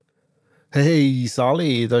Hey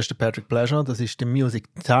Sally, da ist der Patrick Pleasure, das ist die Music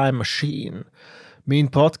Time Machine. Mein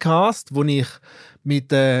Podcast, wo ich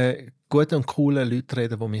mit guten und coolen Leuten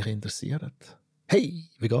rede, die mich interessieren. Hey,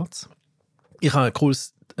 wie geht's? Ich hatte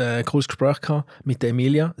ein cooles Gespräch mit der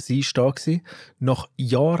Emilia. Sie war da gewesen. Nach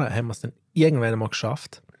Jahren haben wir es dann irgendwann mal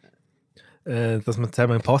geschafft, dass wir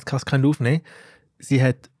zusammen einen Podcast aufnehmen können. Sie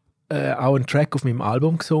hat auch einen Track auf meinem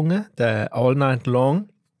Album gesungen, der All Night Long.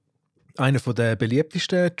 Einer der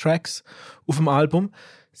beliebtesten Tracks auf dem Album.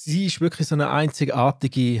 Sie ist wirklich so eine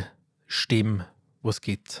einzigartige Stimme, die es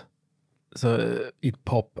gibt. So in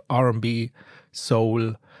Pop, R&B,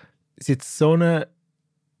 Soul. Sie hat so eine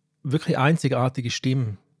wirklich einzigartige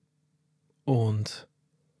Stimme. Und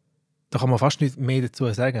da kann man fast nicht mehr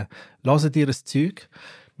dazu sagen. Hört ihr das Zeug.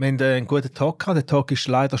 Wir haben einen guten Talk gehabt. Der Talk ist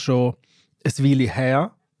leider schon eine Weile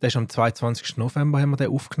her. Der ist am 22. November haben wir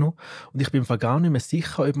den aufgenommen. Und ich bin mir gar nicht mehr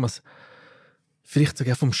sicher, ob wir es vielleicht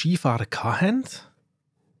sogar vom Skifahren hatten.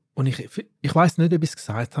 Und ich weiss nicht, ob ich es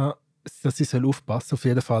gesagt habe, dass sie aufpassen soll. Auf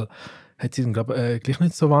jeden Fall hat sie dann, gleich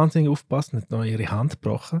nicht so wahnsinnig aufgepasst, nicht noch ihre Hand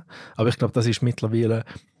gebrochen. Aber ich glaube, das ist mittlerweile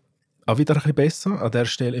auch wieder ein bisschen besser. An der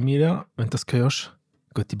Stelle, Emilia, wenn du das hörst,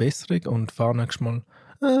 gute Besserung und fahr nächstes Mal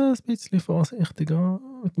ein bisschen vorsichtiger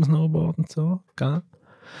mit dem Snowboard und so. Gell?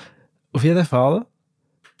 Auf jeden Fall,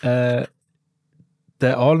 der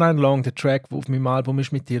All Night Long, der Track, der auf meinem Album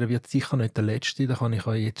ist mit dir, wird sicher nicht der letzte, das kann ich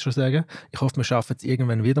euch jetzt schon sagen. Ich hoffe, wir schaffen es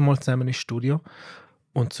irgendwann wieder mal zusammen ins Studio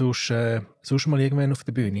und sonst mal irgendwann auf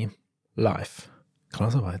der Bühne. Live. Klar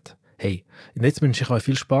soweit. Hey, und jetzt wünsche ich euch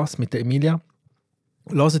viel Spaß mit der Emilia.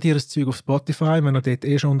 Hört ihr das Zeug auf Spotify, wenn ihr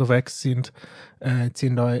dort schon unterwegs sind,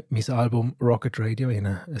 zieht euch mein Album Rocket Radio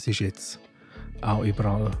rein. Es ist jetzt auch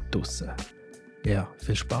überall draussen. Ja,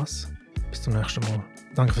 viel Spaß. Bis zum nächsten Mal.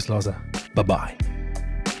 Danke fürs Hören. Bye bye.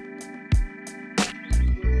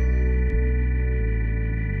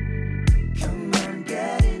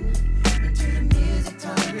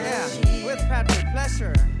 Patrick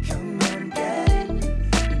Pleasure. Come on, get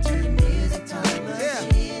into the music time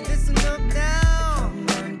machine. Listen up now. Come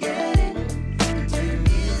on, get into the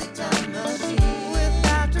music time machine. With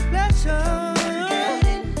Patrick Pleasure. Get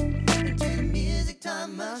into the music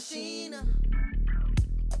time machine.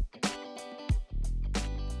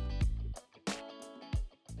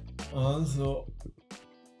 Also.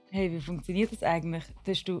 Hey, wie funktioniert das eigentlich?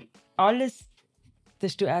 Tust du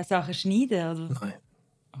auch Sachen schneiden? Oder? Nein.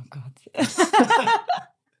 Oh Gott.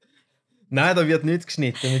 Nein, da wird nichts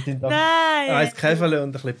geschnitten. Wir sind ein Käferle und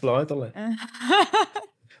ein bisschen Pläuderle.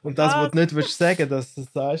 Und das, was du nicht willst sagen, das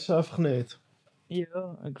sagst du einfach nicht.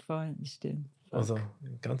 Ja, gefallen, das stimmt. Also,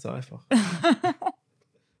 ganz einfach.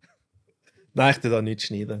 Nein, ich tue da nicht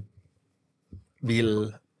schneiden.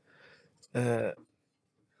 Weil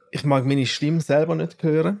ich mag meine Stimme selber nicht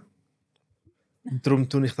hören. Und darum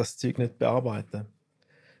tue ich das Zeug nicht bearbeiten.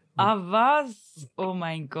 Ah, was? Oh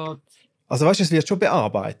mein Gott. Also weißt du, es wird schon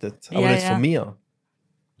bearbeitet, aber nicht von mir.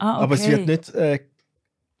 Ah, okay. Aber es wird nicht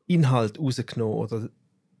Inhalt rausgenommen oder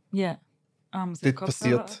muss das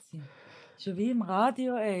passiert. Schon wie im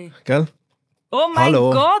Radio, ey. Gell? Oh mein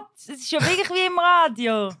Hallo. Gott, es ist schon wirklich wie im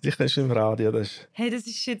Radio. Sicher ist im Radio. Das ist Hey, das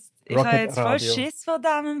ist jetzt... Ich habe jetzt voll Schiss vor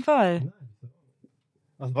dem im Fall.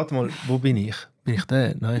 Also warte mal, wo bin ich? Bin ich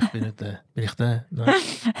der? Nein, ich bin nicht der. Bin ich der? Nein.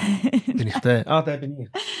 Bin ich der? Ah, der bin ich.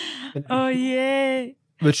 Oh je.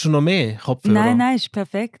 Willst du noch mehr Kopfhörer? Nein, ist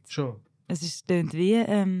perfekt. Schon. Es klingt wie...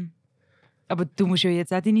 Aber du musst ja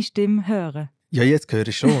jetzt auch deine Stimme hören. Ja, jetzt höre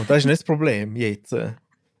ich schon. Das ist nicht das Problem. Jetzt.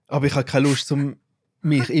 Aber ich habe keine Lust,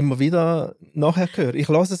 mich immer wieder nachher zu hören. Ich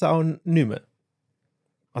lasse es auch nicht mehr.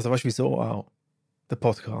 Also weißt du, wieso auch? Der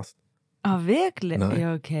Podcast. Ah, wirklich? Nein.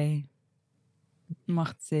 Ja, okay.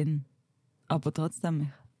 Macht Sinn. Aber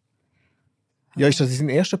trotzdem. Ja, ist das dein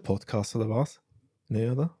erster Podcast, oder was?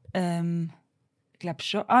 Nein, oder? Ich glaube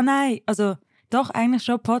schon. Ah, nein. Also, doch, eigentlich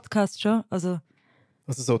schon Podcast schon. Also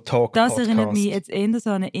so Talk-Podcast. Das erinnert mich jetzt eher so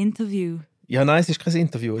an ein Interview. Ja, nein, es ist kein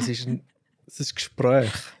Interview, es ist ein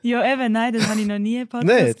Gespräch. Ja, eben, nein, das habe ich noch nie einen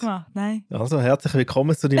Podcast Nicht? gemacht. Nein. Also, herzlich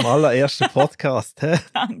willkommen zu deinem allerersten Podcast.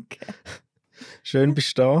 Danke. Schön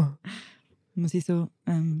bist du da. Muss ich so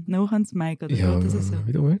noch ans Mic oder Ja, geht das so?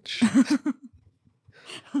 wie du willst.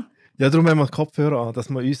 Ja, darum haben wir die Kopfhörer an, dass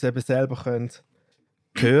wir uns eben selber hören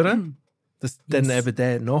können. Dass dann eben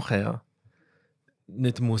der nachher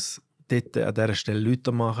nicht muss dort an dieser Stelle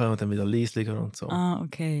Leute machen und dann wieder leislicher und so. Ah,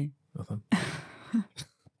 okay.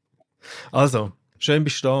 Also, schön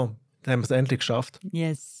bist du da. Dann haben wir es endlich geschafft.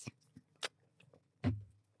 Yes.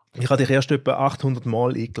 Ich habe dich erst etwa 800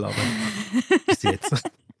 Mal eingeladen. Bis jetzt.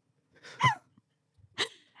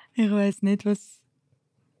 Ich weiß nicht, was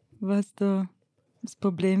da das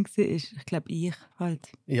Problem war. Ich glaube, ich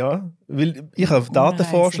halt. Ja, weil ich habe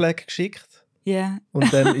Datenvorschläge geschickt Ja.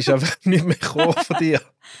 und dann ist einfach nicht mehr gekommen von dir.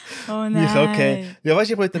 Oh Ich, nein. okay. Ja, weißt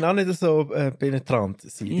du, ich wollte dann auch nicht so penetrant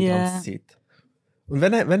sein die Ja. ganze Zeit. Und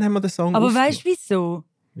wann haben wir den Song Aber aufgenommen? weißt du wieso?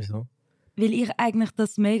 Wieso? Weil ich eigentlich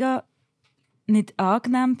das mega nicht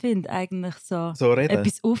angenehm finde, eigentlich so Reden?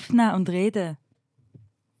 etwas aufnehmen und reden.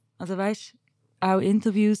 Also weißt du, auch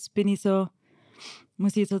Interviews bin ich so,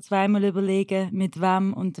 muss ich so zweimal überlegen, mit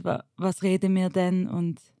wem und was reden wir denn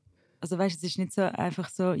und also weißt du, es ist nicht so einfach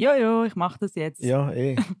so, ja, ich mache das jetzt. Ja,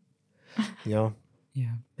 ja. Ja.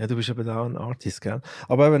 Ja, du bist eben auch ein Artist, gell?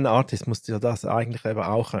 Aber eben ein Artist muss ja das eigentlich eben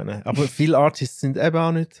auch können. Aber viele Artists sind eben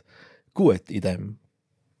auch nicht gut in dem.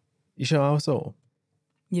 Ist ja auch so.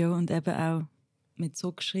 Ja, und eben auch mit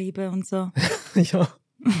zurückschreiben und so. Ja.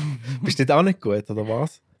 Bist du dort auch nicht gut, oder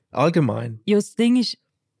was? Allgemein. Ja, das Ding ist,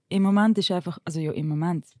 im Moment ist einfach, also ja, im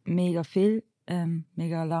Moment mega viel,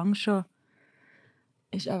 mega lang schon,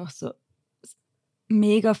 ist einfach so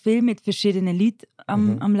mega viel mit verschiedenen Leuten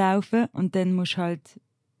am Laufen und dann musst du halt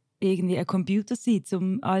irgendwie ein Computer sein,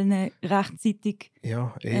 um allen rechtzeitig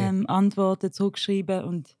Ja, Antworten zurückschreiben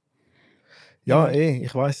und Ja,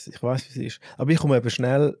 ich weiß, wie es ist. Aber ich komme eben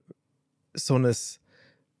schnell so ein.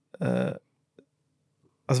 Also,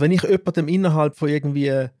 wenn ich jemandem innerhalb von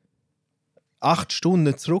irgendwie 8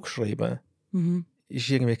 Stunden zurückschreibe, ist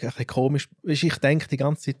irgendwie ein bisschen komisch. Ich denke die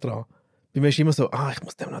ganze Zeit dran. Bei mir ist immer so, ich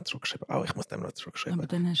muss dem noch zurückschreiben. Ich muss dem noch zurückschreiben. aber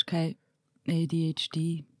dann hast du kein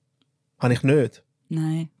ADHD. Habe ich nicht.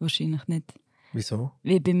 Nein, wahrscheinlich nicht. Wieso?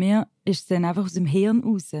 Weil bei mir ist es dann einfach aus dem Hirn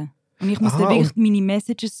raus. Und ich muss Aha, dann wirklich meine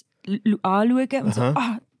Messages anschauen und so,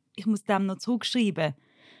 Aha. ich muss dem noch zurückschreiben.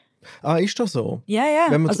 Ist das so? Ja, ja.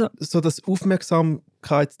 Wenn man Also, so das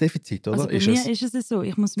Aufmerksamkeitsdefizit, oder? also bei ist mir es, ist es so.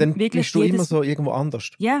 Ich muss dann wirklich bist du immer so irgendwo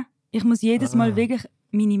anders. Ja, ich muss jedes Mal wirklich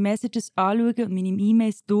meine Messages anschauen und meine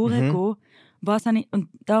E-Mails durchgehen. Was habe ich, und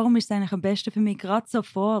darum ist es eigentlich am besten für mich, gerade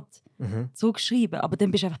sofort zurückschreiben. Aber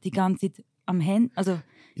dann bist du einfach die ganze Zeit am Handy. Also,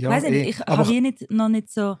 ich weiß nicht, ich habe hier noch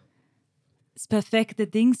nicht so das perfekte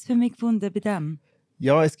Dings für mich gefunden bei dem.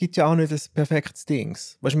 Ja, es gibt ja auch nicht das perfektes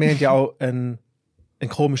Dings. Weißt, wir haben ja auch einen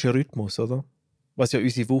komischen Rhythmus, oder? Was ja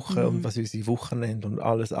unsere Woche und was unsere Wochenende und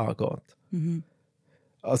alles angeht.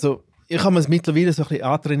 Also, ich habe mir es mittlerweile so ein bisschen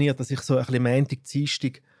antrainiert, dass ich so ein bisschen Montag,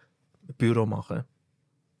 Dienstag Büro mache.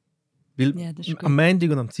 Weil Ja, das ist gut. am Montag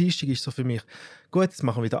und am Dienstag ist so für mich, gut, jetzt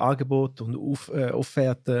machen wir wieder Angebote und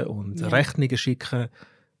Offerten und Rechnungen schicken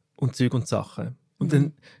und Zeug und Sachen. Und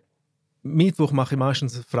dann Mittwoch mache ich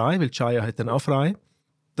meistens frei, weil Chaya hat dann auch frei.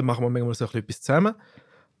 Dann machen wir manchmal so etwas zusammen.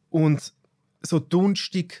 Und so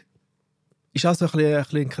Donnerstag ist auch so ein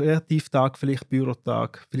bisschen ein Kreativtag, vielleicht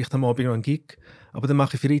Bürotag, vielleicht am Abend noch ein Gig. Aber dann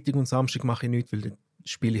mache ich Freitag und Samstag mache ich nichts, weil dann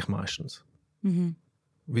spiele ich meistens. Wie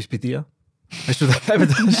ist es bei dir? Hast du das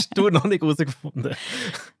hast du noch nicht herausgefunden?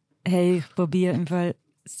 Hey, ich probiere im Fall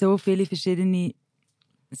so viele verschiedene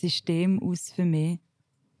Systeme aus für mich.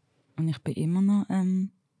 Und ich bin immer noch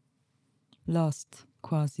lost,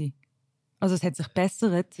 quasi. Also es hat sich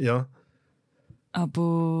bessert, Ja.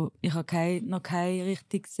 aber ich habe noch kein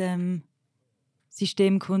richtiges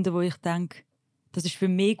System gefunden, wo ich denke, das ist für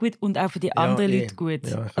mich gut und auch für die anderen Leute gut.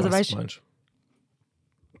 Ja, ich also weiss, weißt, was du meinst.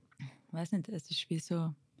 ich weiß nicht, es ist wie so.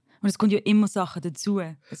 Und es kommt ja immer Sachen dazu.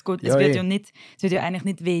 Es wird ja eigentlich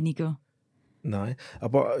nicht weniger. Nein,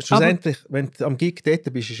 aber schlussendlich, wenn du am Gig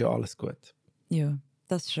dort bist, ist ja alles gut. Ja,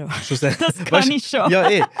 das schon. Das kann ich schon. Ja,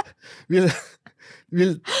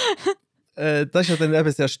 weil das ist ja dann eben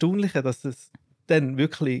das Erstaunliche, dass es dann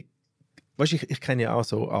wirklich, weißt du, ich kenne ja auch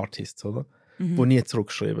so Artists, oder? Die nie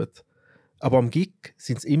zurückschreiben. Aber am Gig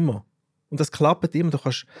sind es immer. Und das klappt immer. Du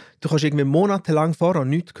kannst irgendwie monatelang vorher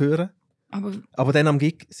nichts hören, aber dann am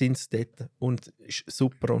Gig sind sie dort. Und ist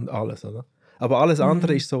super und alles, oder? Aber alles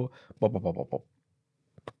andere ist so.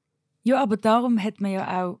 Ja, aber darum hat man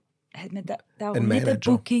ja auch darum nicht ein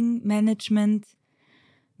Booking-Management.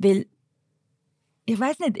 Weil, ich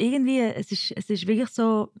weiß nicht, irgendwie, es ist wirklich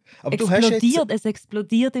so aber explodiert. Es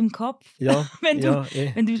explodiert im Kopf. Ja, wenn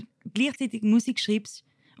du gleichzeitig Musik schreibst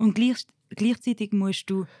und gleichzeitig musst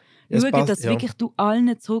du schauen, dass wirklich du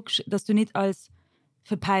allen dass du nicht als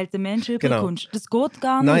verpeilter Mensch überkommst. Das geht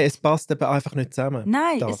gar nicht. Nein, es passt eben einfach nicht zusammen.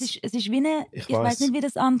 Nein, es ist wie eine... Ich weiß nicht, wie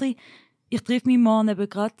das andere... Ich treffe mich morgen eben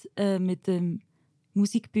gerade mit dem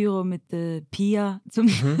Musikbüro, mit der Pia, zum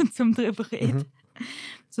darüber reden.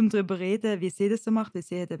 Zum darüber reden, wie sie das so macht. Weil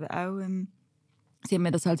sie hat eben auch... sie hat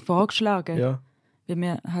mir das halt vorgeschlagen. Ja. Weil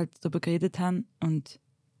wir halt darüber geredet haben. Und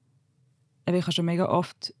ich habe schon mega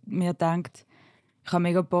oft mir gedacht, ich habe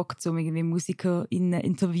mega Bock, um irgendwie MusikerInnen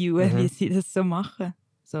interviewen, wie sie das so machen.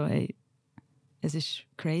 So, hey, es ist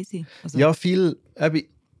crazy. Also, Ja, viel.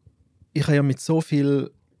 Ich habe ja mit so vielen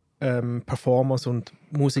Performers und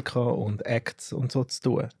Musikern und Acts und so zu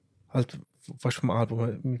tun. Halt fast vom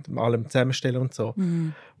Album, mit allem zusammenstellen und so.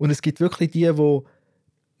 Und es gibt wirklich die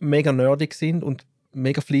mega nerdig sind und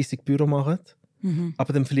mega fleissig Büro machen,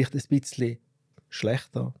 aber dann vielleicht ein bisschen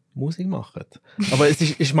schlechter Musik machen. Aber es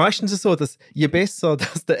ist meistens so, dass je besser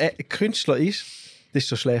dass der Künstler ist,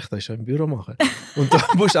 desto schlechter ist er im Büro machen. Und da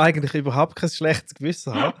musst du eigentlich überhaupt kein schlechtes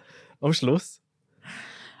Gewissen haben am Schluss.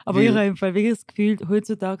 aber ich habe im Fall wirklich das Gefühl,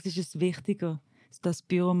 heutzutage ist es wichtiger, das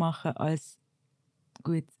Büro machen als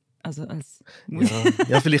gut, also als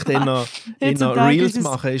Ja, vielleicht eher Heutzutage Reels ist es-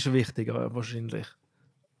 machen ist wichtiger wahrscheinlich.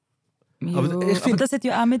 Ja, Aber ich aber find- das hat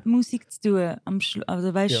ja auch mit Musik zu tun.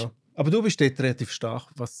 Also, weißt, Ja. Aber du bist dort relativ stark,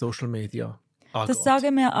 was Social Media angeht. das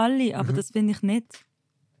sagen mir alle, aber das finde ich nicht.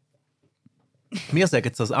 Wir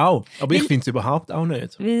sagen das auch, aber ich finde es überhaupt auch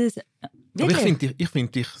nicht. Weil es, Aber ich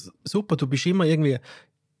find dich super. Du bist immer irgendwie...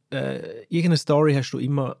 irgendeine Story hast du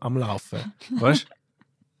immer am Laufen. Weißt du?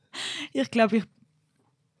 Ich glaube,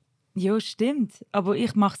 ja, stimmt. Aber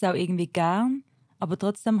ich mache es auch irgendwie gern. Aber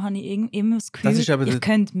trotzdem habe ich immer das Gefühl, Das ist eben ich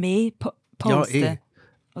könnte mehr posten. Ja,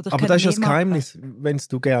 Oder ich Aber könnte das ist ja das mehr machen. Geheimnis. Wenn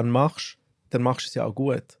du gerne machst, dann machst du es ja auch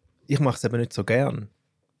gut. Ich mache es eben nicht so gern.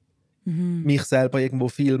 Mich selber irgendwo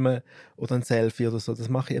filmen oder ein Selfie oder so, das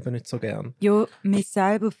mache ich eben nicht so gern. Ja, mich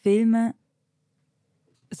selber filmen,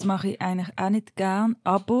 das mache ich eigentlich auch nicht gern.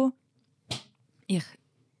 Aber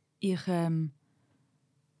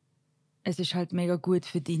es ist halt mega gut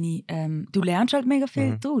für deine... du lernst halt mega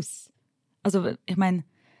viel daraus. Also, ich meine,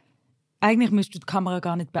 eigentlich musst du die Kamera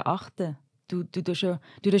gar nicht beachten. Du tust ja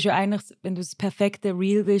eigentlich, wenn du das perfekte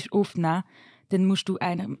Reel willst aufnehmen, dann musst du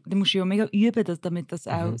ja mega üben, damit das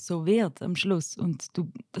auch so wird am Schluss. Und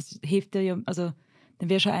das hilft dir ja, also dann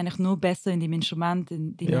wirst du eigentlich nur besser in deinem Instrument,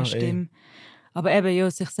 in deiner Ja, Stimme. Aber eben, ja,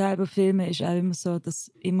 sich selber filmen ist auch immer so, dass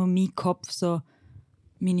immer mein Kopf so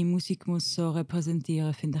meine Musik muss so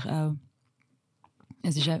repräsentieren, finde ich auch.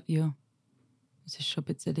 Es ist auch, ja, es ist schon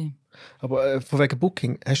ein bisschen... Aber von wegen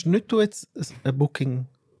Booking, hast du jetzt eine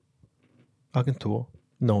Booking-Agentur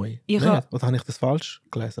neu? Ich Nicht? ha- Oder habe ich das falsch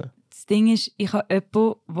gelesen? Das Ding ist, ich habe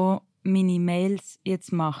jemanden, der meine Mails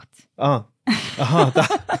jetzt macht. Ah, aha, da.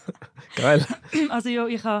 Geil. Also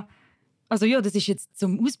ja, das ist jetzt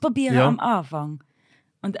zum Ausprobieren Ja. am Anfang.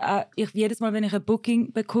 Und jedes Mal, wenn ich ein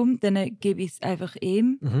Booking bekomme, dann gebe ich es einfach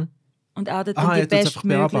ihm. Und auch dort Ah, die er tut's einfach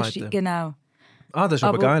bestmögliche... bearbeiten. Genau. Ah, das ist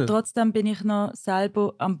aber geil. Trotzdem bin ich noch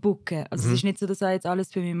selber am Booken. Also es ist nicht so, dass er jetzt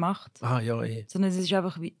alles für mich macht. Ah, ja, Sondern es ist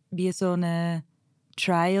einfach wie so eine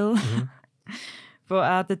Trial, wo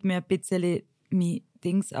er dort mir ein bisschen meine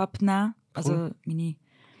Dings abnehmen. Also meine...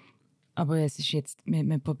 Aber es ist jetzt...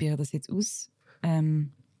 Wir probieren das jetzt aus.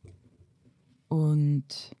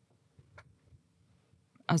 Und...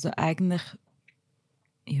 Also eigentlich...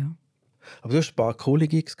 Ja. Aber du hast ein paar coole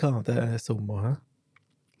Gigs gehabt diesen Sommer, hä?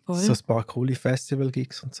 Voll. So ein paar coole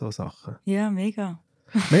Festival-Gigs und so Sachen. Ja, mega.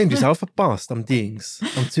 Wir haben uns auch verpasst am Dings,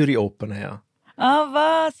 am Zürich Open Air.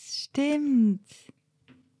 Ah, was? Stimmt.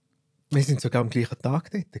 Wir sind sogar am gleichen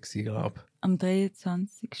Tag dort, glaube ich. Am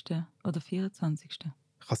 23. oder 24.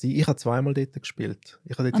 Ich habe zweimal dort gespielt.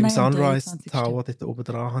 Ich habe dort Ah, im nein, am Sunrise 23.. Tower dort oben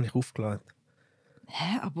dran habe ich aufgelegt.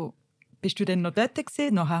 Hä, aber bist du denn noch dort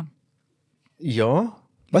gewesen? Nachher? Ja.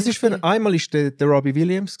 Was ist für einmal ist der Robbie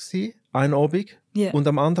Williams gsi, ein Abend, Ja. und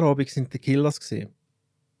am anderen Abend sind die Killers gsi.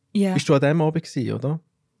 Ja. Bist du an dem Abend gsi, oder?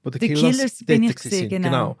 Wo die Die Killers bin ich gsi gsi, sind.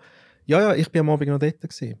 genau. Ja, ich bin am Abend noch dort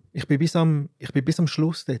gsi. Ich bin bis am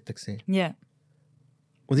Schluss dort gsi. Ja.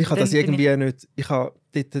 Und ich habe Dann das bin irgendwie nicht, ich habe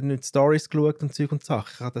dort nicht Stories geschaut und Zeug und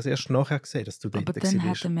Sachen. Ich habe das erst nachher gesehen, dass du dort Aber dann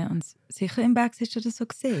bist. hätten wir uns sicher im Backstage oder so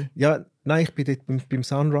gesehen. Ja, nein, ich bin dort beim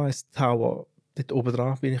Sunrise Tower, dort oben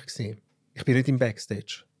dran bin ich gsi. Ich bin nicht im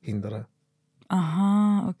Backstage, hinterher.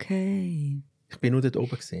 Aha, okay. Ich bin nur dort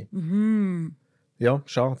oben gsi. Mhm. Ja,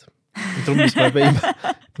 schade. Und darum müssen wir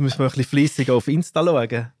ein bisschen fleissiger auf Insta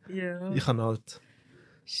schauen. Ja. Ich habe halt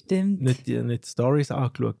Stimmt. nicht die Stories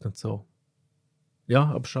angeschaut und so. Ja,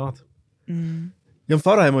 aber schade. Mhm. Ja, und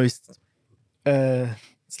vorher haben wir uns in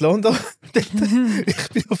London ich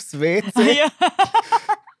bin aufs WC. Ah, ja.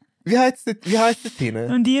 Wie heisst es dort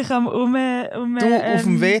hinten? Und ich am Du auf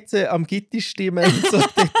dem WC am Gitti stimmen und so.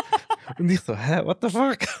 Und ich so, hä, what the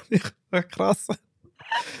fuck? Krass.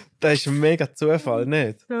 Das ist ein mega Zufall,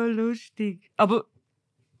 nicht? So lustig. Aber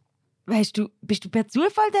weißt du, bist du per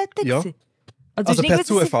Zufall dort Ja. gewesen? Also ist per nicht,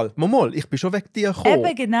 dass es- Zufall. Mal, ich bin schon wegen dir gekommen.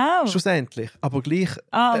 Eben, genau. Schlussendlich. Aber gleich.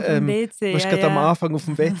 Auf dem WC. Du hast ja, gerade am ja. Anfang auf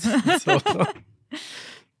dem WC. So.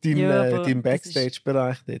 Ja, aber Dein das ist-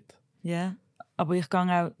 Backstage-Bereich dort. Ja. Aber ich gehe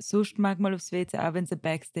auch sonst manchmal aufs WC, auch wenn es ein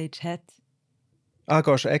Backstage hat.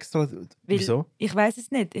 gehst du extra... Wieso? Ich weiß es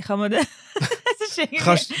nicht. Ich kann mir das ist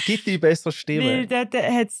irgendwie... Gib dir bessere Stimme. Weil dort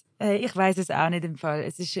hat's, ich weiß es auch nicht im Fall.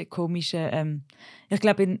 Es ist ein komischer... ich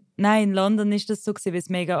glaube, in London ist das so gewesen, weil es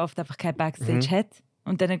mega oft einfach kein Backstage hat.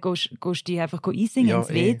 Und dann gehst du die einfach einsingen ins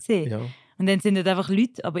WC. Ja. Und dann sind dort einfach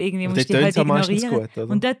Leute, aber irgendwie Und musst du die halt ignorieren. Gut,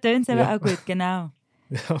 oder? Und dort tönt es aber auch gut, genau.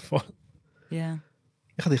 Ja, voll. Ja.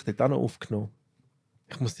 Ich habe dich dort auch noch aufgenommen.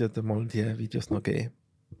 Ich muss dir mal die Videos noch geben.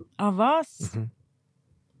 Ah, was? Mhm.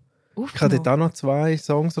 Ich habe dort auch noch 2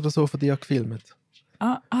 Songs oder so von dir gefilmt.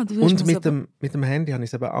 Du Und mit dem Handy habe ich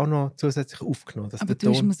es eben auch noch zusätzlich aufgenommen. Aber du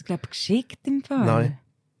hast mir es, glaube ich, geschickt im Fall. Nein,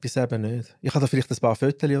 das eben nicht. Ich habe da vielleicht ein paar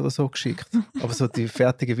Fotos oder so geschickt. Aber so die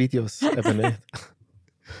fertigen Videos eben nicht.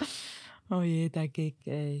 Oh je, der Gig,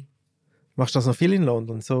 ey. Machst du das noch viel in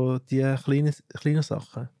London? So die kleinen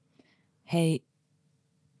Sachen? Hey,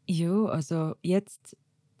 ja, also jetzt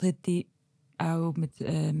tritt ich auch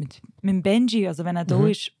mit Benji, also wenn er da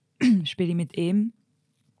ist, spiele ich mit ihm.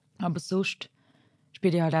 Aber sonst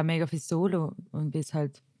spiele ich halt auch mega viel Solo und bis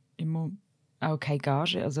halt immer auch keine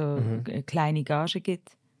Gage, also eine kleine Gage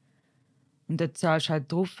gibt. Und da zahlst du halt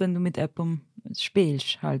drauf, wenn du mit jemandem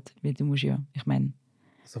spielst, halt, weil du musst ja, ich meine...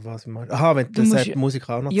 Also was ich meine? Aha, wenn du die Musik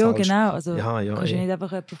auch noch zahlst. Ja, genau, also ja, kannst du nicht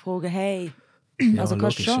einfach jemanden fragen, hey, ja, also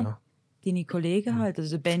kannst du logisch, schon. Ja. Deine Kollegen halt.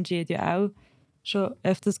 Also der Benji hat ja auch schon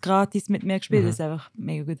öfters gratis mit mir gespielt. Das ist einfach ein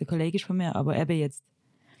mega guter Kollege von mir. Aber eben jetzt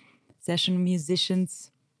Session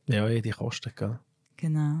Musicians. Ja, die kosten, gell?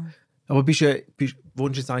 Genau. Aber wohnst du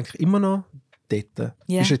jetzt eigentlich immer noch dort?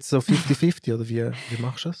 Ja. Bist du jetzt so 50-50 oder wie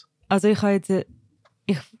machst du das? Also ich habe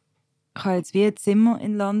jetzt wie ein Zimmer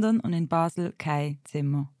in London und in Basel kein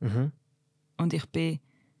Zimmer. Und ich bin,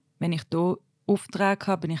 wenn ich hier Aufträge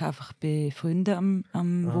habe, bin ich einfach bei Freunden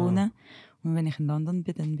am Wohnen. Und wenn ich in London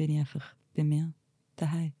bin, dann bin ich einfach bei mir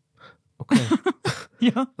daheim. Okay.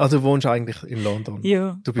 Ja. Also du wohnst eigentlich in London?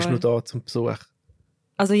 Ja. Du bist voll. nur da zum Besuch?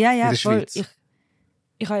 Also ja, in der voll. Schweiz?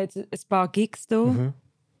 Ich habe jetzt ein paar Gigs hier.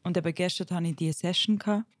 Und eben gestern hatte ich diese Session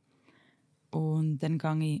gehabt. Und dann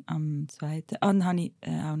gehe ich am 2. Dann habe ich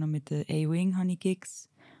auch noch mit der A-Wing Gigs.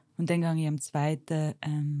 Und dann gehe ich am 2.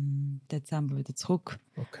 Dezember wieder zurück.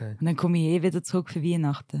 Okay. Und dann komme ich wieder zurück für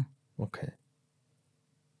Weihnachten. Okay.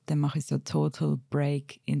 Dann mache ich so Total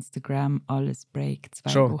Break, Instagram, alles Break. 2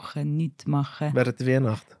 Schon? Wochen nichts machen. Während der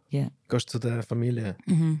Weihnacht? Ja. Gehst du zu der Familie?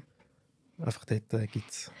 Einfach dort gibt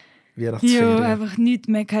es Ja, Weihnachtsferien. einfach nichts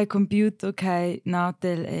mehr, kein Computer, kein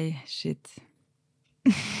Nadel, ey, shit.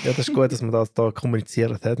 Ja, das ist gut, dass wir das hier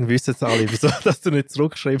kommuniziert haben. Dann wissen jetzt alle, wieso dass du nicht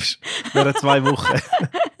zurückschreibst während 2 Wochen.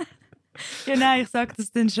 Ja, nein, ich sage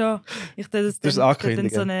das dann schon. Ich tue das dann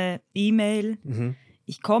so eine E-Mail.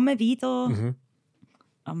 Ich komme wieder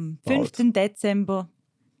am 5. Dezember.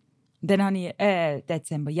 Dann habe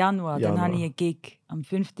ich, Januar. Dann habe ich einen Gig am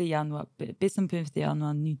 5. Januar. Bis am 5.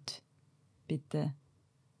 Januar nichts. Bitte.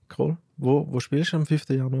 Cool. Wo spielst du am 5.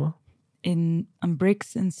 Januar? Am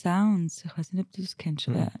Bricks and Sounds. Ich weiß nicht, ob du das kennst.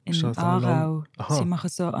 In Aarau. Sie machen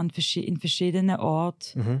so in verschiedenen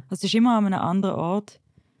Orten. Also es ist immer an einem anderen Ort.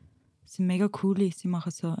 Sie sind mega cool. Sie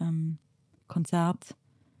machen so Konzerte.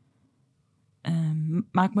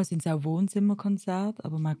 Manchmal sind es auch Wohnzimmerkonzerte,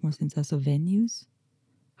 aber manchmal sind es auch so Venues.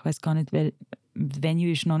 Ich weiß gar nicht, weil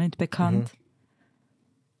Venue ist noch nicht bekannt.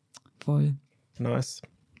 Voll. Nice.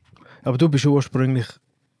 Aber du bist ursprünglich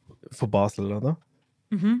von Basel, oder?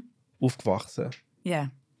 Aufgewachsen. Ja.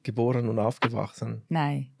 Yeah. Geboren und aufgewachsen.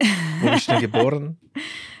 Nein. Wo bist du denn geboren?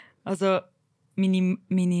 Also,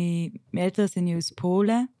 meine Eltern sind ja aus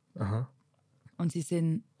Polen. Aha. Und sie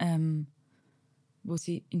sind, wo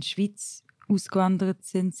sie in die Schweiz ausgewandert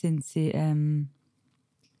sind, haben sie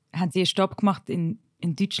einen Stopp gemacht in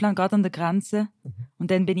Deutschland, gerade an der Grenze. Und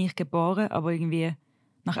dann bin ich geboren, aber irgendwie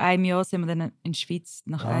nach einem Jahr sind wir dann in die Schweiz.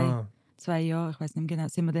 Nach 2 Jahren, ich weiß nicht mehr genau,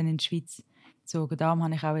 sind wir dann in die Schweiz gezogen. Darum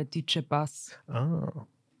habe ich auch einen deutschen Pass.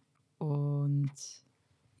 Und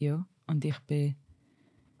ja, und ich bin...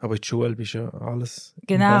 Aber in der Schule bist du ja alles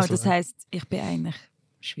Genau, das heisst, ich bin eigentlich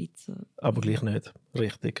Schweizer. Aber gleich nicht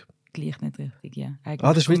richtig. Gleich nicht richtig, ja.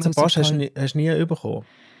 Den Schweizer Pass hast du nie bekommen?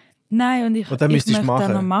 Nein, und ich möchte das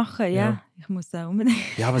noch machen, ja. Ich muss das unbedingt.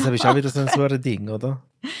 Ja, aber das ist auch wieder so ein Ding, oder?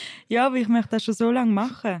 Ja, aber ich möchte das schon so lange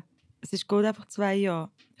machen. Es ist gut einfach 2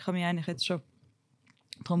 Jahre. Ich habe mich eigentlich jetzt schon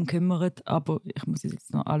darum gekümmert, aber ich muss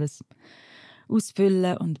jetzt noch alles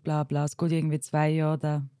ausfüllen und bla bla. Es geht irgendwie 2 Jahre.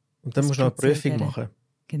 Da und dann musst du noch eine Prüfung machen.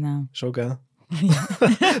 Genau. Schon, gell? Ja.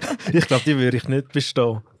 Ich glaube, die würde ich nicht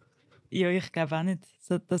bestehen. Ja, ich glaube auch nicht.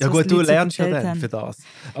 So, das, ja gut, du lernst ja dann für das.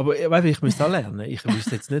 Aber ich müsste auch lernen. Ich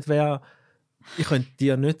wüsste jetzt nicht, wer... Ich könnte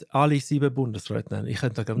dir nicht alle 7 Bundesräte nennen. Ich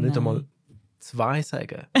könnte da nicht einmal 2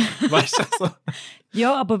 sagen. Weißt du, so.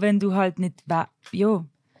 Ja, aber wenn du halt nicht... Ja,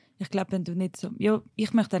 ich glaube, wenn du nicht so... Ja,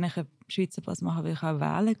 ich möchte eigentlich einen Schweizer Pass machen, weil ich auch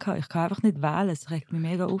wählen kann. Ich kann einfach nicht wählen, es regt mich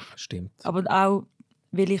mega auf. Stimmt. Aber auch,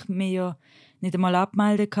 weil ich mich ja nicht einmal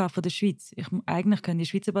abmelden kann von der Schweiz. Eigentlich könnte ich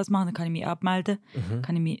Schweizer Pass machen, dann kann ich mich abmelden.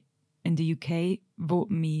 Kann ich mich in der UK,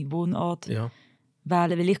 mein Wohnort, Ja.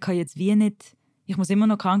 wählen. Weil ich kann jetzt wie nicht... Ich muss immer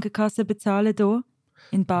noch Krankenkasse bezahlen hier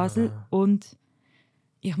in Basel und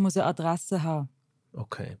ich muss eine Adresse haben.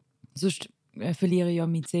 Okay. Sonst verliere ich ja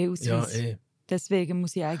meinen Ja, C-Ausweis. Deswegen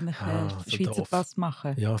muss ich eigentlich so Schweizer doof. Pass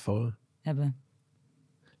machen. Ja, voll. Eben.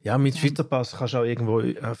 Ja, mit Schweizer Pass kannst du auch irgendwo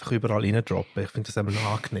einfach überall reindroppen. Ich finde das eben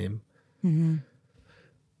noch angenehm. Du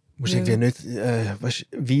musst irgendwie nicht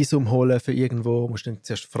Visum holen für irgendwo. Du musst dann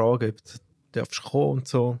zuerst fragen, ob du darfst kommen und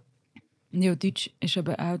so. Ja, Deutsch ist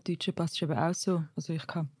aber auch, deutscher Pass ist eben auch so. Also ich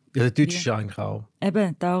kann... Ja, der Deutsch ist ja eigentlich auch.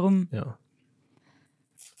 Eben, darum... Ja,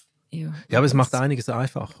 Ja, aber es macht einiges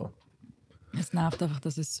einfacher. Es nervt einfach,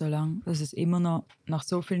 dass es so lang... Dass es immer noch... Nach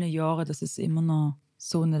so vielen Jahren, dass es immer noch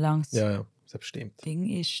so ein langes Ja, das stimmt. Ding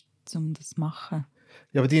ist, um das zu machen.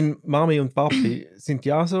 Ja, aber deine Mami und Papi sind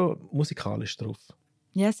ja auch so musikalisch drauf.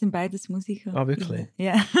 Ja, es sind beides Musiker. Ah, wirklich?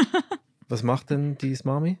 Ja. Was macht denn deine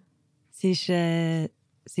Mami? Sie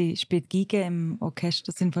spielt Geige im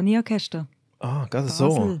Orchester, Sinfonieorchester. Ah, gerade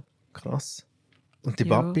Basel. so. Krass. Und die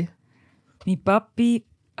Ja. Papi? Mein Papi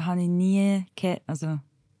habe ich nie kenne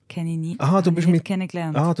ich nie. Aha, du habe bist ich nicht mit...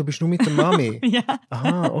 kennengelernt. Ah, du bist nur mit der Mami? Ja.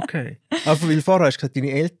 Aha, okay. Aber weil vorher hast du gesagt,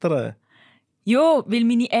 deine Eltern... Ja, weil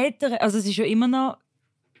meine Eltern, also es ist ja immer noch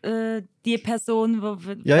die Person,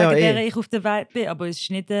 wegen Ja, der ich auf der Welt bin, aber es ist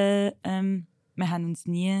nicht, wir haben uns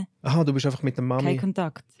nie Aha, du bist einfach mit der Mami... keinen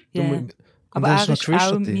Kontakt. Du Ja. mu- Und Aber dann er hast du noch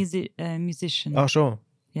ist auch Geschwister? Musician. Ah, schon?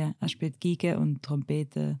 Ja, er spielt Geige und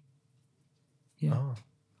Trompete. Ja. Ah.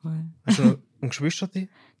 Voll. Hast du noch ein Geschwister?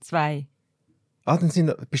 2. Ah,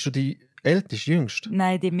 bist du die älteste, jüngste?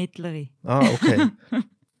 Nein, die mittlere. Ah, okay.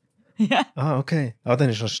 Ja. Ah, okay. Ah, dann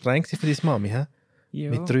war es streng für deine Mami, hä? Ja.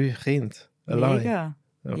 Mit 3 Kindern. Allein. Mega.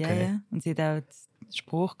 Okay. Ja, ja. Und sie hat auch den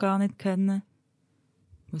Spruch gar nicht können,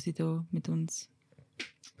 wo sie da mit uns...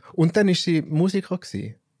 Und dann war sie Musiker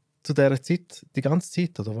gewesen? Zu dieser Zeit, die ganze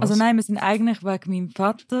Zeit, oder was? Also nein, wir sind eigentlich wegen meinem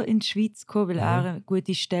Vater in die Schweiz gekommen, weil er eine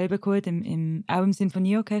gute Stelle bekommen hat, auch im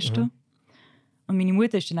Sinfonieorchester. Und meine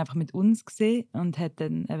Mutter war dann einfach mit uns gewesen und hat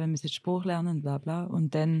dann eben den Spruch lernen und bla bla.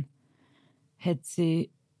 Und dann hat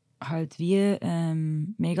sie halt wie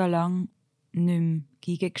mega lang nicht mehr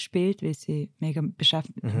Geige gespielt, weil sie mega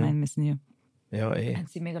beschäftigt... Ich meine, wir sind Ja, hat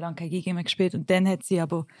sie mega lange keine Geige mehr gespielt. Und dann hat sie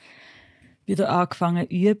aber wieder angefangen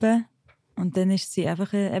zu üben. Und dann ist sie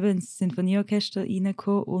einfach eben ins Sinfonieorchester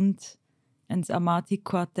reingekommen und ins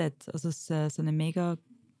Amati-Quartett. Also so ein mega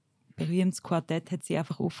berühmtes Quartett hat sie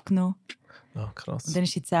einfach aufgenommen. Ah, krass. Und dann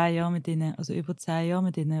ist sie 10 Jahre mit ihnen, also über 10 Jahre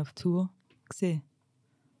mit ihnen auf Tour gewesen.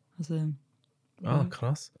 Also, Ah,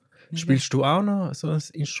 krass. Mega. Spielst du auch noch so ein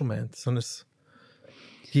Instrument? So ein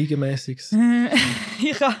gigemäßiges?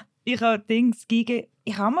 ich habe Dings, Geige.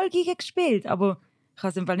 Ich habe mal Geige gespielt, aber ich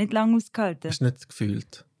habe es im Fall nicht lange ausgehalten. Hast du nicht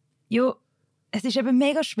gefühlt? Ja, es ist eben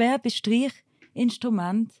mega schwer bei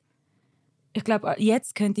Streichinstrumenten. Ich glaube,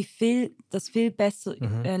 jetzt könnte ich das viel besser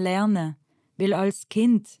lernen. Weil als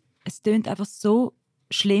Kind, es tönt einfach so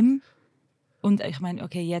schlimm. Und ich meine,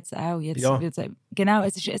 okay, jetzt auch. Jetzt Ja. wird's, genau,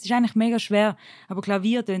 es ist eigentlich mega schwer. Aber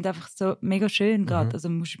Klavier tönt einfach so mega schön gerade. Also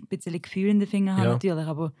man muss ein bisschen Gefühl in den Fingern haben Ja. natürlich.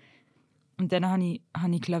 Aber und dann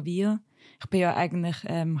habe ich Klavier. Ich bin ja eigentlich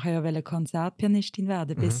Konzertpianistin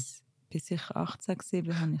werden. Bis ich 18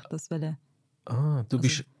 war, habe ich das Ah, du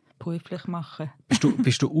bist, beruflich machen.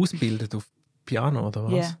 bist du ausgebildet auf Piano, oder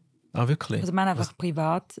was? Ja. Ah, wirklich? Also wir haben einfach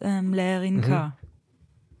Privatlehrerin gehabt.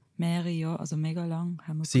 Mehrere Jahre, also mega lang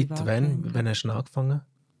haben wir Seit Privatlehrerin wann hast du angefangen?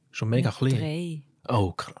 Schon mega klein? 3.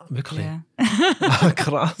 Oh, wirklich? Ja. Ah,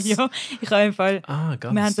 krass. Ja, ich habe im Fall... Ah,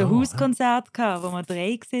 ganz Wir hatten so ein so, Hauskonzert, gehabt, wo wir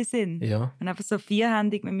 3 waren. Ja. Und einfach so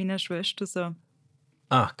vierhändig mit meiner Schwester so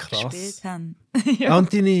Ah, krass. gespielt haben. Ah,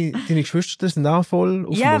 und deine Geschwister sind auch voll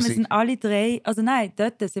auf Ja, wir Musik? sind alle 3... Also nein,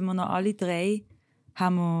 dort sind wir noch alle 3...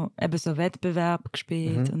 haben wir eben so Wettbewerb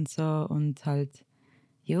gespielt und so. Und halt...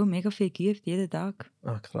 Ja, mega viel geübt, jeden Tag.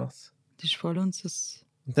 Ah, krass. Das ist voll unseres...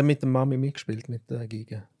 Und dann mit der Mami mitgespielt, mit der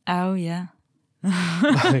Geige? Auch, ja.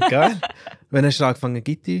 Geil. Wann hast du angefangen,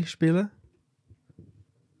 Gitarre zu spielen?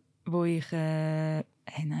 Wo ich... wann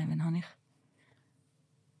habe ich...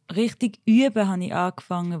 Richtig üben habe ich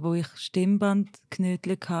angefangen, wo ich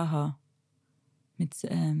Stimmbandknödel hatte.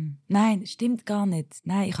 Nein, stimmt gar nicht.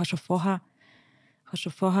 Nein, ich habe schon vorher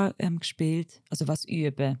gespielt. Also was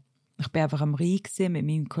üben. Ich war einfach am Rhein mit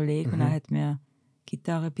meinem Kollegen und er hat mir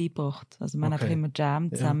Gitarre beigebracht. Also wir haben einfach immer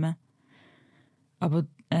Jam zusammen. Aber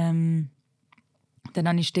dann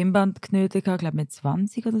hatte ich Stimmbandknoten, glaube mit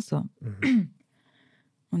 20 oder so.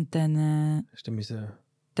 Und dann musste musste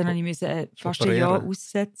ich fast ein Jahr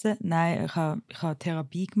aussetzen. Nein, ich habe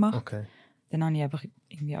Therapie gemacht. Okay. Dann habe ich einfach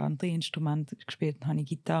irgendwie andere Instrumente gespielt und habe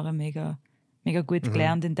Gitarre mega, mega gut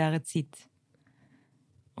gelernt in dieser Zeit.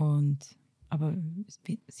 Aber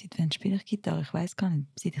seit wann spiele ich Gitarre? Ich weiß gar nicht.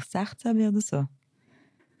 Seit ich 16 bin oder so.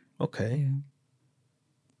 Okay. Ja.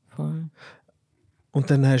 Voll. Und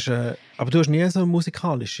dann aber du hast nie so eine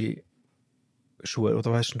musikalische Schule,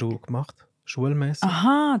 oder was hast du gemacht? Schulmäßig?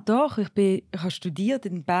 Aha, doch. Ich habe studiert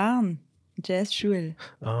in Bern. Jazzschule.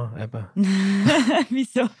 Ah, eben.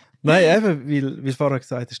 Wieso? Nein, eben, weil du vorher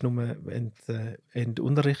gesagt hast, nur wenn du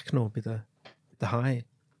Unterricht genommen bei der daheim.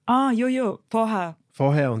 Ah, jo, vorher.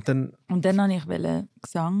 Vorher und dann... Und dann wollte ich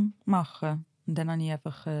Gesang machen. Und dann wollte ich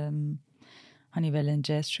einfach in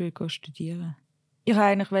Jazzschule studieren. Ich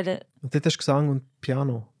wollte Und dort hast du Gesang und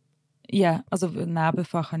Piano? Ja, also im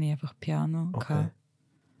Nebenfach hatte ich einfach Piano. Okay.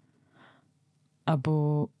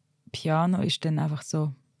 Aber Piano ist dann einfach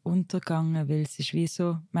so untergegangen, weil es ist wie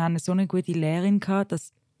so, wir hatten so eine gute Lehrerin gehabt,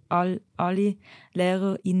 dass alle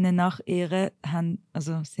LehrerInnen nach ihr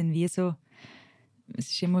sind wie so, es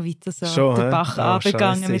ist immer weiter so Schon, der Bach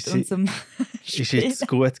runtergegangen mit unserem Spiel. Ist jetzt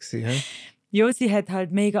gut gewesen, hä? Ja, sie hat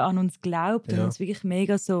halt mega an uns geglaubt und uns wirklich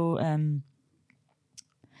mega so,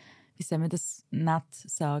 wie soll man das nett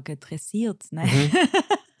sagen, dressiert. Nein,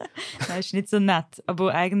 das ist nicht so nett,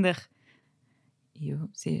 aber eigentlich, ja,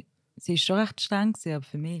 sie ist schon recht streng gewesen, aber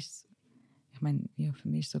für mich ist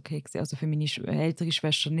es okay gewesen. Also für meine ältere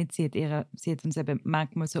Schwester nicht. Sie hat uns eben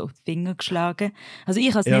manchmal so auf die Finger geschlagen. Also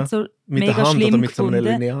ich habe es nicht so mit mega der Hand schlimm oder mit gefunden. so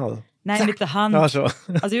einem Lineal? Nein, Zack. mit der Hand. Ah, schon.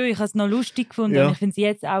 Also ja, ich habe es noch lustig gefunden Ja. und ich finde es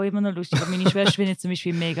jetzt auch immer noch lustig. Aber meine Schwester findet es zum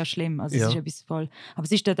Beispiel mega schlimm. Also es ist etwas voll. Aber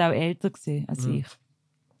sie war dort auch älter gewesen als ich.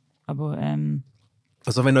 Aber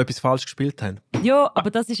also wenn wir etwas falsch gespielt haben? ja, aber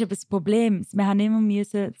das ist eben das Problem. Wir haben immer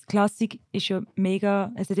müssen, die Klassik ist ja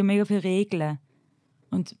mega, es hat ja mega viele Regeln.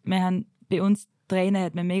 Und wir haben bei uns Trainer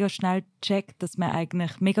hat man mega schnell gecheckt, dass wir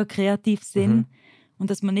eigentlich mega kreativ sind und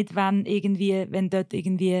dass man nicht, wenn dort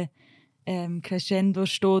irgendwie Crescendo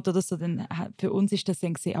steht oder so, dann für uns ist das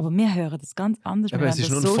dann gesehen. Aber wir hören das ganz anders. Aber es ist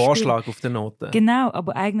nur ein so Vorschlag auf der Note. Genau,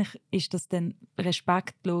 aber eigentlich ist das dann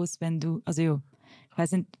respektlos, wenn du, also ja, ich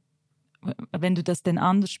weiß nicht, wenn du das dann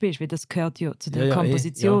anders spielst, weil das gehört ja zu der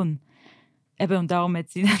Komposition. Eben, und darum hat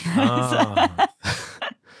sie dann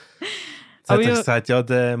Jetzt hat er gesagt, ja,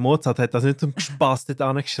 der Mozart hat das nicht zum Spass dort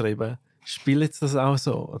angeschrieben. Spielt jetzt das auch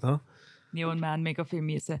so, oder? Ja, und wir haben mega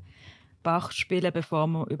viel Bach spielen, bevor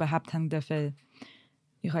wir überhaupt haben dürfen.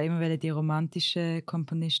 Ich habe immer die romantischen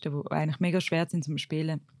Komponisten, die eigentlich mega schwer sind zum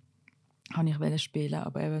Spielen, habe ich spielen.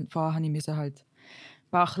 Aber eben vorher musste ich halt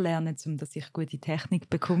Bach lernen, dass ich gute Technik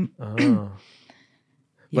bekomme. Ah.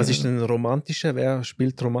 Was ist denn romantische?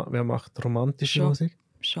 Wer macht romantische Musik?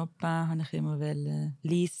 Chopin habe ich immer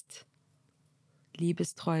Liszt.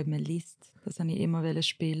 Liebesträume, Liszt. Das habe ich immer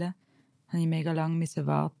spielen. Da habe ich mega lange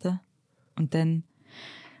warten. Und dann...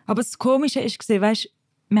 Aber das Komische ist, weißt,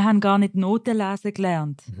 wir haben gar nicht Noten lesen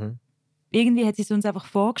gelernt. Irgendwie hat sie es uns einfach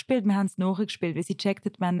vorgespielt, wir haben es nachgespielt, weil sie checkt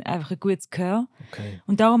hat, wir haben einfach ein gutes Gehör. Okay.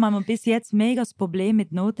 Und darum haben wir bis jetzt mega das Problem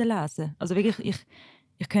mit Noten lesen. Also wirklich,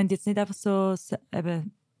 ich könnte jetzt nicht einfach so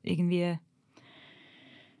eben irgendwie...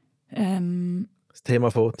 das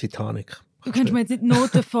Thema von Titanic. Du könntest mir jetzt nicht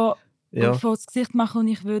Noten vor das Gesicht machen und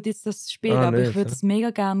ich würde jetzt das spielen, aber nicht, ich würde es mega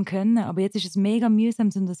gerne können. Aber jetzt ist es mega mühsam,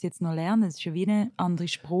 um das jetzt noch lernen. Es ist ja wie ein anderer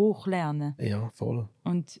Spruch lernen. Ja, voll.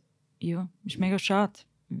 Und ja, ist mega schade.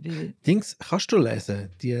 Dings, kannst du lesen?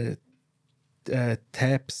 Die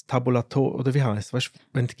Tabs, Tabulator, oder wie heisst es? Weißt du,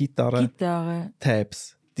 wenn die Gitarre...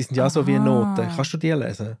 Tabs, die sind ja so wie Noten. Kannst du die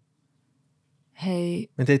lesen? Hey.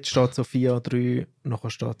 Wenn dort steht so 4, 3, nachher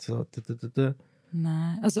steht so...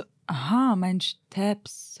 Nein, also, meinst du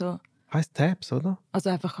Tabs so... Heißt Tabs, oder? Also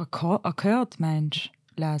einfach Akkord, meinst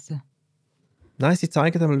du, lesen? Nein, sie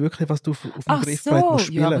zeigen einmal wirklich, was du auf dem Griffbrett musst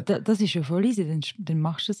spielen. Ja, aber das ist ja voll easy, dann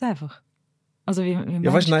machst du es einfach. Also wie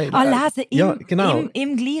ja, weißt, nein, lesen genau.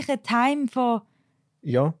 im gleichen Time von...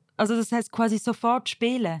 Ja. Also das heisst quasi sofort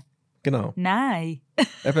spielen? Genau. Nein.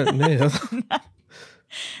 Eben, nein.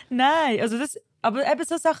 Nein, also das... Aber eben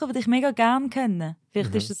so Sachen würde ich mega gerne können.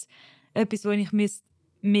 Vielleicht ist es etwas, wo ich mich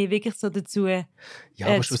wirklich so dazu ja,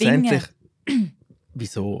 aber schlussendlich...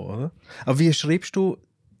 Wieso, oder? Aber wie schreibst du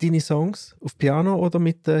deine Songs? Auf Piano oder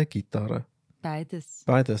mit der Gitarre? Beides.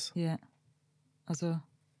 Beides? Ja. Also...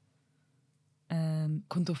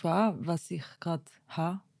 kommt darauf an, was ich gerade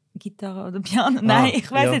habe. Gitarre oder Piano? Nein, ich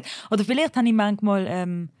weiß nicht. Oder vielleicht habe ich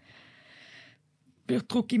manchmal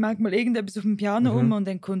Vielleicht drücke ich manchmal irgendetwas auf dem Piano und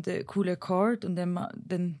dann kommt ein cooler Chord und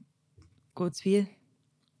dann geht es wie.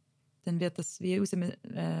 Dann wird das wie aus dem.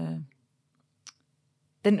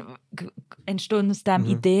 Dann entstehen aus dem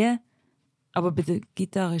Ideen. Aber bei der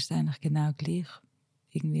Gitarre ist es eigentlich genau gleich.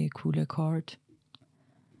 Irgendwie ein cooler Chord.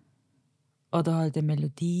 Oder halt eine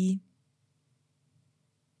Melodie.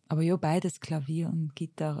 Aber ja, beides, Klavier und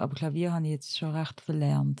Gitarre. Aber Klavier habe ich jetzt schon recht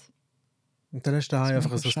verlernt. Und dann hast du daheim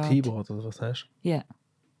einfach so ein schade. Keyboard, oder was hast Ja,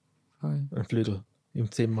 voll. du? Ein Flügel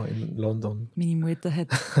im Zimmer in London. Meine Mutter hat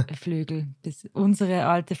einen Flügel. Unsere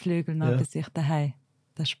alten Flügel noch bei sich daheim.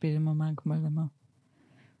 Das spielen wir manchmal, wenn wir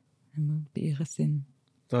bei ihr sind.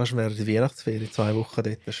 Da hast du während der Weihnachtsferien 2 Wochen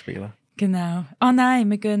dort spielen. Genau. Ah nein,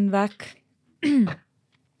 wir gehen weg.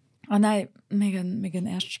 Nein, wir gehen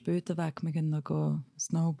erst später weg. Wir gehen noch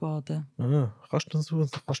snowboarden. Ah, kannst du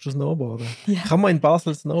snowboarden? Ja. Kann man in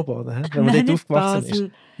Basel snowboarden, he? wenn man Nein, dort nicht aufgewachsen Basel.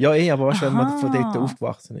 ist? Ja, wenn man von dort Aha.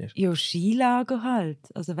 aufgewachsen ist. Ja, Skilager halt.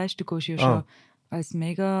 Also weißt du, gehst ja schon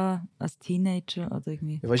als Teenager oder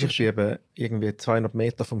irgendwie. Ja, weißt, ich bin eben irgendwie 200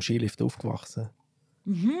 Meter vom Skilift aufgewachsen.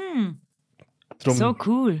 Drum, So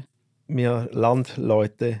cool. wir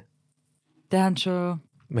Landleute, Der hat schon.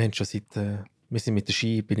 wir haben schon wir sind mit der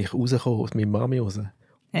Ski, bin ich rausgekommen, aus meiner Mami raus.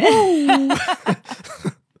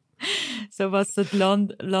 So was so die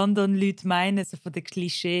London-Leute meinen, so von den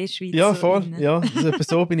Klischee-Schweizer. Ja, voll. Ja, also etwa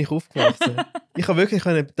so bin ich aufgewachsen. Ich konnte wirklich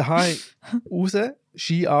daheim raus,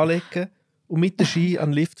 Ski anlegen und mit der Ski an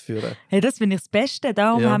den Lift führen. Hey, das finde ich das Beste.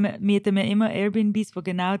 Darum Ja. mieten wir immer Airbnbs, die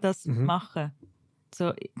genau das machen.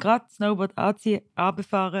 So, gerade Snowboard anziehen,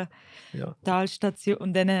 runterfahren, Ja. Talstation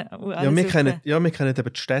und dann alles Ja, wir kennen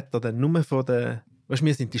eben die Städte dann nur von den... Weißt,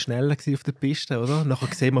 wir sind die Schnellen auf der Piste, oder? Nachher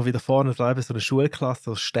sehen wir wieder vorne dran so eine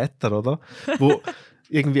Schulklasse aus Städter, oder? Wo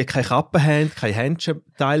irgendwie keine Kappe haben, keine Händchen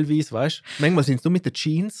teilweise, weißt? Manchmal sind sie nur mit den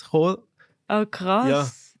Jeans gekommen. Oh,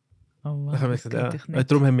 krass. Ja. Oh, wow, Dann haben wir das gesagt, könnte ich nicht.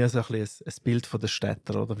 darum haben wir so ein bisschen ein Bild von den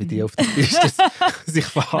Städtern, oder? Wie die auf der Piste sich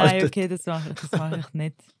verhalten. Nein, okay, das mache ich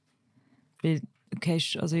nicht. Weil, okay,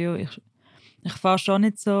 also ja, ich fahre schon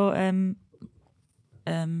nicht so wie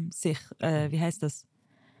heisst das?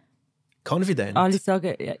 Confident. Alle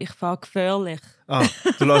sagen, ja, ich fahre gefährlich. Ah,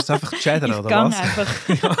 du lässt es einfach chattern, Ich oder gehe was? einfach.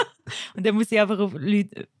 Ja. Und dann muss ich einfach auf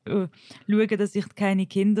Leute schauen, dass ich keine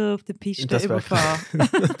Kinder auf der Piste Das wär- überfahre.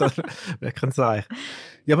 Das wäre kein Zeichen.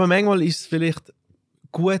 Ja, aber manchmal ist es vielleicht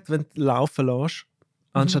gut, wenn du laufen lässt,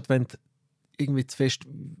 anstatt wenn du irgendwie zu fest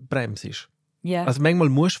bremst. Ja, Also manchmal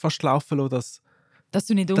musst du fast laufen lassen, dass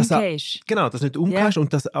du nicht dass umgehst. dass du nicht umgehst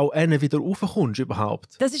und dass auch einer wieder raufkommst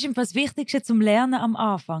überhaupt. Das ist das Wichtigste zum Lernen am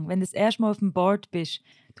Anfang. Wenn du das erste Mal auf dem Board bist,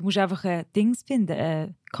 du musst einfach Dings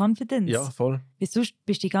finden, Confidence. Ja, voll. Weil sonst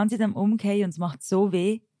bist du die ganze Zeit am Umgehen und es macht so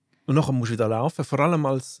weh. Und nachher musst du wieder laufen, vor allem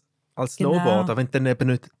als Genau. Snowboarder, wenn du dann eben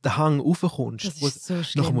nicht den Hang raufkommst. Das ist so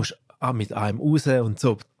schlimm. Nachher musst du mit einem raus und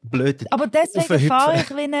so blöd. Aber deswegen Aufhüpfen. fahre ich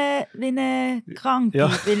wie eine Kranke. Ja.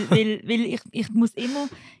 Weil ich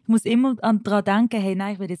muss immer daran denken, hey,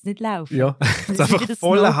 nein, ich will jetzt nicht laufen. Ja, Ich es ist will einfach wieder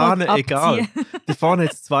voller Snowboard Hahn, egal. abziehen. Da fahren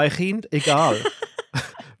jetzt 2 Kinder, egal.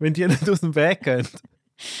 Wenn die nicht aus dem Weg gehen.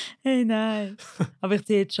 Hey, nein. Aber ich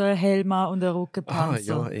ziehe jetzt schon einen Helm an und einen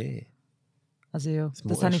Rückenpanzer. Ah, ja, eh. Also ja, Das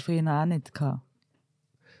das hatte ich musst. früher auch nicht gehabt.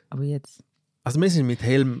 Aber jetzt. Also wir sind mit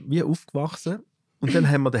Helm wie aufgewachsen und dann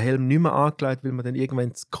haben wir den Helm nicht mehr angelegt, weil wir dann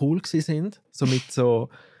irgendwann zu cool sind. So mit so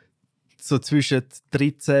zwischen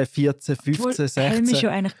 13, 14, 15, 16. Helm ist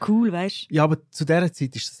ja eigentlich cool, weißt du? Ja, aber zu dieser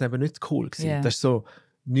Zeit war das eben nicht cool. Ja. Das ist so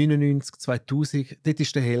 99, 2000, dort war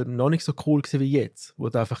der Helm noch nicht so cool wie jetzt, wo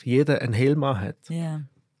da einfach jeder einen Helm hat. Ja.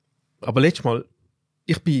 Aber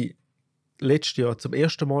ich bin letztes Jahr zum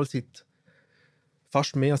ersten Mal seit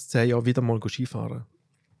fast mehr als 10 Jahren wieder mal Skifahren.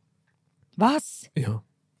 Was? Ja,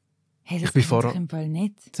 Hey, das Ich bin kennt vorher- ich im Fall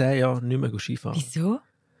nicht. 10 Jahre nicht mehr Skifahren. Wieso?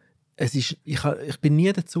 Ich bin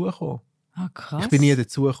nie dazu gekommen. Ah, krass. Ich bin nie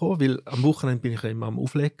dazu gekommen, weil am Wochenende bin ich immer am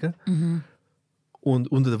Auflegen. Mhm. Und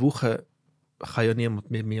unter der Woche kann ja niemand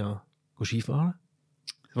mit mir Skifahren.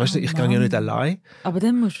 Weißt du, Oh ich gehe ja Mann. nicht allein. Aber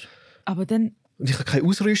dann musst Und ich habe keine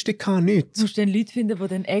Ausrüstung, nichts. du dann Leute finden, die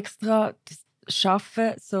dann extra das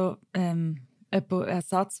schaffen, so jemanden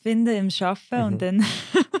Ersatz finden im Schaffen und dann...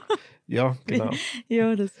 Ja, genau.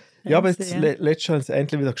 ja, das... Ja, aber jetzt, ja. letztes Jahr habe ich es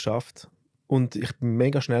endlich wieder geschafft. Und ich bin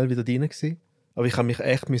mega schnell wieder drin gewesen. Aber ich habe mich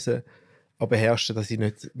echt beherrschen, dass ich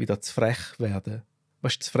nicht wieder zu frech werde.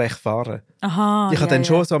 Weißt du, zu frech fahren. Aha, Ich habe ja, dann ja.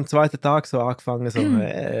 schon so am zweiten Tag so angefangen, so,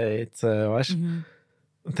 jetzt, weißt du. Mhm.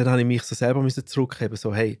 Und dann habe ich mich so selber zurückheben,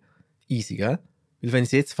 so, hey, easy, gell? Weil wenn ich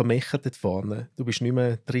es jetzt vermeche dort vorne, du bist nicht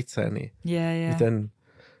mehr 13. Ja, ja. Und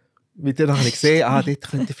Mit denen habe ich gesehen, dort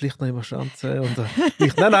könnte ich vielleicht noch über Schanze. Und,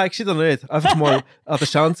 nein, geschieht doch nicht. Einfach mal an der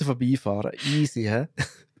Schanze vorbeifahren. Easy, hä?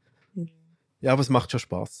 Ja, aber es macht schon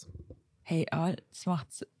Spass. Hey, das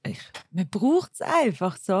macht's. Man braucht es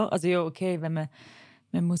einfach so. Also ja, okay, wenn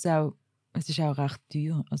man muss auch. Es ist auch recht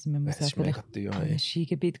teuer. Also man muss Es auch ist mega vielleicht teuer, an ein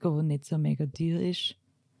Skigebiet gehen, das nicht so mega teuer ist.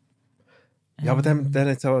 Ja, aber dann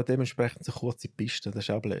hat es auch dementsprechend so kurze Pisten. Das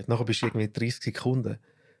ist auch blöd. Nachher bist du irgendwie 30 Sekunden.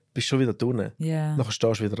 Bist schon wieder drinnen. Ja. Nachher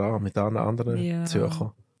stehst du wieder an mit allen anderen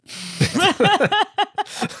Zürcher.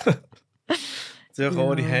 Zürcher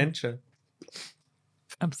ohne Händchen.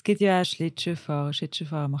 Aber es gibt ja auch Schlittschuhfahren.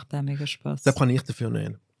 Schlittschuhfahren macht auch mega Spass. Das kann ich dafür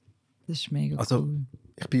nehmen. Das ist mega Also, cool.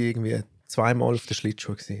 ich bin irgendwie 2-mal auf der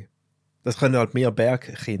Schlittschuh gewesen. Das können halt mehr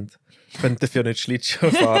Bergkinder. Können dafür nicht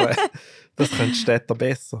Schlittschuh fahren. Das können die Städter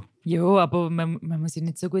besser. Ja, aber man muss ja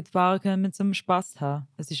nicht so gut fahren können, mit so einem Spass haben.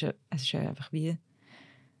 Es ist ja einfach wie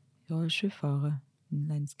Skifahren,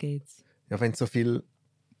 Inline-Skates. Ja, wenn so viel...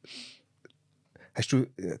 Du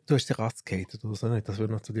hast ja auch skatet oder so nicht? Das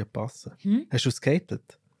würde noch zu dir passen. Hast du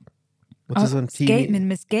skatet? Oder so ein Skate mit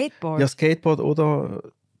einem Skateboard? Ja, Skateboard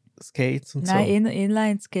oder Skates und Nein, so.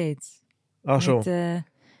 Inline-Skates. Schon.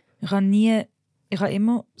 Ich habe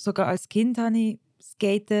immer, sogar als Kind, habe ich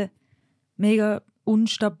Skaten mega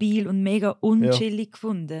unstabil und mega unchillig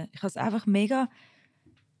gefunden. Ich habe es einfach mega...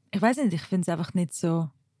 Ich weiß nicht, ich finde es einfach nicht so...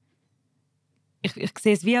 Ich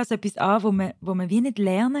sehe es wie als etwas an, wo man wie nicht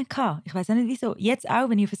lernen kann. Ich weiß auch nicht wieso. Jetzt auch,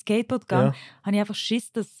 wenn ich auf ein Skateboard gehe, habe ich einfach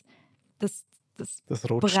Schiss, dass das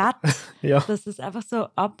rutscht. Brett, Ja. dass es einfach so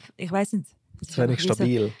ab... Ich weiß nicht. Das ist wenig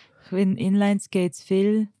stabil. So, ich finde Inline-Skates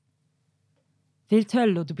viel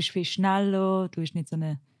toller. Du bist viel schneller, du bist nicht so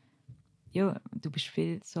eine... Ja, du bist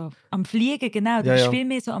viel so am Fliegen, genau. Du bist viel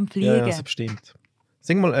mehr so am Fliegen. Ja, das bestimmt.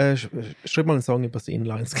 Sing mal, schreib mal einen Song über das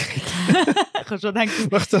Inline-Skate. Ich habe schon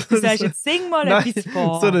gedacht, du sagst jetzt, sing mal etwas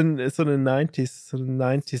vor. So einen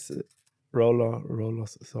 90s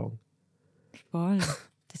Roller-Song. Voll,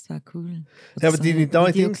 das war cool. Ja, aber so deine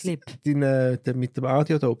Videoclip. der mit dem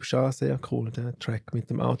Audiodope ist auch sehr cool, der Track mit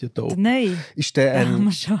dem Audiodope. Nein, ist der da haben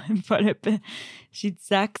wir schon im Fall etwa seit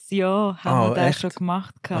 6 Jahren haben wir das schon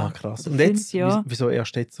gemacht. Krass. Oder und jetzt, 5 Jahre. wieso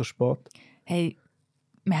erst jetzt so spät? Hey,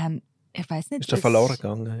 wir haben, ich weiß nicht. Ist der verloren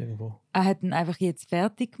gegangen irgendwo? Er hat ihn einfach jetzt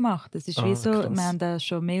fertig gemacht. Das ist wie so, krass. wir haben das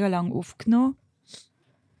schon mega lange aufgenommen.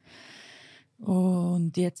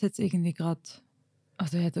 Und jetzt hat es irgendwie gerade...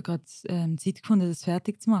 Also hat er gerade Zeit gefunden, das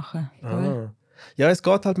fertig zu machen. Ja, es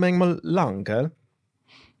geht halt manchmal lang, gell?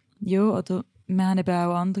 Ja, oder wir haben eben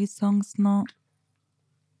auch andere Songs noch.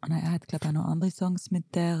 Nein, er hat glaube ich auch noch andere Songs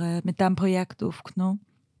mit diesem Projekt aufgenommen.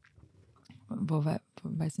 Ich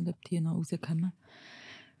weiß nicht, ob die noch rauskommen.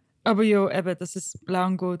 Aber ja, eben, dass es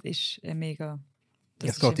lang geht, ist mega...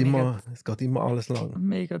 Es geht immer alles lang.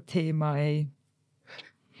 Mega Thema, ey.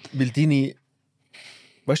 Weil deine...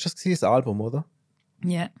 Weißt du, das war das Album, oder?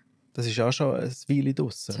 Ja. Das ist auch schon ein Weile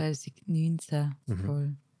draussen. 2019,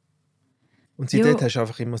 voll. Und seitdem hast du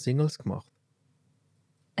einfach immer Singles gemacht?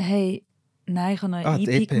 Hey, nein, ich habe noch eine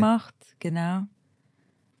EP gemacht, genau.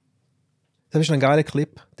 Das ist ein geiler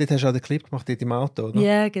Clip. Dort hast du auch den Clip gemacht, dort im Auto, oder?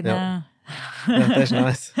 Ja, genau. Ja, das ist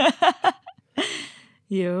nice.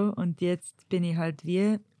 Ja, und jetzt bin ich halt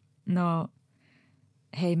wie noch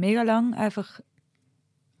mega lang einfach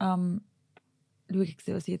schaue ich,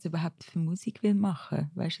 was ich jetzt überhaupt für Musik will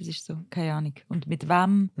machen. Weißt du, es ist so, keine Ahnung. Und mit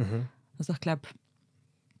wem, also ich glaube,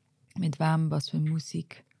 mit wem, was für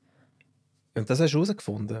Musik. Und das hast du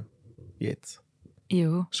herausgefunden? Jetzt?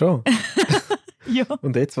 Ja. Schon? Ja.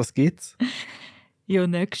 Und jetzt, was gibt's? Ja,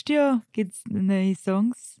 nächstes Jahr gibt es neue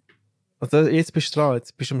Songs. Also jetzt bist du dran,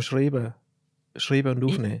 jetzt bist du am Schreiben und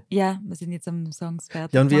Aufnehmen? Ja, wir sind jetzt am Songs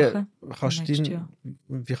fertig Ja, und machen. wie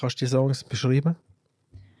kannst du die Songs beschreiben?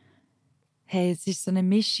 Hey, es ist so eine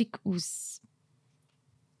Mischung aus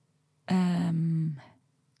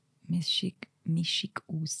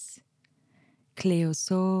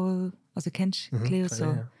Cleosol. Also kennst du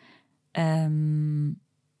Cleosol? Ja.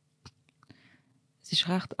 Es ist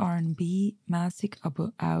recht R&B-mäßig,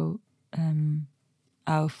 aber auch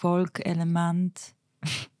Folk-Element,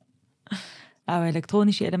 auch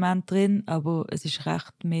elektronische Elemente drin, aber es ist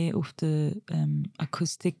recht mehr auf der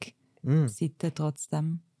Akustik-Seite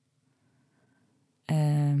trotzdem.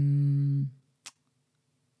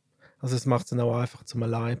 Also es macht es dann auch einfach zum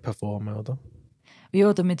Allein-Performen, oder? Ja,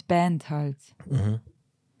 oder mit Band halt.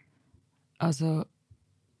 Also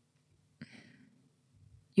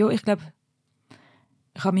ja, ich glaube,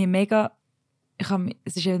 es war ein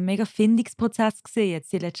mega Findungsprozess gewesen,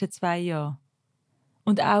 jetzt die letzten 2 Jahre.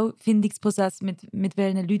 Und auch Findungsprozess, mit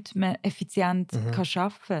welchen Leuten man effizient kann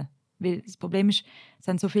arbeiten kann. Weil das Problem ist, es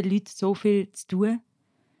haben so viele Leute so viel zu tun.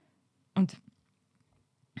 Und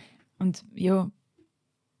ja,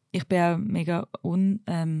 ich bin auch mega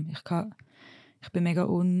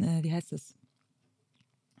wie heißt das?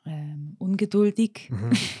 Ungeduldig.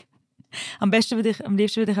 Am liebsten würde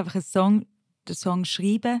ich einfach den Song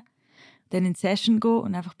schreiben, dann in die Session gehen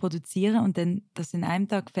und einfach produzieren und dann das in einem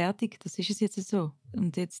Tag fertig. Das ist es jetzt so.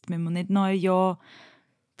 Und jetzt müssen wir nicht noch ein Jahr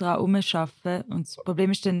daran arbeiten. Und das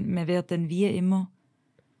Problem ist dann, man wird dann wie immer...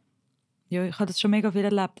 Ja, ich habe das schon mega viel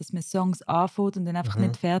erlebt, dass man Songs anfängt und dann einfach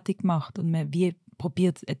nicht fertig macht. Und man wie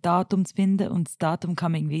probiert, ein Datum zu finden und das Datum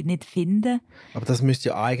kann man irgendwie nicht finden. Aber das müsste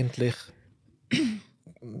ja eigentlich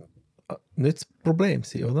nicht das Problem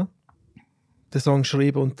sein, oder? Den Song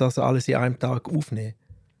schreiben und das alles in einem Tag aufnehmen.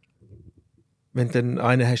 Wenn du dann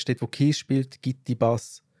einen hast, der Keys spielt, gibt die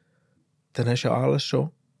Bass, dann hast du ja alles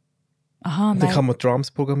schon. Aha, und dann kann man Drums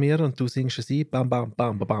programmieren und du singst es ein, bam, bam,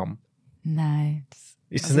 bam, bam, bam. Nein.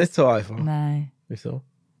 Ist das nicht so einfach? Nein. Wieso?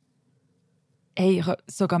 Hey, ich habe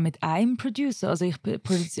sogar mit einem Producer, also ich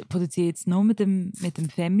produziere jetzt nur mit dem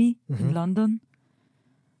Femi in London.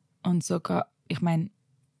 Und sogar, ich meine,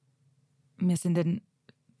 wir sind dann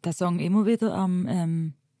den Song immer wieder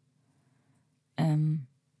am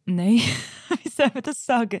nein, wie soll man das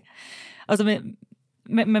sagen? Also wir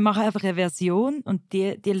machen einfach eine Version und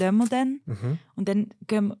die lassen wir dann. Und dann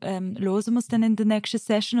hören wir es dann in der nächsten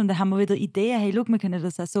Session und dann haben wir wieder Ideen, hey, schau, wir können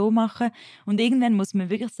das auch so machen. Und irgendwann muss man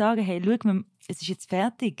wirklich sagen, hey, schau, es ist jetzt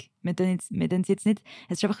fertig. Wir tun es jetzt nicht,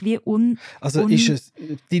 es ist einfach wie Also ist es,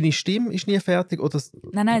 deine Stimme ist nie fertig oder das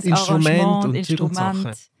nein, das Instrument und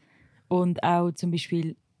Instrument und auch zum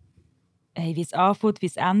Beispiel, hey, wie es anfängt, wie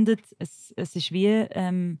es endet. Es ist wie...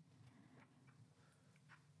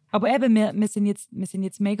 aber eben, wir sind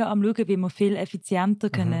jetzt mega am schauen, wie wir viel effizienter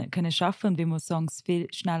können arbeiten und wie wir Songs viel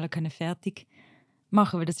schneller können fertig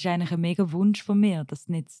machen. Weil das ist eigentlich ein mega Wunsch von mir, dass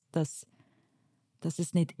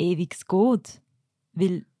es nicht ewig geht.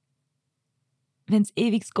 Weil wenn es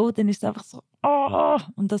ewig geht, dann ist es einfach so oh!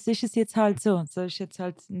 Und das ist es jetzt halt so. So ist es jetzt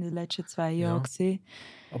halt in den letzten 2 Jahren gesehen.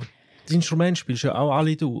 Aber das Instrument spielst ja auch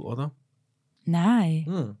alle du, oder?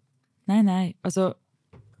 Nein. Nein. Also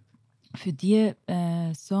für die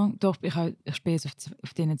Song, doch, ich spiele jetzt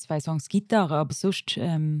auf diesen 2 Songs Gitarre, aber sonst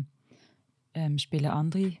spielen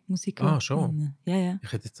andere Musiker. Ah, schon? Ja.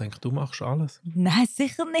 Ich hätte jetzt gedacht, du machst alles. Nein,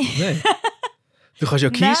 sicher nicht. Nein. Du kannst ja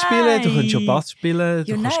Keys spielen, du kannst ja Bass spielen,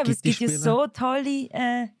 du Ja, kannst nein, aber es Gitarre gibt spielen. ja so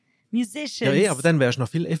tolle Musicians. Ja, aber dann wärst du noch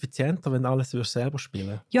viel effizienter, wenn du alles selber spielen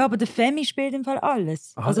würdest. Ja, aber der Femi spielt im Fall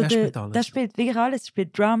alles. Aha, er spielt alles. Der spielt wirklich alles. Er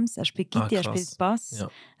spielt Drums, er spielt Gitarre, er krass. spielt Bass. Ja.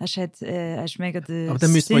 Er ist mega der Aber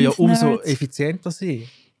dann müsste man ja umso Synth-Nerd. effizienter sein.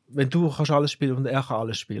 Wenn du kannst alles spielen und er kann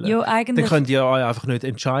alles spielen. Ja, Dann eigentlich, könnt ihr euch einfach nicht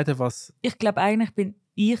entscheiden, was... ich glaube, eigentlich bin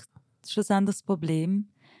ich schlussendlich das Problem,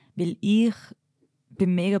 weil ich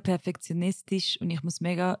bin mega perfektionistisch und ich muss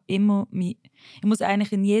ich muss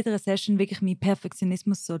eigentlich in jeder Session wirklich meinen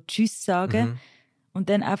Perfektionismus so Tschüss sagen und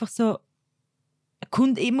dann einfach so, er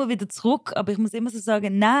kommt immer wieder zurück, aber ich muss immer so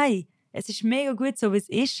sagen, nein, es ist mega gut so, wie es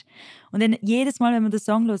ist. Und dann jedes Mal, wenn wir den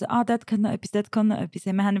Song hören, dort kommt noch etwas, dort kommt noch etwas.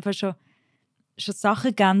 Wir haben einfach schon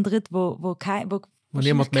Sachen geändert, wo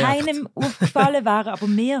niemand merkt. keinem aufgefallen wären, aber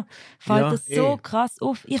mir fällt Ja, das so krass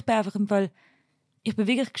auf. Ich bin einfach im Fall, ich bin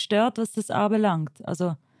wirklich gestört, was das anbelangt.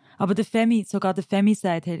 Also, aber sogar der Femi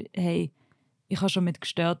sagt, hey, ich habe schon mit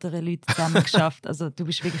gestörteren Leuten zusammen geschafft. Also du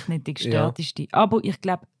bist wirklich nicht die gestörteste. Aber ich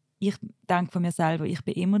glaube, ich denke von mir selber, ich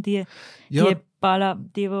bin immer die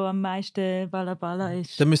am meisten Balla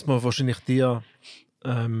ist. Dann müssen wir wahrscheinlich dir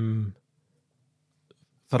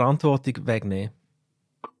Verantwortung wegnehmen.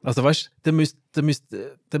 Also weißt du,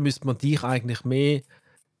 dann müsste man dich eigentlich mehr,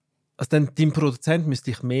 also dein Produzent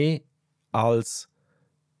müsste dich mehr als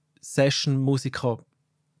Session-Musiker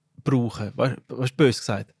brauchen. Weißt du, böse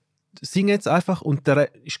gesagt. Sing jetzt einfach und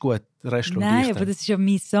der ist gut, der Rest schaue ich Nein, dann. aber das ist ja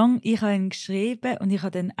mein Song. Ich habe ihn geschrieben und ich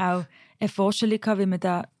habe dann auch eine Vorstellung gehabt, wie man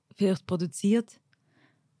das vielleicht produziert.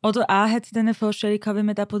 Oder er hat dann eine Vorstellung gehabt, wie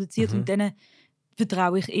man das produziert. Und dann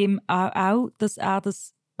vertraue ich ihm auch, dass er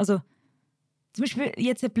das... Also, zum Beispiel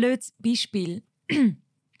jetzt ein blödes Beispiel. Wir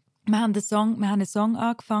haben einen Song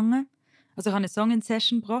angefangen. Also ich habe einen Song in die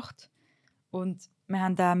Session gebracht. Und wir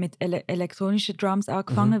haben da mit elektronischen Drums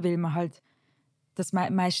angefangen, weil man halt das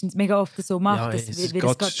meistens mega oft so macht. Ja, es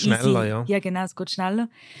geht schneller, ja. Ja, genau, es geht schneller.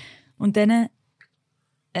 Und dann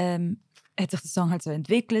hat sich der Song halt so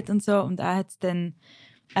entwickelt und so. Und er hat dann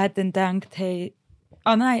gedacht, hey,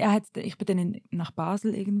 ich bin dann nach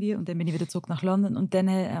Basel irgendwie und dann bin ich wieder zurück nach London und dann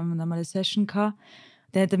haben wir nochmal eine Session gehabt.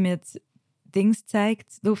 Dann hat er mir jetzt Dings gezeigt,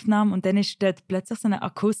 die Aufnahme, und dann ist dort plötzlich so ein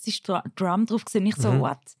akustischer Drum drauf gewesen. Und ich so,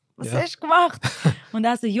 what? Was hast du gemacht? Und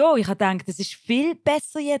also, ich habe gedacht, das ist viel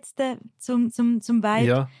besser jetzt zum Vibe.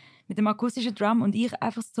 Ja. mit dem akustischen Drum und ich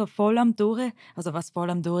einfach so voll am Durch, also was voll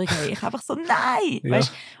am Durchgehen, ich einfach so, nein! Ja.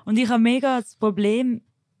 Weißt? Und ich habe mega das Problem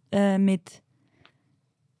mit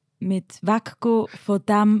weggehen von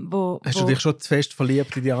dem, wo... Hast du dich schon zu fest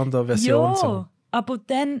verliebt in die andere Version? Ja, So? aber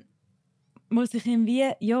dann muss ich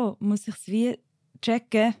es wie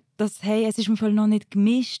checken, dass, hey, es ist im Fall noch nicht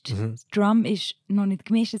gemischt, das Drum ist noch nicht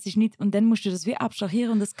gemischt, es ist nicht, und dann musst du das wie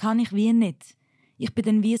abstrahieren und das kann ich wie nicht. Ich bin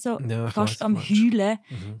dann wie so Ja, ich fast weiss, am was du meinst. Heulen,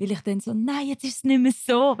 weil ich dann so, nein, jetzt ist es nicht mehr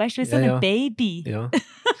so, weißt du, wie so Ja, ein ja. Baby. Ja,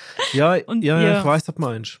 ja, Und ja, ja. ich weiss, was du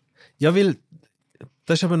meinst. Ja, weil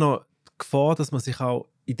das ist aber noch die Gefahr, dass man sich auch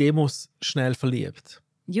in Demos schnell verliebt.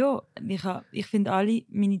 Ja, ich finde, alle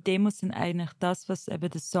meine Demos sind eigentlich das, was eben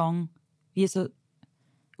der Song wie so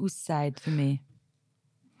aussagt für mich.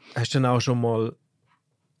 Hast du dann auch schon mal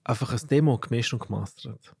einfach ein Demo gemischt und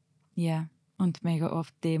gemastert? Ja, und mega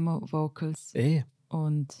oft Demo-Vocals.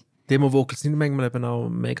 Und Demo-Vocals sind manchmal eben auch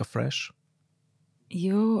mega fresh.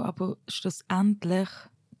 ja, aber schlussendlich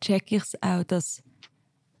check ich es auch, dass...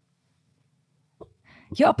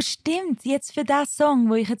 Ja, aber stimmt, jetzt für diesen Song,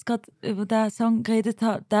 wo ich jetzt gerade über diesen Song geredet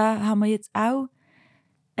habe, da haben wir jetzt auch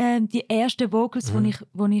die ersten Vocals,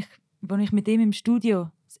 wo ich mit ihm im Studio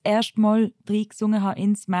das erste Mal reingesungen habe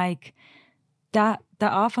ins Mic. Der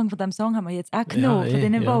Anfang von diesem Song haben wir jetzt auch genommen, von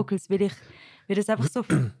diesen Vocals, weil das einfach so...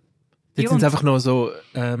 Jetzt sind es einfach noch so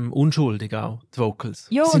unschuldig auch, die Vocals.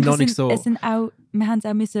 Ja, sind und noch nicht so... wir haben es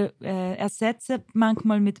auch müssen, ersetzen,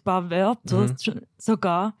 manchmal mit ein paar Wörtern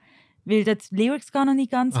sogar, weil dort die Lyrics gar noch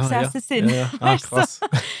nicht ganz gesessen sind. Ja, ja. Ah, krass.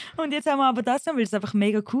 Und jetzt haben wir aber das, weil es einfach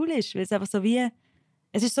mega cool ist, weil es einfach so wie...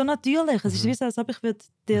 Es ist so natürlich, es ist wie so, als ob ich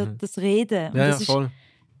dir das reden. Und Ja, das ja, voll.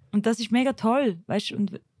 und das ist mega toll, weißt du,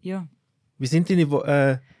 und ja. Wie sind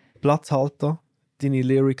deine Platzhalter, deine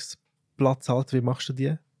Lyrics Platzhalter, wie machst du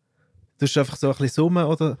die? Tust du einfach so ein bisschen summen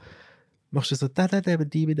oder machst du so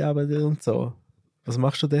und so? Was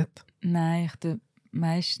machst du dort? Nein, ich tue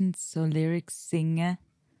meistens so Lyrics singen,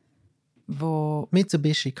 wo...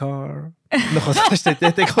 Mitsubishi Car. Nachher sagst du,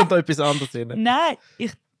 dort kommt noch etwas anderes rein. Nein,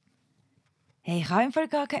 ich habe im Fall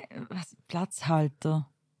gar keinen Platzhalter.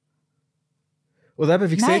 Oder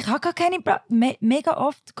eben, wie Nein, ich gesagt... habe gar keine mega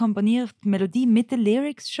oft komponiere ich die Melodie mit den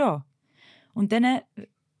Lyrics schon. Und dann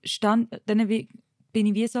bin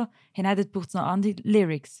ich wie so, hey, nein, dort braucht es noch andere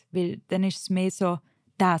Lyrics, weil dann ist es mehr so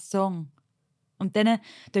der Song. Und dann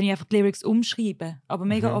schreibe ich einfach die Lyrics umschreiben. Aber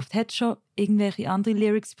mega oft hat es schon irgendwelche andere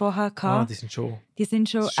Lyrics vorher gehabt. die sind schon... Die sind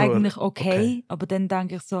schon eigentlich okay, aber dann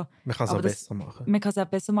denke ich so... Man kann es auch besser machen. Man kann es auch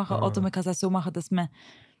besser machen oder man kann es auch so machen,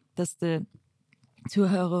 dass der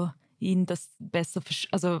Zuhörer ihn das besser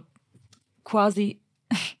also quasi,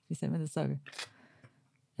 wie soll man das sagen,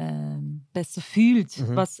 besser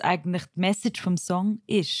fühlt, was eigentlich die Message vom Song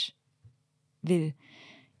ist. Weil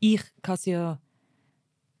ich kann es ja,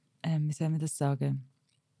 wie soll man das sagen?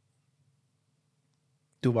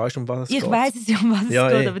 Du weißt, um was es geht. Ich weiß es ja, um was es Ja,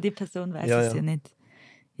 geht, aber die Person weiß es ja. ja nicht.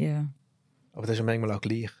 Ja. Aber das ist ja manchmal auch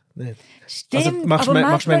gleich. Nicht? Stimmt, Also machst du aber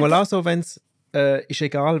manchmal auch so, wenn es ist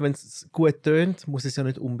egal, wenn es gut tönt, muss es ja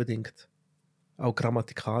nicht unbedingt auch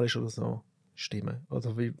grammatikalisch oder so stimmen.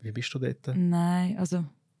 Oder wie bist du dort? Nein, also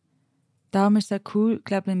darum ist es auch cool,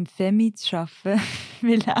 glaube ich, im Femi zu arbeiten,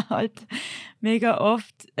 weil er halt mega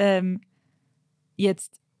oft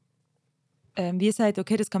jetzt wie sagt,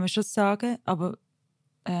 okay, das kann man schon sagen, aber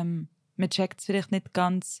man checkt es vielleicht nicht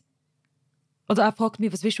ganz. Oder er fragt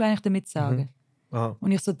mich, was willst du eigentlich damit sagen? Aha.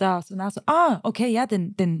 Und ich so das. Und er so, okay, ja,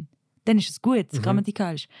 dann ist es gut,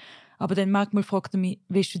 grammatikalisch. Aber dann manchmal fragt er mich,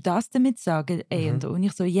 willst du das damit sagen? Und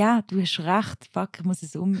ich so, ja, du hast recht, fuck, ich muss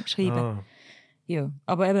es umschreiben. Ja,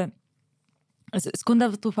 aber eben, also es kommt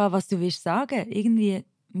einfach darauf an, was du willst sagen. Irgendwie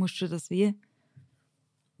musst du das wie...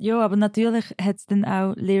 Ja, aber natürlich hat es dann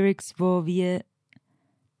auch Lyrics, wo wie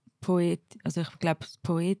also ich glaube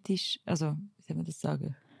poetisch, also wie soll man das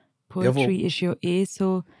sagen? Poetry ist ja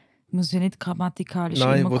so, muss ja nicht grammatikalisch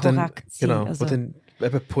immer korrekt sein. Genau, also, wo dann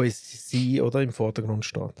eben Poesie oder im Vordergrund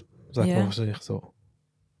steht. Sagt man wahrscheinlich so.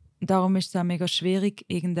 Darum ist es auch mega schwierig,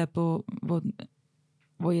 irgendjemand,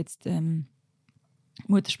 wo jetzt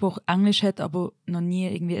Mutterspruch Englisch hat, aber noch nie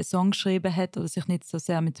irgendwie einen Song geschrieben hat oder sich nicht so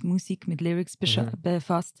sehr mit Musik, mit Lyrics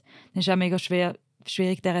befasst, dann ist es auch mega schwierig,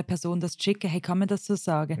 dieser Person das zu schicken. Hey, kann man das so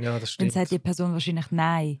sagen? Ja, das stimmt. Dann sagt die Person wahrscheinlich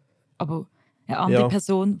nein. Aber eine andere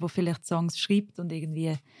Person, die vielleicht Songs schreibt und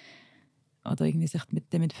irgendwie sich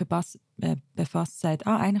damit befasst, sagt,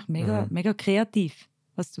 eigentlich mega kreativ,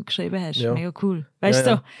 was du geschrieben hast. Ja. Mega cool. Weißt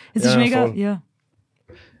du, es ist mega... Voll. Ja.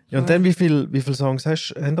 Ja, und dann, wie viele Songs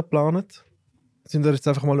habt ihr geplant? Sind wir jetzt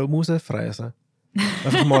einfach mal am rausfräsen?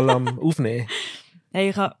 Einfach mal am Aufnehmen? Hey,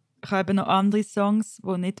 ich habe eben noch andere Songs,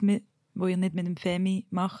 die nicht wo ich nicht mit dem Femi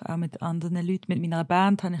mache, auch mit anderen Leuten. Mit meiner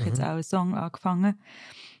Band habe ich jetzt auch einen Song angefangen,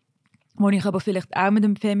 wo ich aber vielleicht auch mit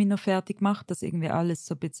dem Femi noch fertig mache, dass irgendwie alles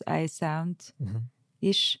so ein bisschen ein Sound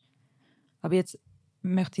ist. Aber jetzt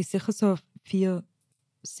möchte ich sicher so 4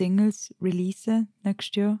 Singles releasen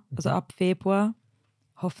nächstes Jahr, also ab Februar.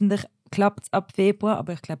 Hoffentlich klappt es ab Februar,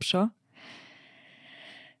 aber ich glaube schon.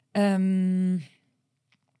 Und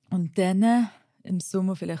dann im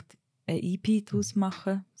Sommer vielleicht eine EP daraus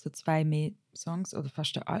machen, so 2 mehr Songs oder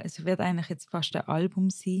es wird eigentlich jetzt fast ein Album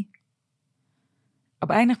sein.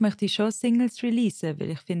 Aber eigentlich möchte ich schon Singles releasen, weil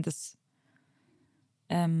ich finde, dass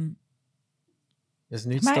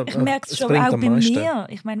ich merke es schon auch bei mir.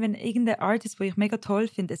 Ich meine, wenn irgendein Artist, den ich mega toll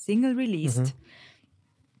finde, eine Single released,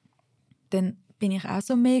 dann bin ich auch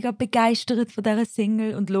so mega begeistert von dieser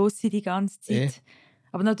Single und höre sie die ganze Zeit.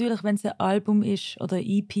 Aber natürlich, wenn es ein Album ist oder eine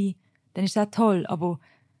EP, dann ist es auch toll, aber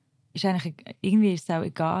irgendwie ist es auch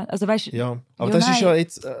egal. Also, weißt, ja, aber das ist ja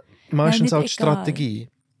jetzt meistens auch die Strategie,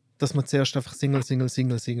 dass man zuerst einfach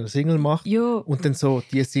Single macht und dann so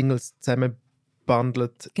die Singles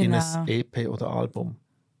zusammenbandelt in ein EP oder Album.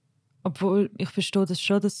 Obwohl, ich verstehe das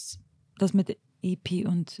schon, dass mit EP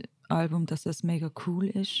und Album, dass das mega cool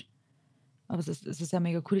ist. Aber dass es auch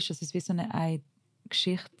mega cool ist, dass es wie so eine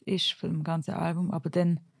Geschichte ist von dem ganzen Album. Aber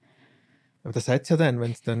das sagt es ja dann,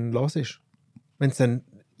 wenn es dann los ist. Wenn es dann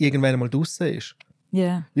irgendwann mal draussen ist.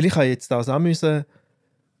 Yeah. Weil ich habe jetzt das auch müssen...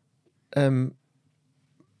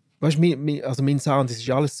 weißt du, mein Sound, das ist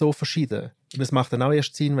alles so verschieden. Und es macht dann auch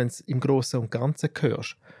erst Sinn, wenn du es im Großen und Ganzen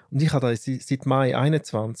hörst. Und ich habe da seit Mai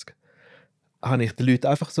 21 habe ich den Leuten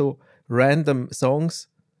einfach so random Songs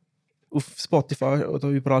auf Spotify oder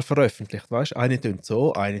überall veröffentlicht. Weißt? Eine tönt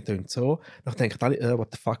so, eine tönt so. Dann denken alle, what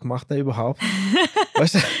the fuck macht der überhaupt?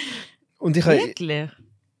 Weißt du? Und ich wirklich?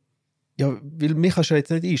 Ja, weil mich kannst du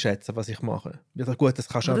jetzt nicht einschätzen, was ich mache. Ja, gut, das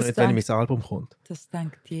kannst du auch nicht, wenn mein Album kommt. Das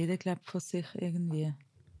denkt jeder, glaube ich, von sich irgendwie.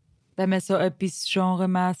 Wenn man so etwas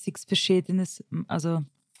Genremäßiges, Verschiedenes, also...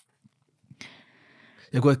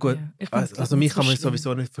 Ja gut. Ja, also mich kann man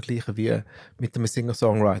sowieso nicht vergleichen wie mit einem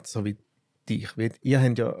Singer-Songwriter, so wie dich. Weil ihr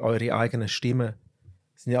habt ja eure eigenen Stimmen,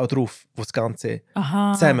 sind ja auch drauf, wo das Ganze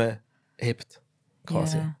zusammenhebt,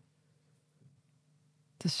 quasi. Ja.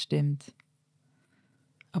 Das stimmt.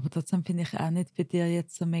 Aber trotzdem finde ich auch nicht bei dir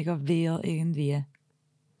jetzt so mega wehr irgendwie.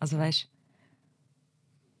 Also weißt,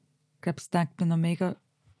 ich glaube, es denkt man noch mega,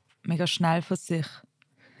 mega schnell von sich.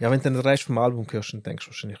 Ja, wenn du den Rest vom Album hörst, dann denkst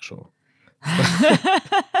du wahrscheinlich schon.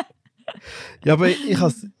 Ja, aber ich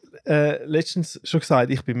habe es letztens schon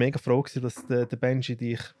gesagt, ich bin mega froh gewesen, dass der Benji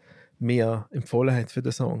dich mir empfohlen hat für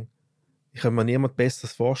den Song. Ich kann mir niemand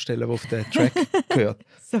Besseres vorstellen, der auf den Track gehört.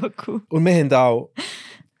 So cool. Und wir haben auch,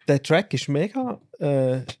 der Track ist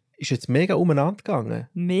jetzt mega umeinander gegangen.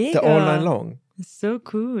 Mega. Der All Night Long. So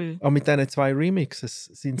cool. Auch mit diesen 2 Remixes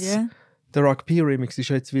sind der Rock P Remix ist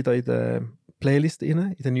jetzt wieder in der Playlist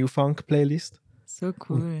rein, in der New Funk Playlist. So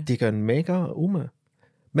cool. Und die gehen mega um.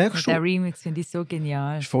 Merkst du? Der Remix finde ich so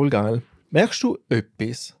genial. Ist voll geil. Merkst du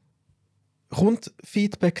etwas? Kommt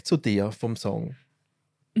Feedback zu dir vom Song?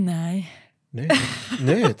 Nein. Nicht?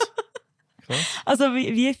 Nicht? Krass. Also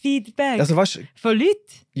wie Feedback? Also, weißt, von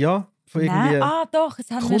Leuten? ja, von irgendwie... Nein, doch, es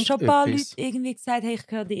haben mir kommt schon ein paar etwas. Leute irgendwie gesagt, hey, ich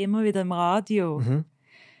höre die immer wieder im Radio. Mhm.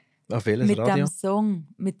 Auf welches Mit Radio?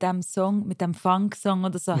 mit dem Funk-Song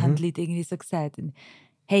oder so, haben die Leute irgendwie so gesagt.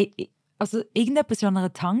 Hey, also irgendjemand ist an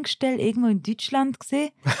einer Tankstelle irgendwo in Deutschland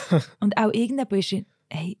gesehen und auch irgendjemand ist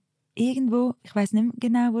irgendwo, ich weiß nicht mehr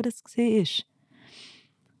genau, wo das gesehen ist,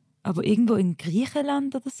 aber irgendwo in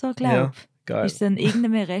Griechenland oder so, glaube ich. Ja, geil. Ist dann in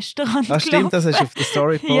irgendeinem Restaurant Stimmt, das hast du auf der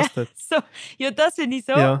Story gepostet. Ja, das finde ich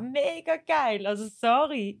so mega geil. Also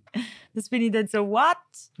sorry, das finde ich dann so, what?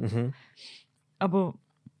 Mhm.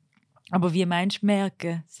 Aber wie meinst du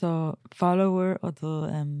merken? So Follower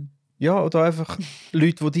oder... Ja, oder einfach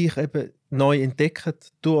Leute, die dich eben neu entdecken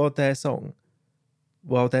durch diesen Song.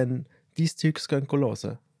 Die auch dann dein Zeugs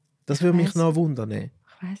hören. Das würde mich noch wundern. Ich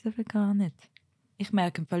weiß aber gar nicht. Ich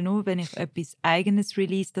merke im Fall nur, wenn ich etwas Eigenes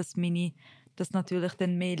release, dass natürlich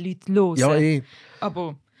dann mehr Leute hören. Ja,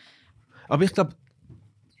 Aber ich glaube...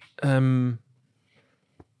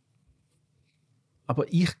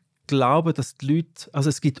 aber ich glaube, dass die Leute... Also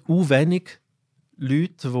es gibt auch wenig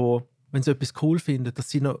Leute, die, wenn sie etwas cool finden, dass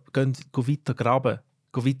sie noch weiter graben,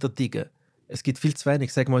 weiter diggen. Es gibt viel zu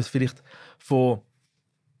wenig. Sagen wir uns vielleicht von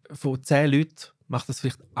 10 Leuten macht das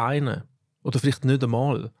vielleicht einer. Oder vielleicht nicht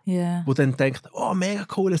einmal. yeah. Wo dann denkt, oh, mega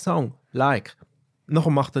cooler Song, like. Nachher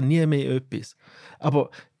macht er nie mehr etwas. Aber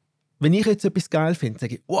wenn ich jetzt etwas geil finde,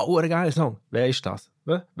 sage ich, oh, ein geiler Song. Wer ist das?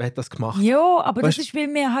 Wer hat das gemacht? Ja, aber Weißt, das ist,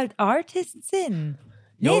 weil wir halt Artists sind.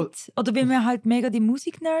 Ja. Nicht? Oder weil wir halt mega die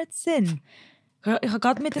Musiknerds sind. Ich habe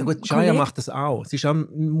gerade mit Ja dem gut, Jaya macht das auch. Sie ist auch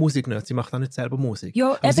Musiknerd, sie macht auch nicht selber Musik.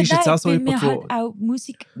 Ja, aber sie ist jetzt auch so weil jemand, wir halt wo... auch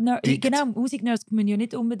Musiknerds... tickt. Genau, Musiknerds müssen ja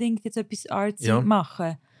nicht unbedingt jetzt etwas artsy Ja.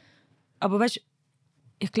 machen. Aber weißt du,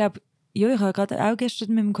 ich glaube, ja, ich habe gerade auch gestern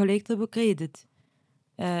mit einem Kollegen darüber geredet.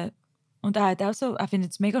 Und er hat auch so, er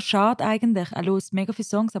findet es mega schade eigentlich. Er hört mega viele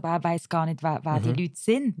Songs, aber er weiß gar nicht, wer die Leute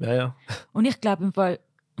sind. Ja, ja. Und ich glaube im Fall,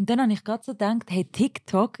 und dann habe ich gerade so gedacht, hey,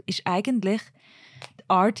 TikTok ist eigentlich die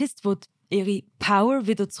Artist, die ihre Power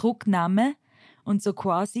wieder zurücknehmen und so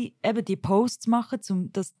quasi eben die Posts machen,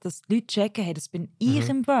 dass die Leute checken, hey, das bin ich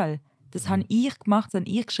im Fall. Das habe ich gemacht, das habe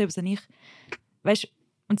ich geschrieben, das habe ich... Weißt,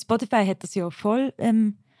 und Spotify hat das ja voll...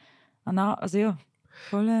 also ja,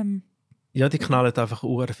 voll... Ja, die knallen einfach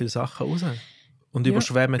viele Sachen raus. Und Ja.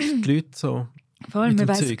 überschwemmen die Leute so voll, mit dem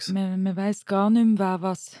man Zeugs. man weiss gar nicht mehr, wer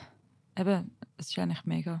was... Eben, es ist eigentlich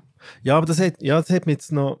mega... Ja, aber das hat mich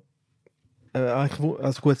jetzt noch...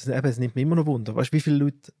 also gut, es nimmt mich immer noch Wunder. Weißt du, wie viele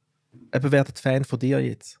Leute werden Fan von dir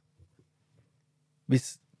jetzt?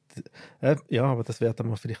 Ja, aber das werden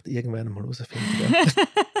wir vielleicht irgendwann mal herausfinden.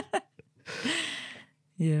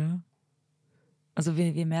 Ja. Also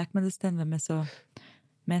wie merkt man das denn, wenn man so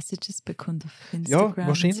Messages bekommt auf Instagram? Ja,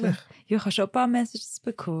 wahrscheinlich. Und so? Ja, ich habe schon ein paar Messages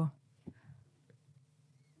bekommen.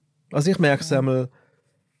 Also ich merke es einmal...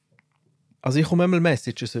 Also ich komme einmal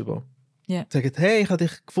Messages über. Ja. Sagen, hey, ich habe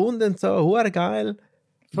dich gefunden und so, hure geil.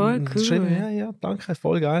 Voll Und cool. schreiben, ja, danke,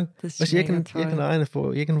 voll geil. Das ist Weißt du, mega toll. irgendeiner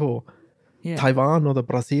von irgendwo. Ja. Taiwan oder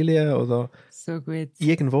Brasilien oder So gut.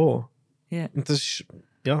 irgendwo. Ja. Und das ist,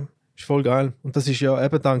 ja, ist voll geil. Und das ist ja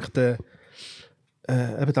eben dank der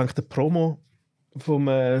Promo vom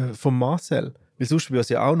Marcel. Weil sonst würde es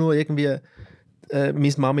ja auch nur irgendwie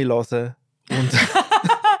 «Miss Mami» hören.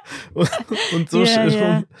 Und sonst, Ja,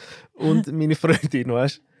 ja. und meine Freundin,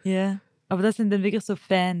 weißt du? Ja. Aber das sind dann wirklich so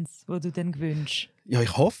Fans, die du dann gewünschst. Ja,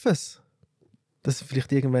 ich hoffe es. Dass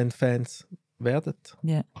vielleicht irgendwann Fans werden.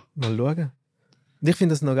 Ja. Mal schauen. Und ich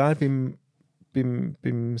finde das noch geil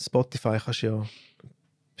beim Spotify. Kannst du ja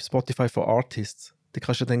Spotify for Artists. Da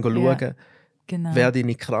kannst du dann schauen, Genau. wer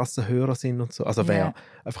deine krassen Hörer sind und so. Also Ja.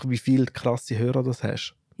 einfach wie viele krasse Hörer du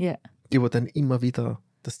hast. Ja, Die dann immer wieder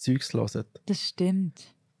das Zeugs hören. das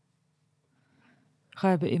stimmt. Ich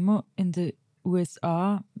habe immer in den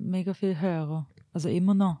USA mega viele Hörer. Also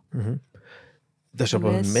immer noch. Das ist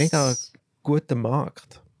aber ein mega guter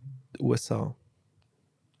Markt, die USA.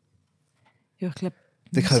 Ja, ich glaube,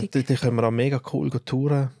 Die können wir auch mega cool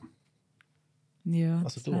touren. Ja,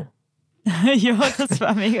 Also das du. wär- ja, das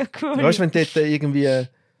war mega cool. Weißt du, wenn dort irgendwie,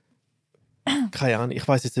 keine Ahnung, ich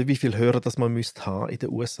weiß jetzt nicht, wie viele Hörer das man müsste haben in den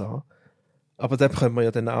USA. Aber da können wir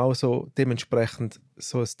ja dann auch so dementsprechend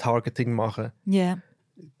so ein Targeting machen, Ja,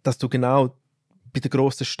 dass du genau bei den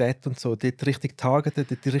grossen Städten und so dort richtig targeten,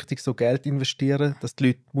 dort richtig so Geld investieren, dass die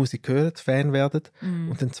Leute Musik hören, Fan werden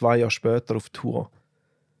und dann 2 Jahre später auf Tour.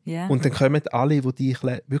 ja. Und dann kommen alle, die dich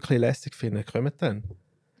wirklich lässig finden, kommen dann.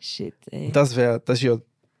 Shit, ey. Und das ist ja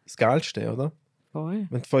das Geilste, oder? Voll.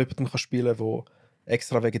 Wenn du von jemandem spielen kannst, der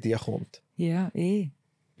extra wegen dir kommt. Ja, eh.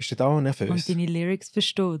 Bist du da auch nervös? Und deine Lyrics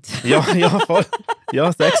versteht. Ja, voll.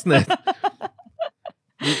 Ja, sag's nicht.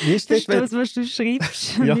 Wie ist das, Verstehst, was du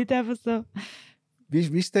schreibst. Und Ja. nicht einfach so. wie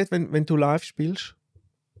ist das, wenn du live spielst?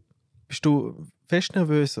 Bist du fest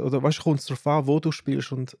nervös? Oder weißt du, kommt es darauf an, wo du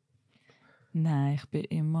spielst? Und Nein, ich bin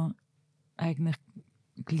immer eigentlich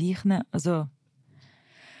gleich. Also,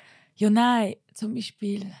 ja, nein, zum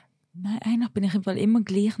Beispiel. Nein, eigentlich bin ich im Fall immer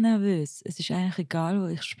gleich nervös. Es ist eigentlich egal, wo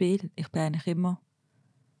ich spiele. Ich bin eigentlich immer.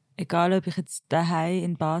 Egal, ob ich jetzt daheim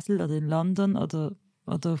in Basel oder in London oder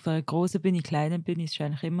auf einer grossen Bühne, kleinen Bühne, ist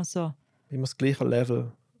eigentlich immer so. immer das gleiche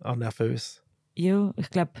Level an nervös. Ja, ich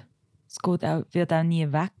glaube, es wird auch nie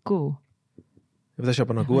weggehen. Aber das ist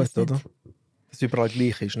aber noch Ich gut, weiss nicht. oder? Dass es überall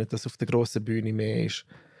gleich ist, nicht, dass es auf der grossen Bühne mehr ist.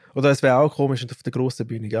 Oder es wäre auch komisch, wenn du auf der grossen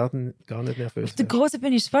Bühne gar nicht nervös Auf der wärst. grossen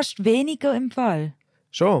Bühne ist es fast weniger im Fall.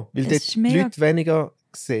 Schon, weil Es dort ist die mega- Leute weniger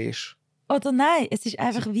siehst. Oder nein, es ist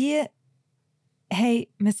einfach wie, hey,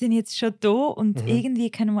 wir sind jetzt schon da und irgendwie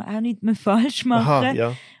können wir auch nichts mehr falsch machen. Aha,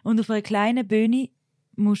 ja. Und auf einer kleinen Bühne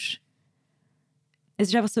es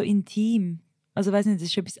ist einfach so intim. Also weiß nicht, es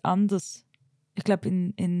ist etwas anderes. Ich glaube,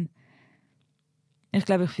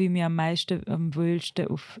 ich fühle mich am meisten, am wohlsten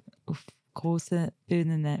auf grossen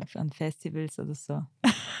Bühnen, an Festivals oder so.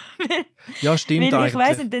 Ja, stimmt Weil ich eigentlich.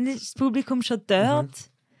 weiss nicht, dann ist das Publikum schon dort.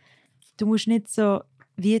 Du musst nicht so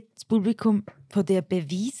wie das Publikum von dir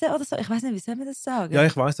beweisen oder so. Ich weiß nicht, wie soll man das sagen? Ja,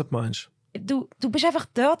 ich weiss, was du meinst. Du bist einfach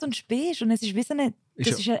dort und spielst und es ist wie so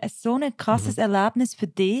Ist ist so ein krasses Erlebnis für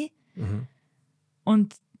dich. Mhm.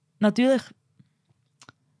 Und natürlich,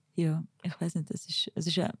 ja, ich weiß nicht,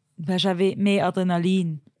 du hast auch mehr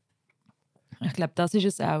Adrenalin. Ich glaube, das ist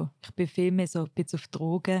es auch. Ich bin viel mehr so ein bisschen auf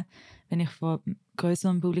Drogen, wenn ich vor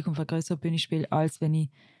größerem Publikum, vor größerer Bühne spiele, als wenn ich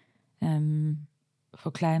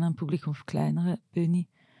vor kleinerem Publikum, auf kleinerer Bühne.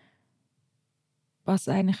 Was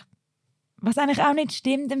eigentlich auch nicht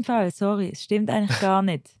stimmt im Fall, sorry, es stimmt eigentlich gar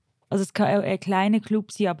nicht. Also es kann auch ein kleiner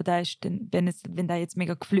Club sein, aber da ist dann, wenn der jetzt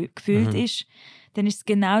mega gefüllt ist, dann ist es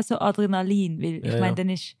genauso Adrenalin, weil ich meine, dann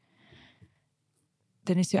ist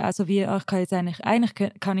es ja auch so wie, ich kann jetzt eigentlich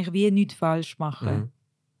kann ich wie nichts falsch machen.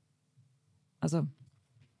 Also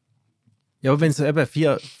Ja, aber wenn es eben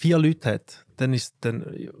vier Leute hat, dann ist es dann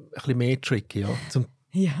ein bisschen mehr tricky, ja.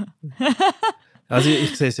 ja. Also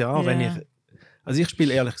ich sehe es ja auch, Ja. wenn ich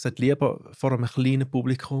spiele ehrlich gesagt lieber vor einem kleinen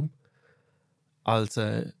Publikum als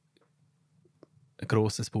ein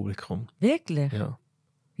grosses Publikum. Wirklich? Ja.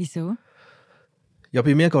 Wieso? Ja,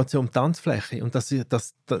 bei mir geht es ja um Tanzfläche und dass ich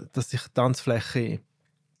Tanzfläche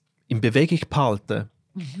in Bewegung behalte.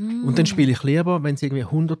 Und dann spiele ich lieber, wenn es irgendwie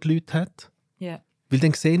 100 Leute hat, Ja. weil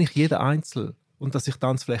dann sehe ich jeden Einzel und dass sich die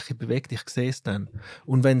Tanzfläche bewegt, ich sehe es dann.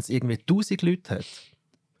 Und wenn es irgendwie 1000 Leute hat,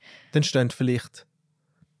 dann stehen vielleicht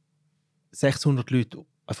 600 Leute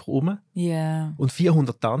einfach rum Ja, und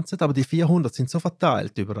 400 tanzen, aber die 400 sind so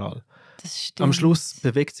verteilt überall. das stimmt. Am Schluss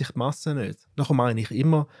bewegt sich die Masse nicht. Nachher meine ich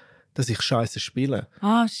immer, dass ich Scheiße spiele.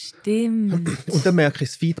 Ah, stimmt. Und dann merke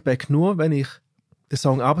ich das Feedback nur, wenn ich den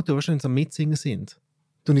Song runter, wenn sie am Mitsingen sind.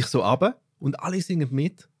 Tue ich so runter und alle singen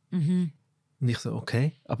mit. Und ich so,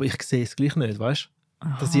 okay, aber ich sehe es gleich nicht, weißt du?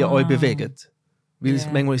 Dass ihr euch bewegt. Weil es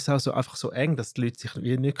manchmal ist es auch so, einfach so eng, dass die Leute sich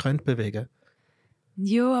wie nicht bewegen können.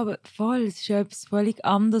 Ja, aber voll, es ist ja etwas völlig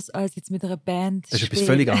anderes als jetzt mit einer Band. Das ist etwas spielen.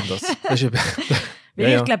 völlig anderes. Das ist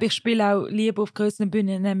Weil ich glaube, ich spiele auch lieber auf grösseren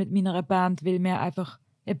Bühnen nicht mit meiner Band, weil wir einfach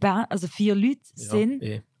eine Band, also 4 Leute sind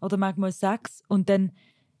oder manchmal 6 und dann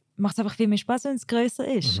macht es einfach viel mehr Spaß, wenn es grösser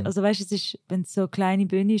ist. Also weißt du, wenn es so eine kleine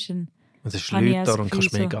Bühne ist, dann und es ist habe ich lauter das und kannst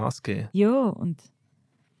Gefühl mehr so- Gas geben. ja und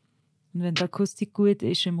wenn die Akustik gut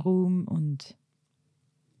ist im Raum und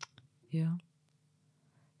ja,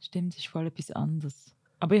 stimmt, es ist voll etwas anderes.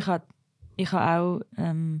 Aber ich habe auch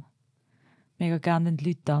mega gerne, wenn die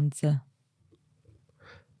Leute tanzen.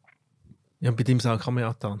 Ja, und bei deinem Song kann man ja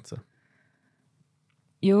auch tanzen.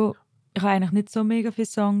 Ja, ich habe eigentlich nicht so mega viele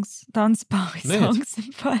tanzbare Nicht? Songs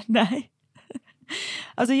im Fall, nein.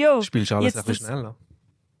 Also ja, Du spielst alles jetzt ein bisschen schneller.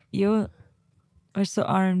 ja, weißt du, so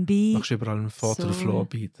R&B. Machst überall einen Foto So. der Floor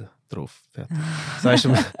Beat drauf. Fertig.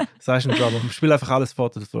 Sagst du Drummer, spiel einfach alles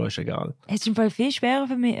Foto der Floor, ist egal. Es ist im Fall viel schwerer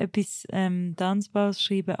für mich, etwas Tanzbares zu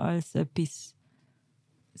schreiben, als etwas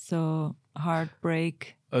so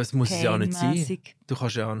Heartbreak. Aber es muss es ja auch nicht sein. Pain-mässig. Du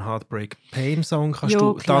kannst ja einen Heartbreak Pain Song kannst Ja,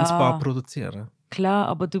 du klar. tanzbar produzieren. Klar,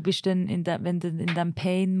 aber du bist dann, wenn du in diesem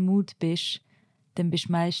Pain-Mood bist, dann bist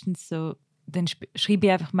du meistens so, dann schreibe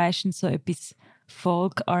ich einfach meistens so etwas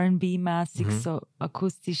Folk-R&B-mäßig, so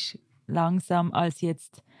akustisch langsam, als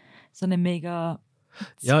jetzt so eine mega...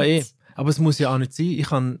 Ja, aber es muss ja auch nicht sein.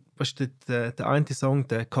 Ich habe, weißt du, der eine Song,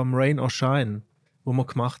 der Come Rain or Shine, den wir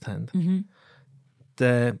gemacht haben,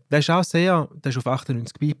 der ist auch sehr, der ist auf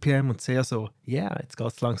 98 BPM und sehr so, jetzt geht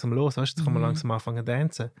es langsam los, weißt, jetzt kann man langsam anfangen zu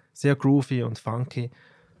tanzen. Sehr groovy und funky.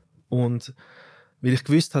 Und weil ich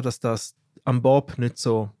gewusst habe, dass das am Bob nicht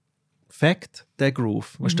so fängt, der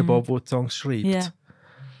Groove, weißt du, der Bob, der die Songs schreibt,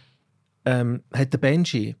 hat der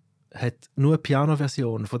Benji nur eine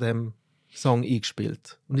Piano-Version von dem Song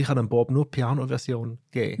eingespielt. Und ich habe dem Bob nur die Piano-Version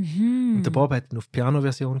gegeben. Und der Bob hat ihn auf die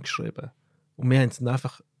Piano-Version geschrieben. Und wir haben es dann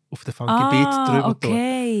einfach auf den Funky Beat drüber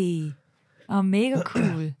okay. Ah, mega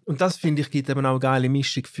cool. Und das, finde ich, gibt eben auch eine geile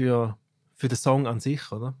Mischung für den Song an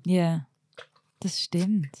sich, oder? Ja, das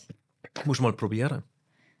stimmt. Musst du mal probieren.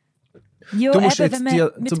 Ja, Du musst eben, jetzt wenn man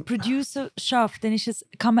dir mit zum- Producer schafft, dann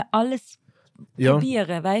kann man alles Ja.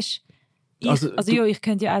 probieren, weißt du? Also, Ich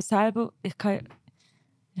könnte ja auch selber, ich könnte,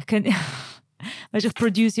 weißt du, ich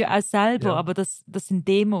produce ja auch selber, Ja. aber das sind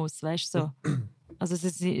Demos, weißt du, so. Also es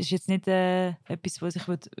ist jetzt nicht etwas, was ich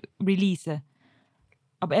releasen will.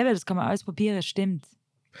 Aber eben, das kann man alles probieren, stimmt.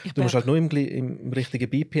 Du musst halt nur im richtigen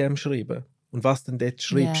BPM schreiben. Und was du dort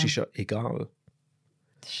schreibst, Ja. ist ja egal.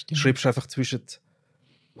 Das Du stimmt. schreibst einfach zwischen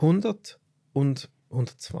 100 und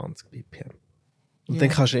 120 BPM. Und Ja. dann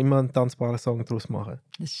kannst du immer einen tanzbaren Song daraus machen.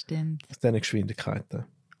 Das stimmt. Aus diesen Geschwindigkeiten.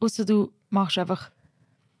 Außer du machst einfach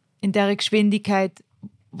in dieser Geschwindigkeit,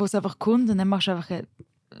 wo es einfach kommt, und dann machst du einfach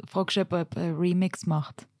fragst du, ob er einen Remix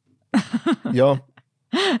macht. Ja.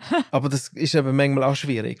 Aber das ist eben manchmal auch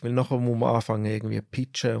schwierig, weil nachher muss man anfangen, irgendwie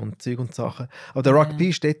pitchen und Zeug und Sachen. Aber der Rock B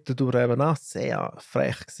ist dort durch eben auch sehr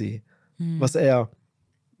frech gewesen.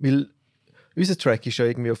 Weil unser Track ist ja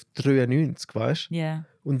irgendwie auf 93, weißt du? Ja.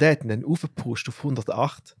 Und der hat ihn dann aufgepusht auf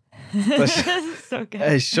 108. Das ist, Das ist so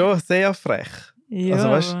geil. ist schon sehr frech. Ja, also,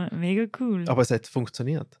 weißt, aber mega cool. aber es hat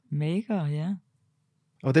funktioniert. Mega, ja.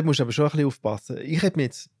 Aber da musst du aber schon ein bisschen aufpassen.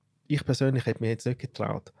 Ich persönlich hätte mir jetzt nicht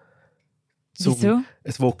getraut. Wieso?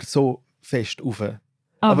 Es wogt so fest auf.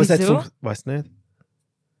 Aber es hat wieso? weiß nicht.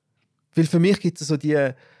 Weil für mich gibt es so die,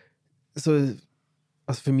 also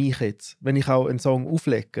für mich jetzt, wenn ich auch einen Song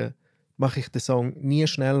auflege, mache ich den Song nie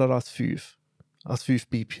schneller als 5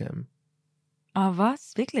 BPM. Ah,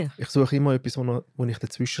 was? Wirklich? Ich suche immer etwas, wo ich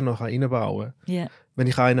dazwischen noch reinbauen kann. Ja. Wenn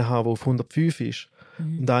ich einen habe, der auf 105 ist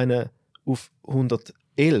und einen auf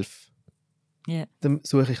 111, dann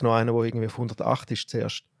suche ich noch einen, der irgendwie auf 108 ist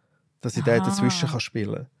zuerst. Dass ich den dazwischen kann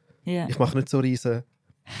spielen kann. Ja. Ich mache nicht so riesen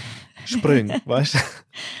Sprünge, weißt du?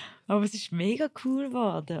 Aber es ist mega cool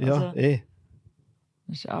geworden. Ja, Also,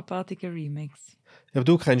 das ist ein abartiger Remix. Ja, aber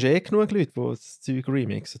du kennst genug Leute, die das Zeug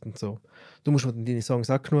remixen und so. Du musst mir dann deine Songs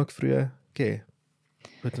auch genug früh geben.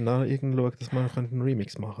 Ich würde dann auch irgendwie schauen, dass wir einen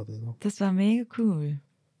Remix machen oder so. Das war mega cool.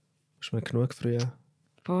 Musst mir genug früh.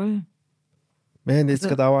 Voll. Wir haben jetzt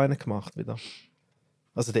gerade auch einen gemacht wieder.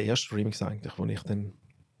 Also der erste Remix eigentlich, wo ich dann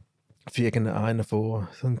für irgendeinen von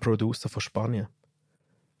so einem Producer von Spanien.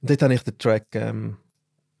 Und dort habe ich den Track,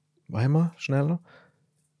 was haben wir schneller?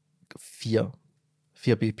 4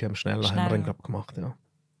 BPM schneller haben wir ihn, glaube ich, gemacht, ja.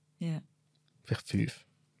 Ja. Vielleicht 5.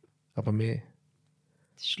 Aber mehr.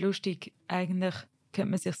 Das ist lustig. Eigentlich könnte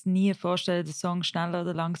man sich nie vorstellen, den Song schneller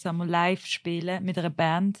oder langsamer live spielen mit einer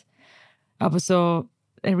Band. Aber so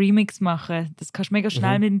einen Remix machen, das kannst du mega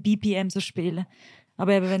schnell mit dem BPM so spielen.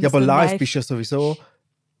 Aber eben, wenn Ja, das aber dann live bist du ja sowieso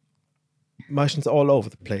meistens all over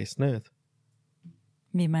the place, nicht?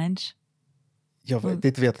 Wie meinst du? Ja,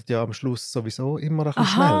 dort wird ja am Schluss sowieso immer ein bisschen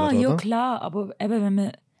schneller, oder? Ja klar, aber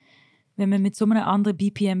eben, wenn man mit so einem anderen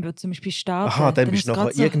BPM würde, zum Beispiel starten, Aha, dann bist ist du es nachher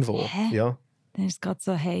grad so, irgendwo. hä? Ja. Dann ist es gerade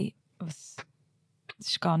so, hey, das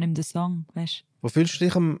ist gar nicht mehr der Song, weißt du? Wo fühlst du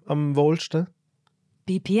dich am wohlsten?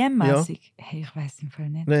 BPM-mäßig? Hey, ich weiß im Fall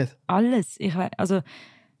nicht. Nicht? Alles. Es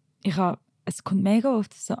kommt mega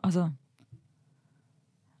oft so, also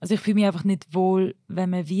ich fühle mich einfach nicht wohl, wenn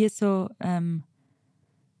man wie so,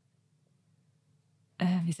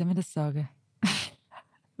 wie soll man das sagen?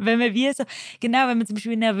 Wenn man wie so, genau, wenn man zum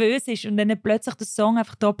Beispiel nervös ist und dann plötzlich den Song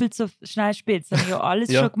einfach doppelt so schnell spielt, das habe ich ja alles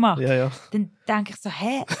Ja, schon gemacht. ja, ja. Dann denke ich so,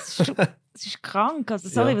 hä, das ist krank, also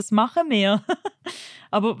sorry, was machen wir?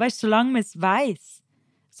 Aber weißt du, solange man es weiss,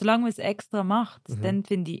 solange man es extra macht, dann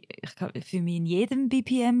finde ich fühle mich in jedem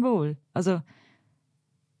BPM wohl. Also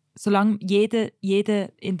solange jeder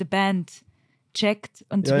in der Band checkt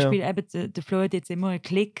und zum Beispiel eben der Flo hat jetzt immer einen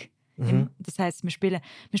Klick. Das heisst, wir spielen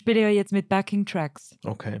ja jetzt mit Backing-Tracks.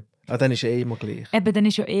 Okay. Dann ist immer gleich. Eben, dann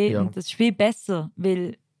ist und das ist viel besser,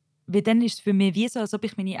 weil dann ist es für mich wie so, als ob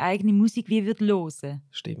ich meine eigene Musik wie hören würde.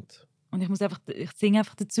 Stimmt. Und ich singe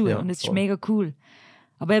einfach dazu und es ist mega cool.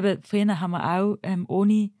 Aber eben, früher haben wir auch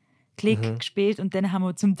ohne Klick gespielt und dann haben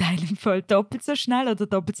wir zum Teil im Fall doppelt so schnell oder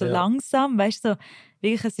doppelt so langsam, weißt du, so,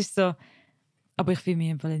 wirklich, es ist so, aber ich fühle mich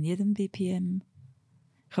im Fall in jedem BPM.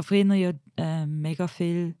 Ich habe früher ja mega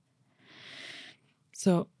viel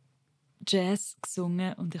so Jazz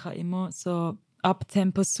gesungen und ich habe immer so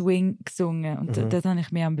Uptempo-Swing gesungen und dort habe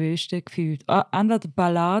ich mich am besten gefühlt. Entweder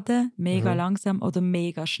Ballade, mega langsam oder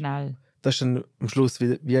mega schnell. Das ist dann am Schluss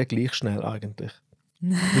wie gleich schnell eigentlich.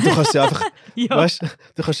 Weil du kannst ja einfach, weißt,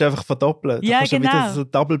 du kannst ja einfach verdoppeln. Du kannst ja wieder so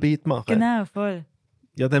Double Beat machen. Genau, voll.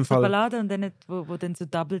 Ja, in dem so Fall. Ballade und dann, wo dann so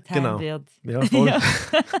Double Time wird. Ja, voll.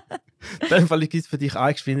 In dem Fall gibt es für dich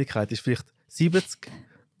eine Geschwindigkeit, ist vielleicht 70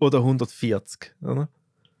 oder 140, oder?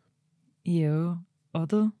 Ja,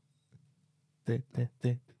 oder?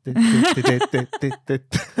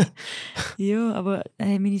 Ja, aber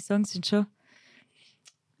hey, meine Songs sind schon.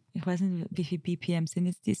 Ich weiß nicht, wie viele BPM sind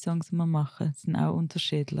jetzt die Songs, die wir machen. Die sind auch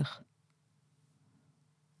unterschiedlich.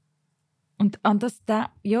 Und an das,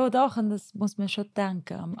 ja doch, an das muss man schon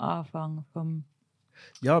denken am Anfang vom.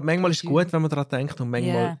 Ja, manchmal ist es gut, wenn man daran denkt und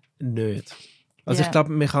manchmal nicht. Also ich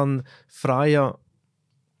glaube, man kann freier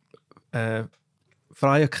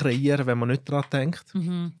kreieren, wenn man nicht daran denkt.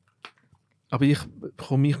 Aber ich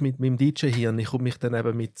komme mich mit meinem DJ-Hirn, ich komme mich dann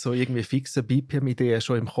eben mit so irgendwie fixen BPM-Ideen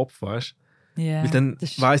schon im Kopf, weißt du? Yeah, weil dann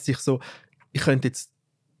weiss ich so, ich könnte jetzt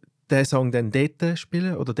diesen Song dann dort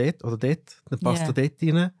spielen oder dort, dann passt er dort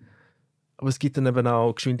rein. Aber es gibt dann eben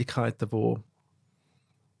auch Geschwindigkeiten, wo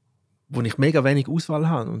ich mega wenig Auswahl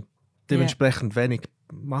habe und dementsprechend wenig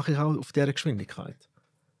mache ich auch auf dieser Geschwindigkeit.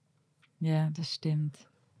 Ja, das stimmt.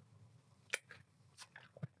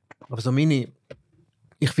 Aber so ich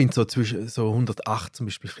finde so zwischen so 108 zum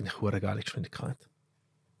Beispiel, finde ich eine geile Geschwindigkeit.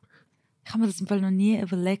 Ich Ich habe mir das im Fall noch nie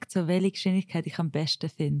überlegt, so welche Geschwindigkeit ich am besten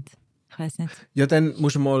finde. Ich weiß nicht. Ja, dann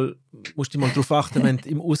musst du mal darauf achten, wenn du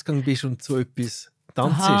im Ausgang bist und so etwas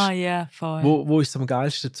tanzt. Aha, ja, voll. Wo ist es am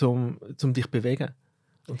geilsten, zum dich zu bewegen?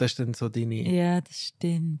 Und das ist dann so deine... Ja, das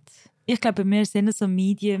stimmt. Ich glaube, bei mir sind es so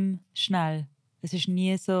medium schnell. Es ist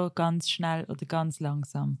nie so ganz schnell oder ganz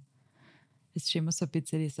langsam. Es ist immer so ein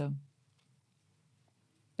bisschen so.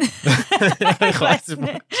 Ich weiß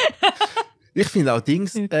nicht. Ich finde auch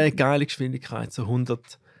Dings geile Geschwindigkeit, so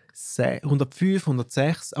 105,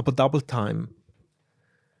 106, aber Double Time.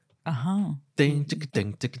 Aha.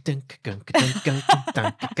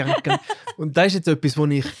 Und das ist jetzt etwas, wo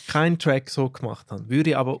ich keinen Track so gemacht habe. Würde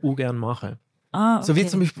ich aber auch gerne machen. Okay. So wie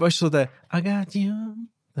zum Beispiel, weißt du, so der I got you.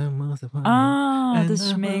 Das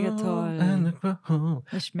ist mega toll.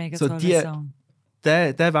 Das ist mega so toller Song.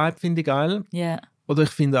 Der Vibe finde ich geil. Ja. Oder ich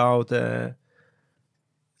finde auch der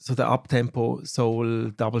Uptempo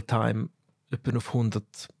Soul Double Time etwa auf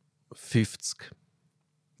 150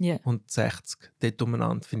 Ja. und 60. Dort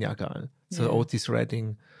umeinander finde ich auch geil. So Ja. Otis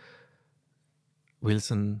Redding,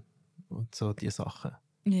 Wilson und so diese Sachen.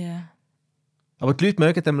 Ja. Aber die Leute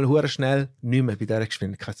mögen dann mal hure schnell nicht mehr bei dieser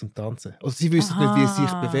Geschwindigkeit zum Tanzen. Oder sie wissen nicht, wie sie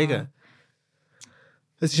sich bewegen.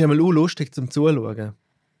 Es ist einmal auch lustig zum Zuschauen.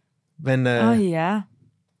 Wenn, Ja.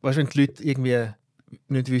 weißt, wenn die Leute irgendwie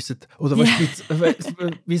nicht wissen. Oder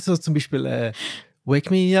weißt, wie so zum Beispiel Wake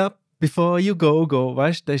me up before you go.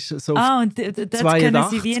 Weißt du, das ist so auf Und das können 82.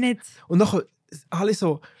 sie wie nicht. Und nachher alle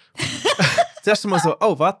so. Zuerst mal so,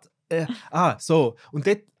 oh, was? So. Und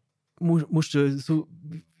dort musst du so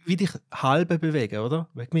wie dich halbe bewegen, oder?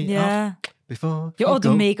 Wake me Ja. up before Ja, you oder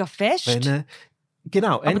go. mega fest.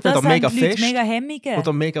 Genau, Aber entweder das mega haben die Leute fest mega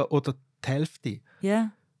hemmige. oder die Hälfte.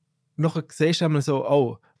 Ja. Nachher siehst du einmal so,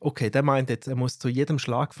 oh, okay, der meint jetzt, er muss zu jedem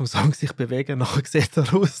Schlag vom Song sich bewegen. Nachher sieht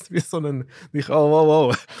er aus wie so ein,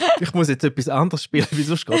 oh, ich muss jetzt etwas anderes spielen, weil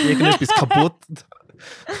sonst geht irgendetwas kaputt.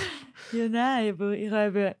 Ja, nein, aber ich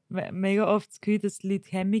habe mega oft das Gefühl, dass die Leute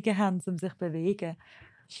Hemmungen haben, um sich zu bewegen.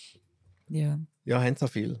 Ja, Ja, haben so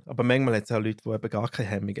viel. Aber manchmal hat es auch Leute, die eben gar keine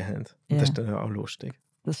Hemmungen haben. Und Ja. das ist dann auch lustig.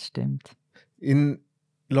 das stimmt. In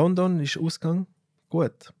London ist Ausgang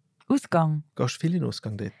gut. Ausgang. Gehst du viel in den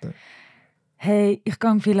Ausgang dort? Hey, ich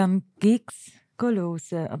gehe viel an Gigs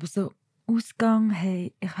hören, aber so Ausgang,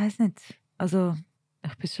 hey, ich weiß nicht. Also,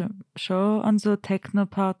 ich bin schon an so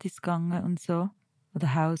Techno-Partys gegangen und so.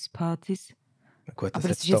 Oder House-Partys. Na gut, Aber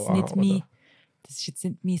das hat's ist jetzt da nicht auch, mein, oder? das ist jetzt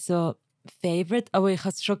nicht mein so Favorite, aber ich habe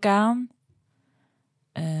es schon gern.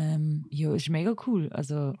 Ja, ist mega cool.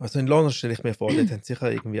 Also in London stelle ich mir vor, dort haben sie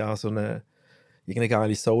sicher irgendwie auch so irgendeine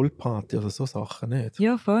geile Soul-Party oder so Sachen, nicht?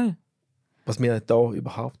 ja, voll. Was wir hier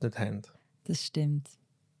überhaupt nicht haben. Das stimmt.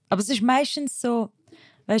 Aber es ist meistens so,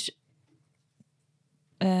 weißt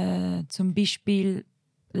zum Beispiel,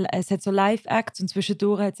 es hat so Live-Acts und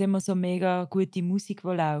zwischendurch hat es immer so mega gute Musik, die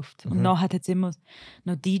läuft. Und nachher hat es immer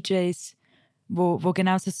noch DJs, wo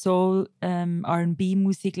genau so Soul,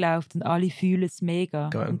 R&B-Musik läuft und alle fühlen es mega.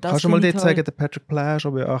 Geil. Und das Kannst du mal finde ich dort toll. sagen, der Patrick Plage,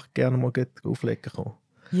 ob ich auch gerne mal auflegen kann?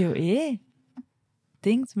 Ja,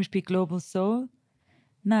 Ding, zum Beispiel Global Soul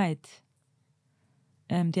Night.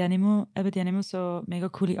 Die haben immer so mega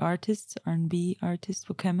coole Artists, R&B-Artists,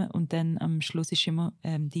 die kommen. Und dann am Schluss ist immer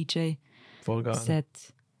DJ-Set. Voll geil.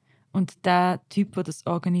 Und der Typ, der das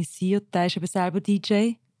organisiert, der ist aber selber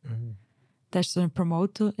DJ. Mhm. Der ist so ein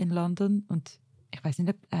Promoter in London. Und ich weiß nicht,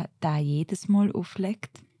 ob der jedes Mal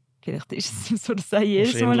auflegt. Vielleicht ist es so, dass er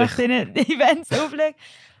jedes Mal nach diesen Events auflegt.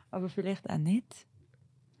 Aber vielleicht auch nicht.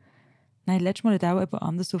 Nein, letztes Mal hat auch jemand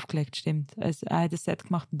anders aufgelegt, stimmt. Also, er hat ein Set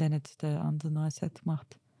gemacht und dann hat der andere noch ein Set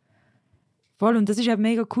gemacht. Voll, und das ist auch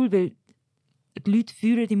mega cool, weil die Leute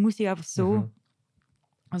fühlen die Musik einfach so. Mhm.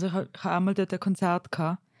 Also ich hatte auch mal dort ein Konzert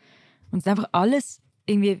gehabt. Und es ist einfach alles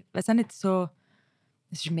irgendwie, weiß auch nicht, so,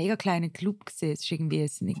 es war ein mega kleiner Club gewesen. Es ist irgendwie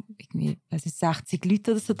 60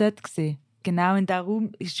 Leute oder so dort gewesen. Genau in diesem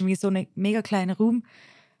Raum, es ist irgendwie so ein mega kleiner Raum.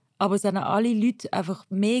 Aber es sind alle Leute einfach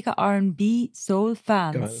mega R&B,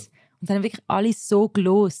 Soul-Fans. Geil. Und es haben wirklich alle so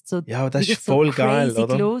gelost. So, Ja, aber das wirklich ist voll geil, crazy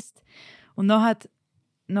oder? Gelost. Und dann hat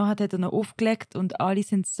er noch aufgelegt und alle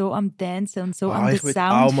sind so am Dancen und so am den Ich will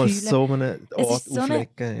Sound auch mal fühlen. so einen Es Ort ist so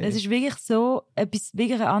auflegen. Es ist wirklich so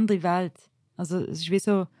wirklich eine andere Welt. Also es ist wie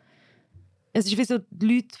so die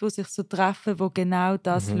Leute, die sich so treffen, die genau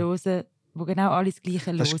das hören, die genau alles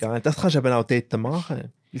Gleiche Das ist hören. geil. Das kannst du eben auch dort machen.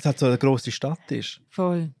 Weil es halt so eine grosse Stadt ist.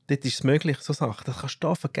 Voll. Dort ist es möglich, so Sachen. Das kannst du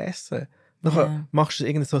da vergessen. Nachher Ja. machst du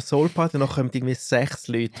irgendeine so Soul-Party und dann kommen irgendwie 6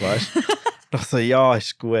 Leute, weißt du? Nachher so, ja,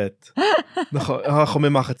 ist gut. Nachher, komm, wir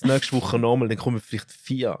machen es nächste Woche nochmal, dann kommen vielleicht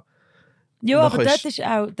 4. Ja, aber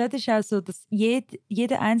nachher dort ist auch so, dass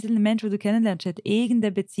jeder einzelne Mensch, den du kennenlernst, hat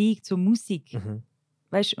irgendeine Beziehung zur Musik. Mhm.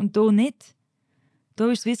 Weißt du, und da nicht. Da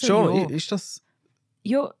ist es wie so, Schon, ja.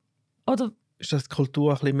 Ja, oder ist das die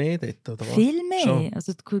Kultur ein bisschen mehr dort, oder was? viel mehr. Schon.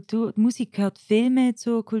 Also die Musik gehört viel mehr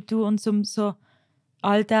zur Kultur und zum so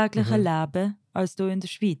alltäglichen Leben als hier in der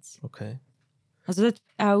Schweiz. Okay. Also dort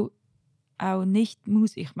auch nicht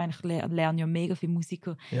Musik. Ich meine, ich lerne ja mega viele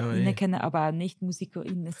MusikerInnen kennen, aber auch nicht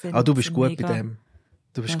MusikerInnen sind. Du bist sind gut mega, bei dem.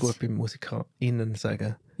 Du bist Was? gut beim MusikerInnen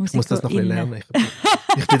sagen. Ich muss das noch ein bisschen MusikerInnen. lernen.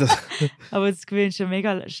 Ich bin das. Aber das gewöhnst du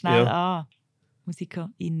mega schnell Ja. an.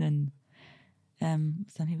 MusikerInnen.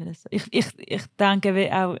 Was soll ich wieder sagen? Ich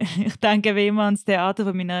denke wie immer ans Theater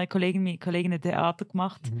von meiner Kollegin. Meine Kollegin hat Theater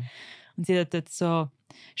gemacht. Und sie hat dort so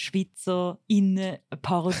SchweizerInnen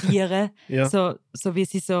parodieren. Ja. So wie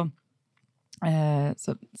sie so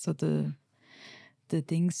der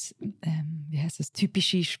Dings, wie heißt das,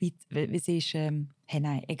 typische Schweiz, wie sie ist, hey,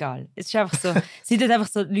 nein, egal. Es ist einfach so, sie tut einfach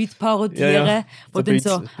so Leute parodieren, Ja, wo so dann Bütz-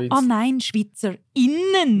 so, Bütz. oh nein,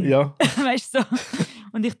 SchweizerInnen! Ja. Weißt du, so.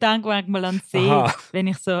 Und ich denke manchmal an See, Aha. wenn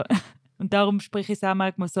ich so, und darum spreche ich es auch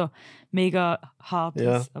manchmal so mega hart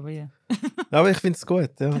Ja. aus, aber ja. Aber ich finde es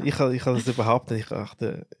gut. Ja. Ich habe das überhaupt nicht.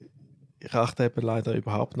 Ich achte eben leider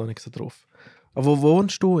überhaupt noch nicht so drauf. Aber wo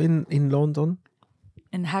wohnst du in London?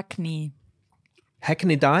 Ein Hackney.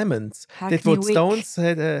 Hackney Diamonds. Hackney Dort, wo die Wick. Stones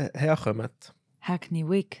herkommen. Hackney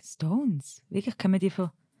Wick. Stones? Wirklich, kommen die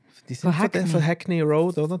von... Die sind von Hackney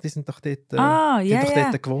Road, oder? Die sind doch dort,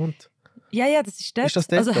 dort gewohnt. Ja, das ist dort. Ist das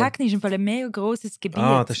dort? Also Hackney ist im Fall ein mega grosses Gebiet.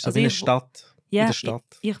 Das ist so also wie eine ich- Stadt. Ja, in der Stadt.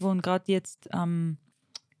 Ich wohne gerade jetzt am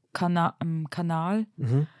Kanal,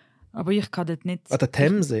 Mhm. aber ich kann dort nicht... An der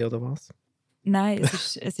Themse, oder was? Nein,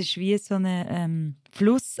 es ist wie so ein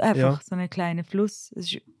Fluss, einfach Ja. so ein kleiner Fluss.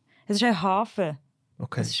 Es ist ein Hafen.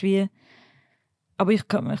 Okay. Es ist wie... Aber ich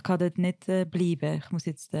kann dort nicht bleiben. Ich muss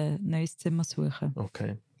jetzt ein neues Zimmer suchen.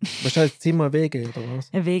 Okay. Willst du jetzt Zimmer Wege, oder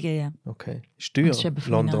was? Ein Wege, ja. Okay. Ist Das teuer? ist eben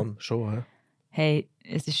London, schon, hä? Hey,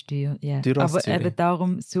 es ist teuer, ja. Teurer als Aber Zürich. eben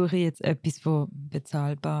darum suche ich jetzt etwas, das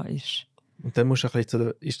bezahlbar ist. Und dann musst du ein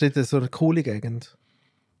bisschen ist das so eine coole Gegend?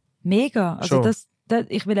 Mega. Also Schon.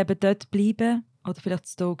 ich will eben dort bleiben. Oder vielleicht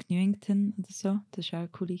Stoke Newington oder so. Das ist auch eine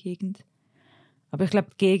coole Gegend. Aber ich glaube,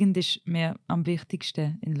 die Gegend ist mir am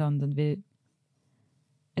wichtigsten in London, weil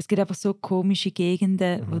es gibt einfach so komische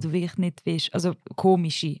Gegenden, wo du wirklich nicht willst. Also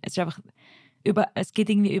komische. Es ist einfach es geht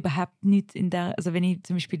irgendwie überhaupt nichts in der. Also wenn ich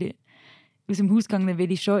zum Beispiel aus dem Haus gehe, dann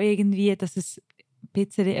will ich schon irgendwie, dass es ein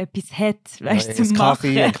bisschen etwas hat, weißt du, ein zum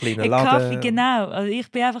Kaffee, Machen. ein kleiner Ein Laden. Kaffee, genau. Also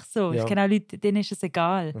ich bin einfach so. Ja. Ich kenne auch Leute, denen ist es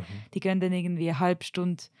egal. Die gehen dann irgendwie eine halbe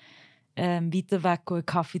Stunde weiter weg einen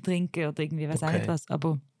Kaffee trinken oder irgendwie weiß auch Okay. nicht was.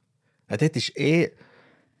 Aber Ja, dort ist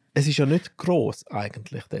es ist ja nicht gross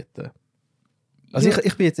eigentlich dort. Also ja,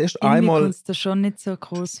 ich bin jetzt erst irgendwie einmal... kommt es dir schon nicht so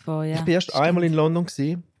groß vor. Ja. Ich bin erst Stimmt. einmal in London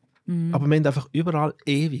gewesen, aber wir haben einfach überall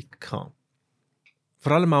ewig gehabt.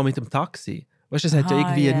 Vor allem auch mit dem Taxi. Weißt du, es hat ja Aha,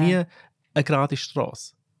 irgendwie ja. nie eine gerade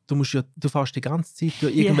Straße. Du fährst die ganze Zeit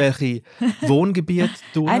durch irgendwelche Wohngebiete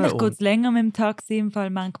durch. Eigentlich geht und es länger mit dem Taxi im Fall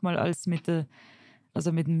manchmal als mit dem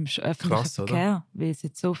öffentlichen Krass, oder? Verkehr. Weil es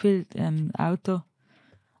jetzt so viel Auto.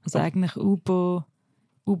 Also eigentlich Uber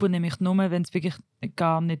nehme ich nur, wenn es wirklich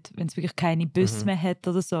keine Busse mehr hat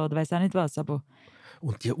oder so. Oder weiß auch nicht was. Aber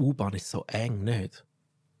Und die U-Bahn ist so eng, nicht?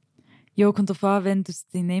 ja, kommt darauf an, wenn du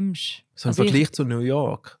sie nimmst. So im Also Vergleich zu New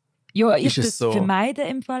York. ich ist es das so? vermeide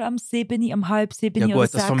im Fall am 7, am halb 7 Ja oder gut,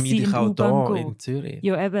 6 das vermeide ich in auch die U-Bahn da gehen. in Zürich.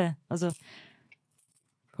 Ja, eben. Also,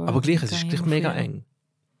 Aber gleich, es ist kann gleich ich mega aufhören. eng.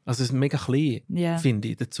 Also es ist mega klein, Ja, finde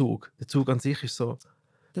ich, der Zug. Der Zug an sich ist so...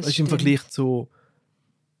 das Weißt, im stimmt. Vergleich zu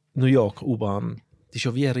New York U-Bahn, die ist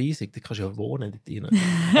ja wie riesig, da kannst du ja wohnen dort rein.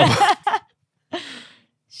 Aber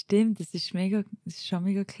Stimmt, das ist schon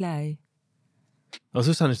mega klein. also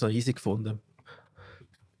sonst habe ich es noch easy gefunden.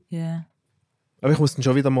 Ja. Aber ich muss dann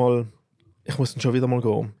schon wieder mal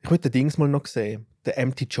gehen. Ich wollte den Dings mal noch sehen. Den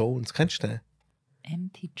M.T. Jones. Kennst du den?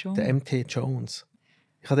 M.T. Jones. Der M.T. Jones.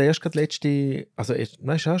 Ich habe den erst gerade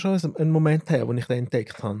ist auch schon ein Moment her, wo ich den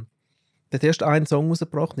entdeckt habe. Der hat erst einen Song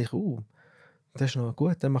rausgebracht und ich, der ist noch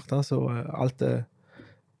gut, der macht auch so alte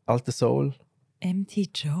Soul. M.T.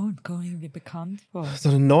 Jones, kommt irgendwie bekannt vor. So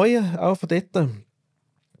einen neuen, auch von dort. Dann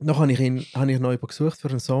habe ich noch jemanden gesucht für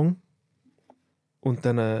einen Song. Und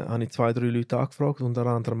dann habe ich 2, 3 Leute angefragt, unter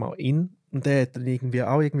anderem auch ihn. Und der hat dann irgendwie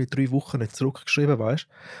 3 Wochen nicht zurückgeschrieben, weißt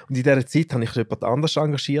du. Und in dieser Zeit habe ich jemand anders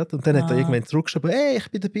engagiert. Und dann hat er irgendwann zurückgeschrieben, hey, ich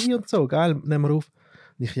bin dabei und so, geil, nehmen wir auf.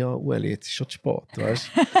 Und ich, ja, Ueli, jetzt ist schon zu spät,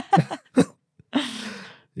 weißt du.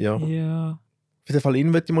 Ja. Ja. Auf jeden Fall ihn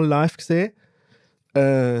möchte ich mal live sehen.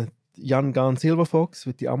 Jan Silverfox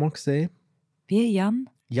möchte ich auch mal sehen. Wie, Jan?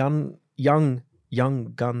 Jan Young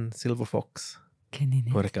Gun Silver Fox. Kenne ich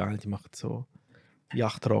nicht. Hure geil, die macht so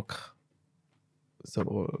Yachtrock, so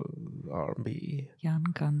R&B. Jan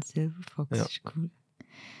Gun Silverfox Ja. ist cool.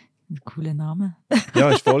 Ein cooler Name.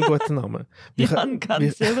 Ja, ist voll guter Name. Jan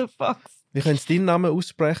Gun Silverfox. Wie können Sie deinen Namen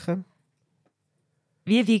aussprechen?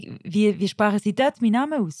 Wie sprachen Sie dort meinen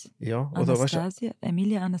Namen aus? Ja, oder weißt du, Anastazja?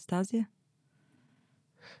 Emilia Anastazja?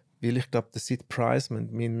 weil ich glaube, der Sid Priceman,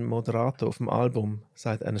 mein Moderator auf dem Album,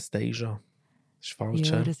 sagt Anastazja. Das ist falsch.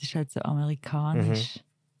 Ja, Ja, das ist halt so amerikanisch.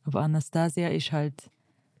 Aber Anastazja ist halt,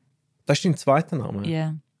 das ist dein zweiter Name?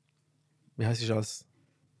 ja, Wie heißt es als...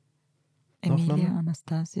 Emilia Nachname?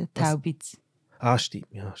 Anastazja Was? Taubitz. Ah, stimmt,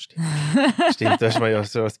 ja, stimmt. Stimmt, du hast mir ja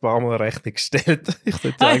so ein paar Mal Rechnung gestellt. Ich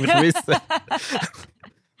sollte eigentlich wissen.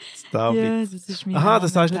 Das Taubitz. Ja, das ist mein Aha, Name,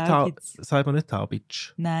 das heißt nicht Taubitz. sagt man nicht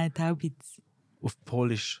Taubitsch. Nein, Taubitz. Auf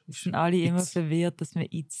Polisch. Es sind alle immer Itz. verwirrt, dass man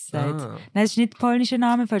Itz sagt. Ah. Nein, es ist nicht polnischer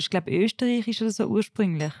Name, weil ich glaube österreichisch oder so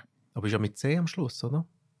ursprünglich. Aber ist ja mit C am Schluss, oder?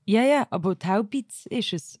 Ja, aber Taubitz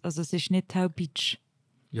ist es. Also es ist nicht Taubitsch.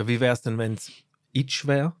 Ja, wie wäre es denn, wenn es Itsch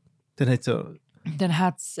wäre? Dann hätte es ja... Dann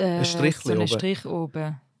hat es Strichli so einen oben. Strich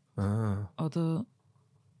oben. Ah. Oder...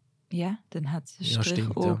 Ja, dann hat es einen Ja, Strich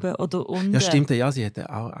stimmt, ja. oben. Oder unten. Ja, stimmt. Ja, sie hätte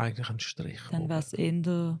auch eigentlich einen Strich. Dann oben. wäre es in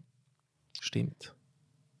der... Stimmt.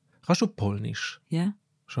 Kannst du Polnisch? Ja.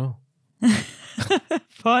 Schon.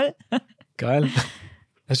 Voll. Geil.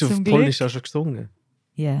 Hast du auf Zum Polnisch Glück. auch schon gesungen?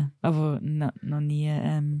 Ja, aber noch nie...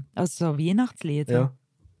 also so Weihnachtslieder.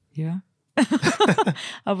 Ja. Ja.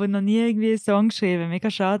 Aber noch nie irgendwie einen Song geschrieben. Mega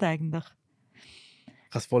schade eigentlich.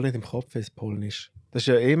 Ich habe es voll nicht im Kopf, ist Polnisch. Das ist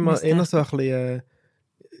ja immer Müsste- eher so ein bisschen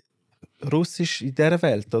Russisch in dieser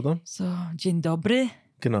Welt, oder? So, Dzień dobry.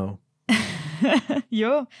 Genau.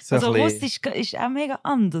 Ja, So also ein bisschen Russisch ist auch mega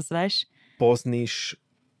anders, weißt Bosnisch,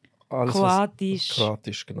 du? alles Kroatisch.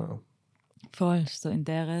 Kroatisch, genau. Voll, so in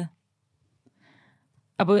der.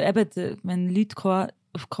 Aber eben, wenn Leute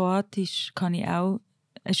auf Kroatisch kann ich auch.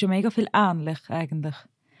 Es ist ja mega viel ähnlich eigentlich.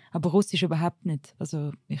 Aber Russisch überhaupt nicht.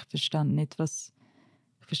 Also ich verstand nicht, was.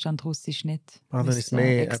 Ich verstand Russisch nicht. Ah, dann ist es Müsste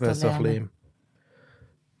mehr extra eben so ein lernen. bisschen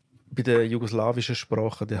bei den jugoslawischen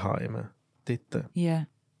Sprachen daheim. Dort. Ja.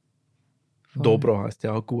 Voll. Dobro heisst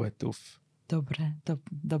ja auch gut auf. Dobra.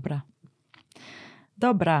 Dobra.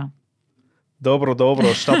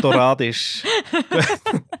 Dobro, Statoradisch.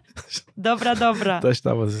 Dobra. Das ist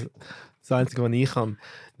aber das Einzige, was ich kann.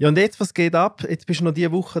 Ja, und jetzt, was geht ab? Jetzt bist du noch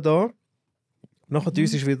diese Woche da. Nachher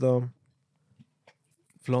uns ist wieder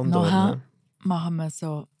auf London. Nachher Ne? machen wir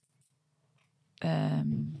so.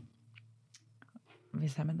 Wie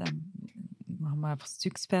sagen wir denn? Machen wir einfach das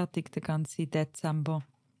Zeugs fertig, den ganzen Dezember.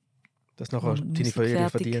 Dass nachher Und deine Musik Ferien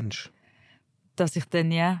fertig. verdienst. Dass ich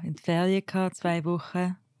dann ja in die Ferien hatte, 2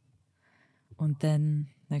 Wochen. Und dann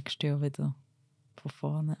nächstes Jahr wieder von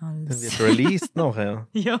vorne Dann alles. wird released nachher.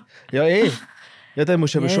 Ja. Ja, eh. Ja, dann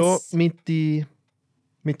musst du aber Yes. schon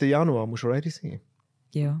Mitte Januar musst du ready sein.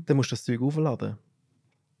 Ja. Dann musst du das Zeug aufladen.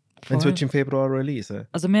 Wenn Voll. du im Februar releasen.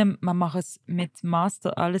 Also wir machen es mit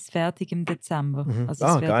Master alles fertig im Dezember. Mhm. Also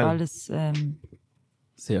Ah, es wird geil. alles.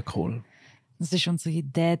 Sehr cool. Das ist unsere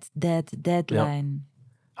Deadline.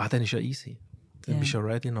 Ah, dann ist ja easy. Dann Ja. bist du ja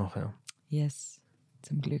ready nachher. Yes.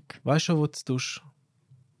 Zum Glück. Weißt du schon, wo du es tust?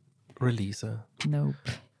 Releasen? Nope.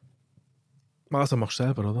 Also machst du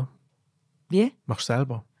selber, oder? Wie? Machst du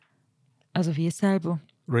selber? Also wie selber?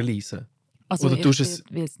 Releasen. Also Oder ich tust es-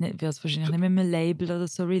 will es wahrscheinlich nicht mit einem Label oder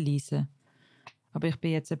so releasen. Aber ich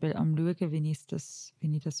bin jetzt eben am schauen, wie ich das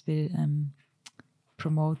will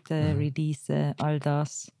promoten, releasen, all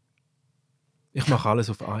das. Ich mache alles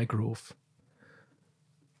auf iGroove.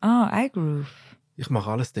 Ah, iGroove. Ich mache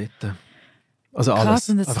alles dort. Also Krass, alles.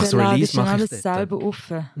 und das Einfach das ladest Release du dann mache alles ich dort. selber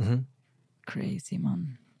auf. Mhm. Crazy,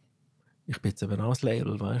 Mann. Ich bin jetzt eben auch das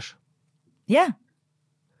Label, weißt du? Ja.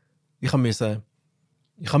 Ich musste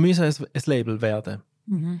ein Label werden.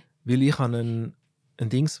 Mhm. Weil ich ein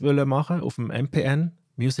Dings wollte machen auf dem MPN,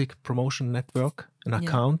 Music Promotion Network, einen Ja.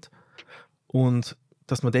 Account. Und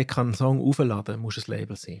dass man dort einen Song aufladen kann, muss ein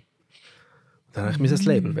Label sein. Und dann musste ich ein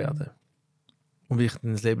Label werden. Und wie ich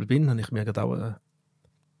dann ein Label bin, habe ich mir gerade auch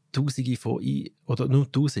Tausende von oder nur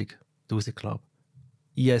 1000 glaube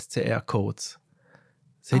ich, ISCR-Codes.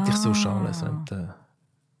 Das hätte ich sonst alles. Und,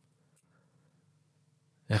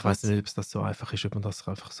 ich weiß nicht, ob es das so einfach ist, ob man das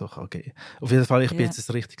einfach so kann geben. Auf jeden Fall, ich bin Ja. jetzt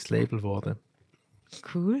ein richtiges Label geworden.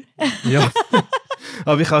 Cool. Ja.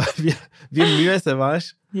 Aber ich habe wie müssen,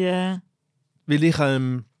 weißt du? Ja. Weil ich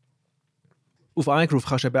auf iGroove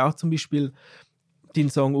kannst du eben auch zum Beispiel deinen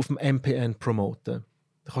Song auf dem MPN promoten.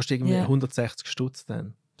 Da kostet irgendwie Ja. 160 Stutz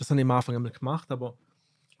dann. Das habe ich am Anfang einmal gemacht, aber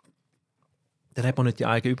Dann hat man nicht die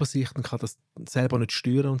eigene Übersicht und kann das selber nicht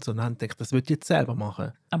steuern und so. Dann denke ich, das würde ich jetzt selber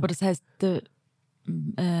machen. Aber das heisst, der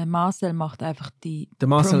Marcel macht einfach die Der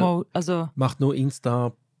Marcel also macht nur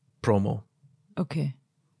Insta-Promo. okay.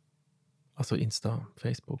 Also Insta,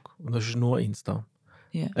 Facebook. Und das ist nur Insta.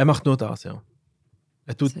 Ja. Er macht nur das, ja.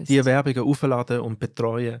 Er tut Das heisst- die Werbungen aufladen und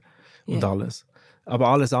betreuen und Ja. alles. Aber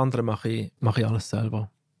alles andere mache ich alles selber.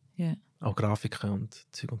 Ja. Auch Grafiken und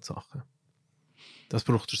Zeug und Sachen. Das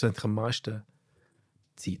braucht schlussendlich am meisten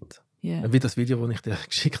Zeit. Ja. Wie das Video, das ich dir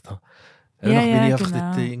geschickt habe. Ja, Danach bin ja, ich einfach genau.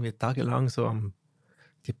 dort irgendwie tagelang so am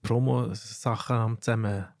die Promo-Sachen am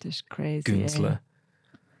zusammen Das ist crazy. günzeln. Ey.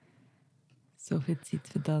 So viel Zeit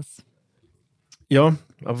für das. Ja,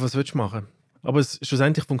 aber was willst du machen? Aber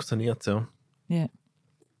schlussendlich funktioniert es, ja. Ja.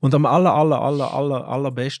 Und am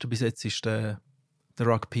allerbesten bis jetzt ist der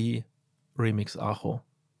Rock P Remix angekommen.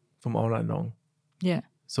 Vom Online-Long. Ja.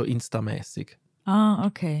 So Insta-mäßig. Ah,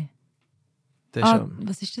 okay. Der ist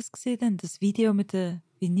Was ist das gesehen denn? Das Video mit der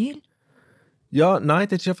Vinyl? ja, nein,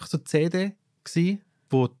 das war einfach so die CD,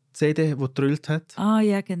 wo die CD gedrillt hat. Ah,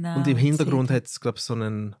 ja, genau. Und im Hintergrund CD. hat es, glaube ich, so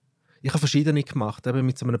einen... Ich habe verschiedene gemacht, eben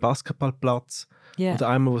mit so einem Basketballplatz. Ja. Oder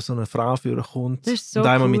einmal, wo so eine Frau führen kommt. Das ist so und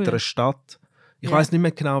einmal cool. mit einer Stadt. Ich Ja. weiß nicht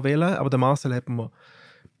mehr genau welche, aber der Marcel hat mir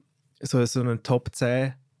so einen Top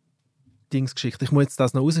 10 Dings geschickt. Ich muss jetzt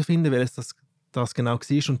das noch herausfinden, welches das genau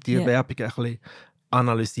war und die Ja. Werbung ein bisschen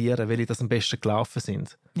analysieren, welche das am besten gelaufen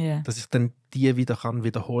sind. Ja. Dass ich dann die wieder kann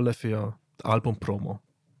wiederholen für die Albumpromo.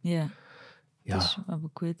 Ja. Ja, Das ist aber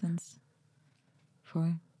gut, wenn's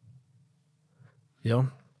voll.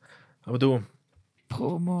 ja. Aber du,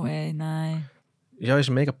 Promo, ey, nein. ja, ist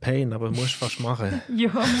ein mega Pain, aber musst fast machen.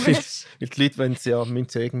 Ja, Weil die Leute müssen es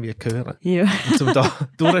ja irgendwie hören. Ja. Und um da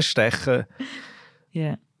durchstechen,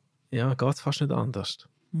 Ja. ja, geht es fast nicht anders.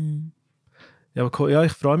 Hm. Ja, aber ja,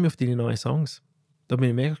 ich freue mich auf deine neuen Songs. Da bin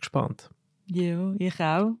ich mega gespannt. Ja, ich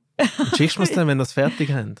auch. Und schickst du mir es dann, wenn wir das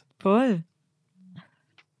fertig haben? Voll.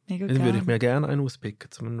 Mega Dann würde ich geil. mir gerne einen auspicken,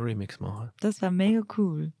 um einen Remix zu machen. Das wäre mega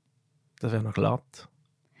cool. Das wäre noch glatt.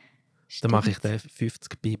 Dann mache ich den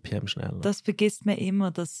 50 BPM schneller. Das vergisst man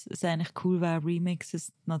immer, dass es eigentlich cool wäre,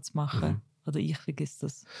 Remixes noch zu machen. Mhm. Oder ich vergiss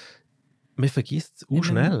das. Man vergisst es Man-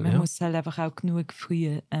 schnell. Man Ja. muss halt einfach auch genug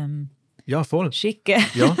früh Ja, voll. schicken.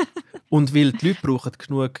 Ja. Und weil die Leute brauchen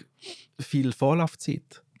genug viel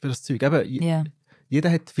Vorlaufzeit für das Zeug. Eben, Ja.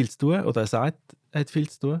 jeder hat viel zu tun oder er sagt, er hat viel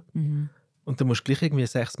zu tun. Mhm. Und dann musst du gleich irgendwie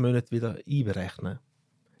 6 Monate wieder einberechnen.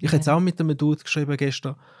 Ich Ja. habe jetzt auch mit einem Dude geschrieben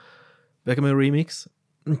gestern, wegen einem Remix.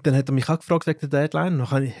 Und dann hat er mich auch gefragt wegen der Deadline.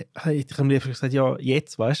 Dann habe ich am liebsten gesagt, ja,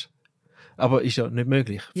 jetzt, weißt du. Aber ist ja nicht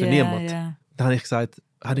möglich für Ja, niemanden. ja. Dann habe ich gesagt,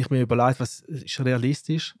 habe ich mir überlegt, was ist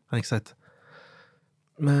realistisch. Dann habe ich gesagt,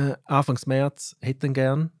 Anfangs März hätte ich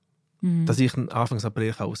gern, Mhm. dass ich ihn Anfangs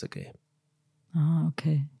April rausgeben kann. Ah,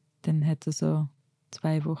 okay. Dann hätte er so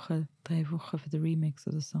 2 Wochen, 3 Wochen für den Remix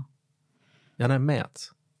oder so. Ja, nein,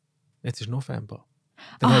 März. Jetzt ist November.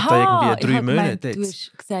 Dann hat er irgendwie 3 ich hab Monate gemeint, du jetzt.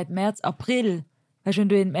 hast gesagt März, April. Weißt du, wenn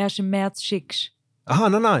du ihn erst im März schickst. Aha,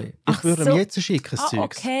 nein. Ich Ach würde so. ihm jetzt schicken, das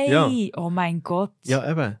Zeugs. Okay. Ja. Oh mein Gott. Ja,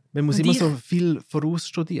 eben. Man muss Und immer ich- so viel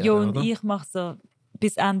vorausstudieren, Ja, und oder? ich mache so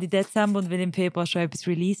bis Ende Dezember und will im Februar schon etwas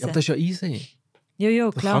Ja, releasen. aber das ist ja easy. Ja,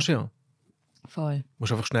 Das klar. kannst du ja. Voll. Du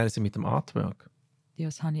musst einfach schnell sein mit dem Artwork. Ja,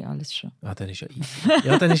 das habe ich alles schon. Ah, dann ist ja easy.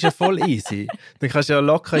 Ja, dann ist ja voll easy. Dann kannst du ja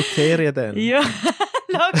locker in die Ferien dann. Ja,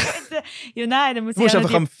 ja, nein, dann muss Du musst ich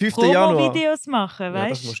einfach am 5. Januar... Promo-Videos machen, Ja,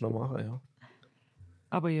 das weißt du? musst du noch machen, ja.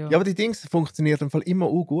 Aber ja. Ja, aber die Dings funktionieren im Fall immer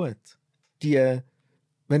auch gut. Wenn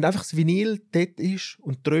einfach das Vinyl dort ist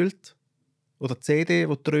und trölt, oder die CD,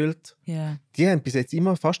 die trölt, Ja. die haben bis jetzt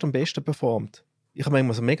immer fast am besten performt. Ich habe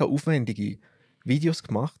manchmal so mega aufwendige Videos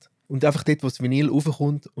gemacht und einfach dort, wo das Vinyl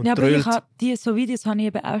raufkommt und Ja, aber trölt. so Videos habe ich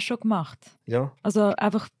eben auch schon gemacht. Ja, Also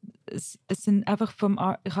einfach, es sind einfach ich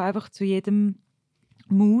habe einfach zu jedem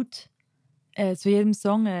Mood, zu jedem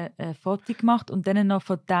Song ein Foto gemacht und dann noch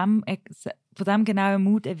von dem genauen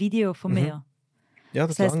Mood ein Video von mir. ja,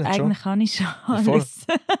 Das das heisst, lange schon. eigentlich kann ich schon voll. alles.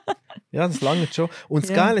 Ja, das lange schon. Und das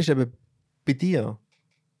Ja. Geile ist eben bei dir,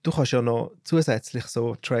 du kannst ja noch zusätzlich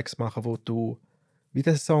so Tracks machen, wo du wie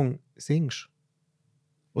den Song singst.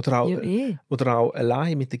 Oder auch, Ja, oder auch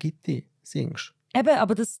allein mit der Gitarre singst. Eben,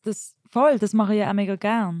 aber das mache ich ja auch mega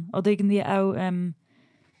gern. Oder irgendwie auch,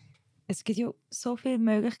 es gibt ja so viele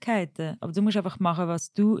Möglichkeiten. Aber du musst einfach machen,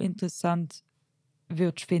 was du interessant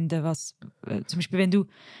würdest finden. Zum Beispiel, wenn du,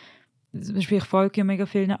 zum Beispiel, ich folge ja mega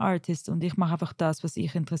vielen Artists und ich mache einfach das, was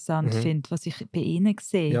ich interessant finde, was ich bei ihnen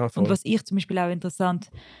sehe. Ja, voll. Und was ich zum Beispiel auch interessant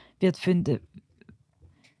wird finden,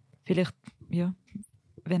 vielleicht, ja,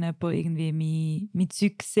 wenn jemand irgendwie mein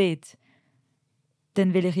Zeug sieht,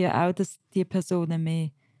 dann will ich ja auch, dass die Personen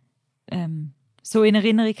mehr so in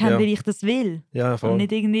Erinnerung haben, Ja. weil ich das will. Ja, voll. Und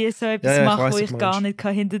nicht irgendwie so etwas Ja, ich machen, weiss, wo was ich du gar meinst. nicht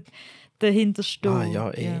kann dahinter stehen.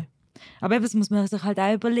 Ja, eh. Aber eben, das muss man sich halt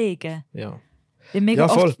auch überlegen. Ja. Weil mega Ja,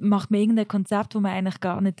 voll. oft macht man irgendein Konzept, wo man eigentlich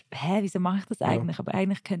gar nicht, wieso mache ich das Ja. eigentlich? Aber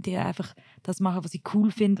eigentlich könnt ihr einfach das machen, was ich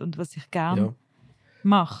cool finde und was ich gerne Ja.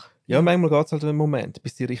 mache. Ja, manchmal geht es halt einen Moment,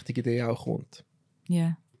 bis die richtige Idee auch kommt.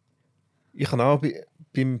 Ja. Ich habe auch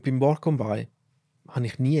beim Work on Buy habe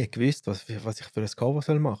ich nie gewusst, was ich für ein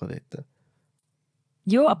Cover machen soll.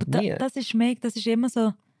 Ja, aber Nie. das ist immer so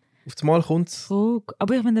Auf das Mal kommt es. Frage.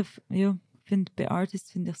 Aber ich finde, bei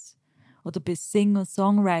Artists finde ich es, oder bei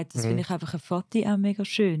Singer-Songwriters finde ich einfach ein Foto auch mega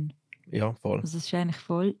schön. Ja, voll. Also es ist eigentlich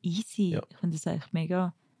voll easy. Ja. Ich finde das eigentlich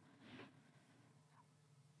mega...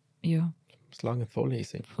 Ja, Das lange voll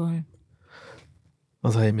easy. voll.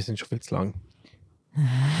 Also hey, wir sind schon viel zu lang.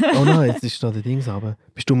 Oh nein, jetzt ist da der Dings aber.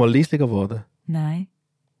 Bist du mal leislicher geworden? Nein.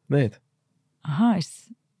 Nicht? Aha, ist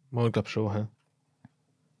es... Mal, glaube schon. He?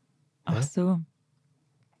 Ach Hä? so.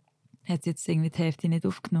 Hat sie jetzt irgendwie die Hälfte nicht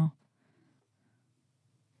aufgenommen?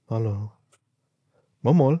 Hallo.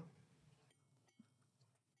 Mal.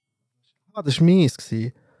 Ah, das war meins.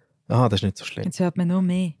 Aha, das ist nicht so schlimm. Jetzt hört man nur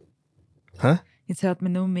mehr. Hä? Jetzt hört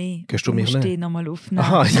man nur mehr. Gehst du mich musst nicht? den nochmal aufnehmen.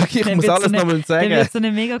 Aha, ich Dann muss wird's alles so eine- nochmal Dann sagen. wird so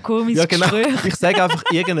ein mega komisches Ja, genau. Gespräch. Ich sage einfach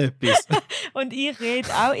irgendetwas. Und ich rede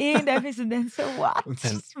auch irgendetwas und dann so, what? Und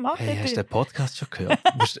dann, Was macht hey, ihr hast du denn? den Podcast schon gehört?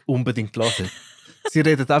 Du musst unbedingt hören. Sie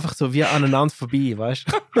reden einfach so wie aneinander vorbei, weißt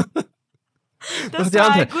du? Das die war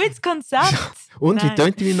ein anderen- gutes Konzept. Und, wie Nein.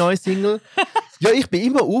 tönt deine neue Single? Ja, ich bin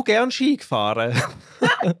immer gern Ski gefahren.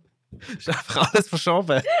 Ist einfach alles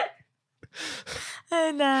verschoben.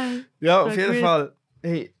 Nein. Ja, Voll auf jeden gut. Fall.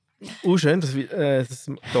 Hey, schön, dass du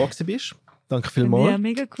da gewesen bist. Danke Ja, vielmals.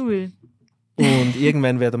 mega cool. Und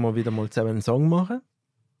irgendwann werden wir wieder mal zusammen einen Song machen.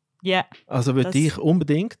 Ja, Also würde Das- ich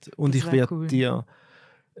unbedingt. Und das ich wär werde cool. dir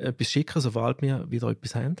etwas schicken, sobald wir wieder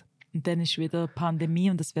etwas haben. und dann ist wieder Pandemie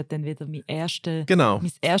und das wird dann wieder mein erstes Genau.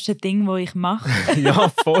 Ding, das ich mache. Ja,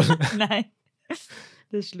 voll. Nein.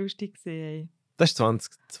 Das war lustig. Ey. Das war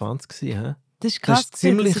 2020, hä? Das ist krass. ist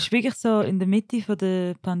ziemlich- Das ist wirklich so in der Mitte von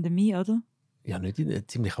der Pandemie, oder? Ja, nicht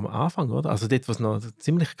ziemlich am Anfang, oder? Also dort, was noch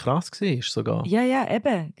ziemlich krass war, sogar. Ja, ja,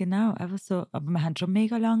 eben, genau. Einfach so. Aber wir haben schon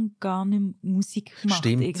mega lange gar nicht Musik gemacht.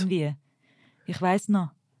 Stimmt. Irgendwie. Ich weiss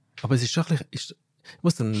noch. Aber es ist schon ein bisschen... Ich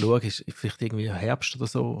muss dann schauen, ist vielleicht irgendwie Herbst oder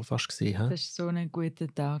so fast gewesen, hä? Das war so ein guter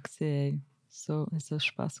Tag. Ey. So, es hat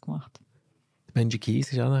Spass gemacht. Benji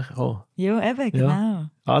Keys ist auch noch gekommen. Ja, eben, genau.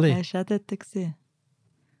 Alle. Er war auch dort. Gewesen.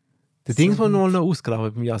 Der So Ding war gut. noch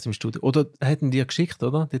ausgraben beim Jas im Studio. Oder hätten die dir geschickt,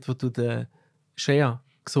 oder? Dort, wo du den Shea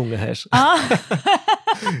gesungen hast. Ah!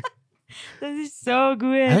 Das ist so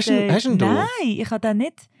gut. Hast du- ey. hast du ihn da? Nein, ich habe den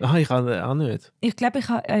nicht. Aha, ich habe auch nicht. Ich glaube, ich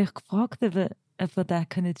habe euch gefragt, ob wir den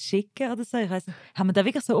können schicken oder so. Ich weiss nicht. Haben wir den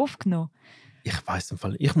wirklich so aufgenommen? Ich weiss im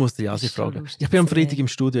Fall nicht. Ich muss den Jasi Das ist schon fragen. lustig Ich bin am zu sehen. Freitag im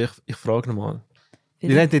Studio. Ich frage ihn mal. Wir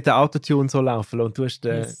Vielleicht- haben dort den Autotune so laufen und du hast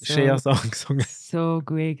den Ja, so. Shea-Song gesungen. So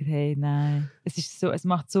gut, hey, nein. Es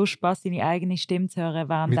macht so Spaß, deine eigene Stimme zu hören,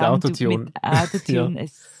 während Mit du Autotune. mit Autotune.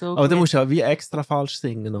 Es ist so Aber du gut. musst ja wie extra falsch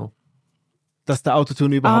singen noch. Dass der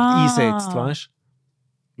Autotune überhaupt einsetzt, weißt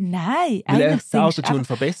du? Nein, Weil eigentlich der singst du Autotune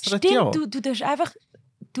einfach... verbessert Stimmt, ja. du tust einfach...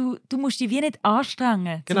 Du musst dich wie nicht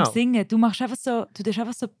anstrengen Genau. zum Singen. Du machst einfach so... Du tust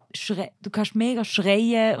einfach so... Du kannst mega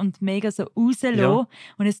schreien und mega so rauslassen. Ja.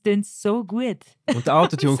 Und es klingt so gut. Und der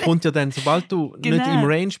Autotune kommt ja dann, sobald du nicht Genau. im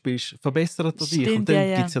Range bist, verbessert er dich. Stimmt, Und dann ja,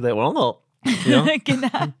 ja. gibt es ja den... Ja, genau.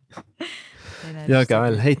 Nein, ja das ist so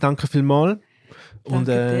geil. gut. Hey, danke vielmals. Und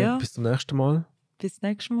Danke dir. bis zum nächsten Mal. Bis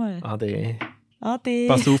nächstes Mal. Ade. Ade.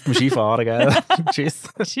 Pass auf beim Skifahren, gell? Tschüss.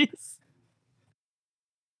 Tschüss.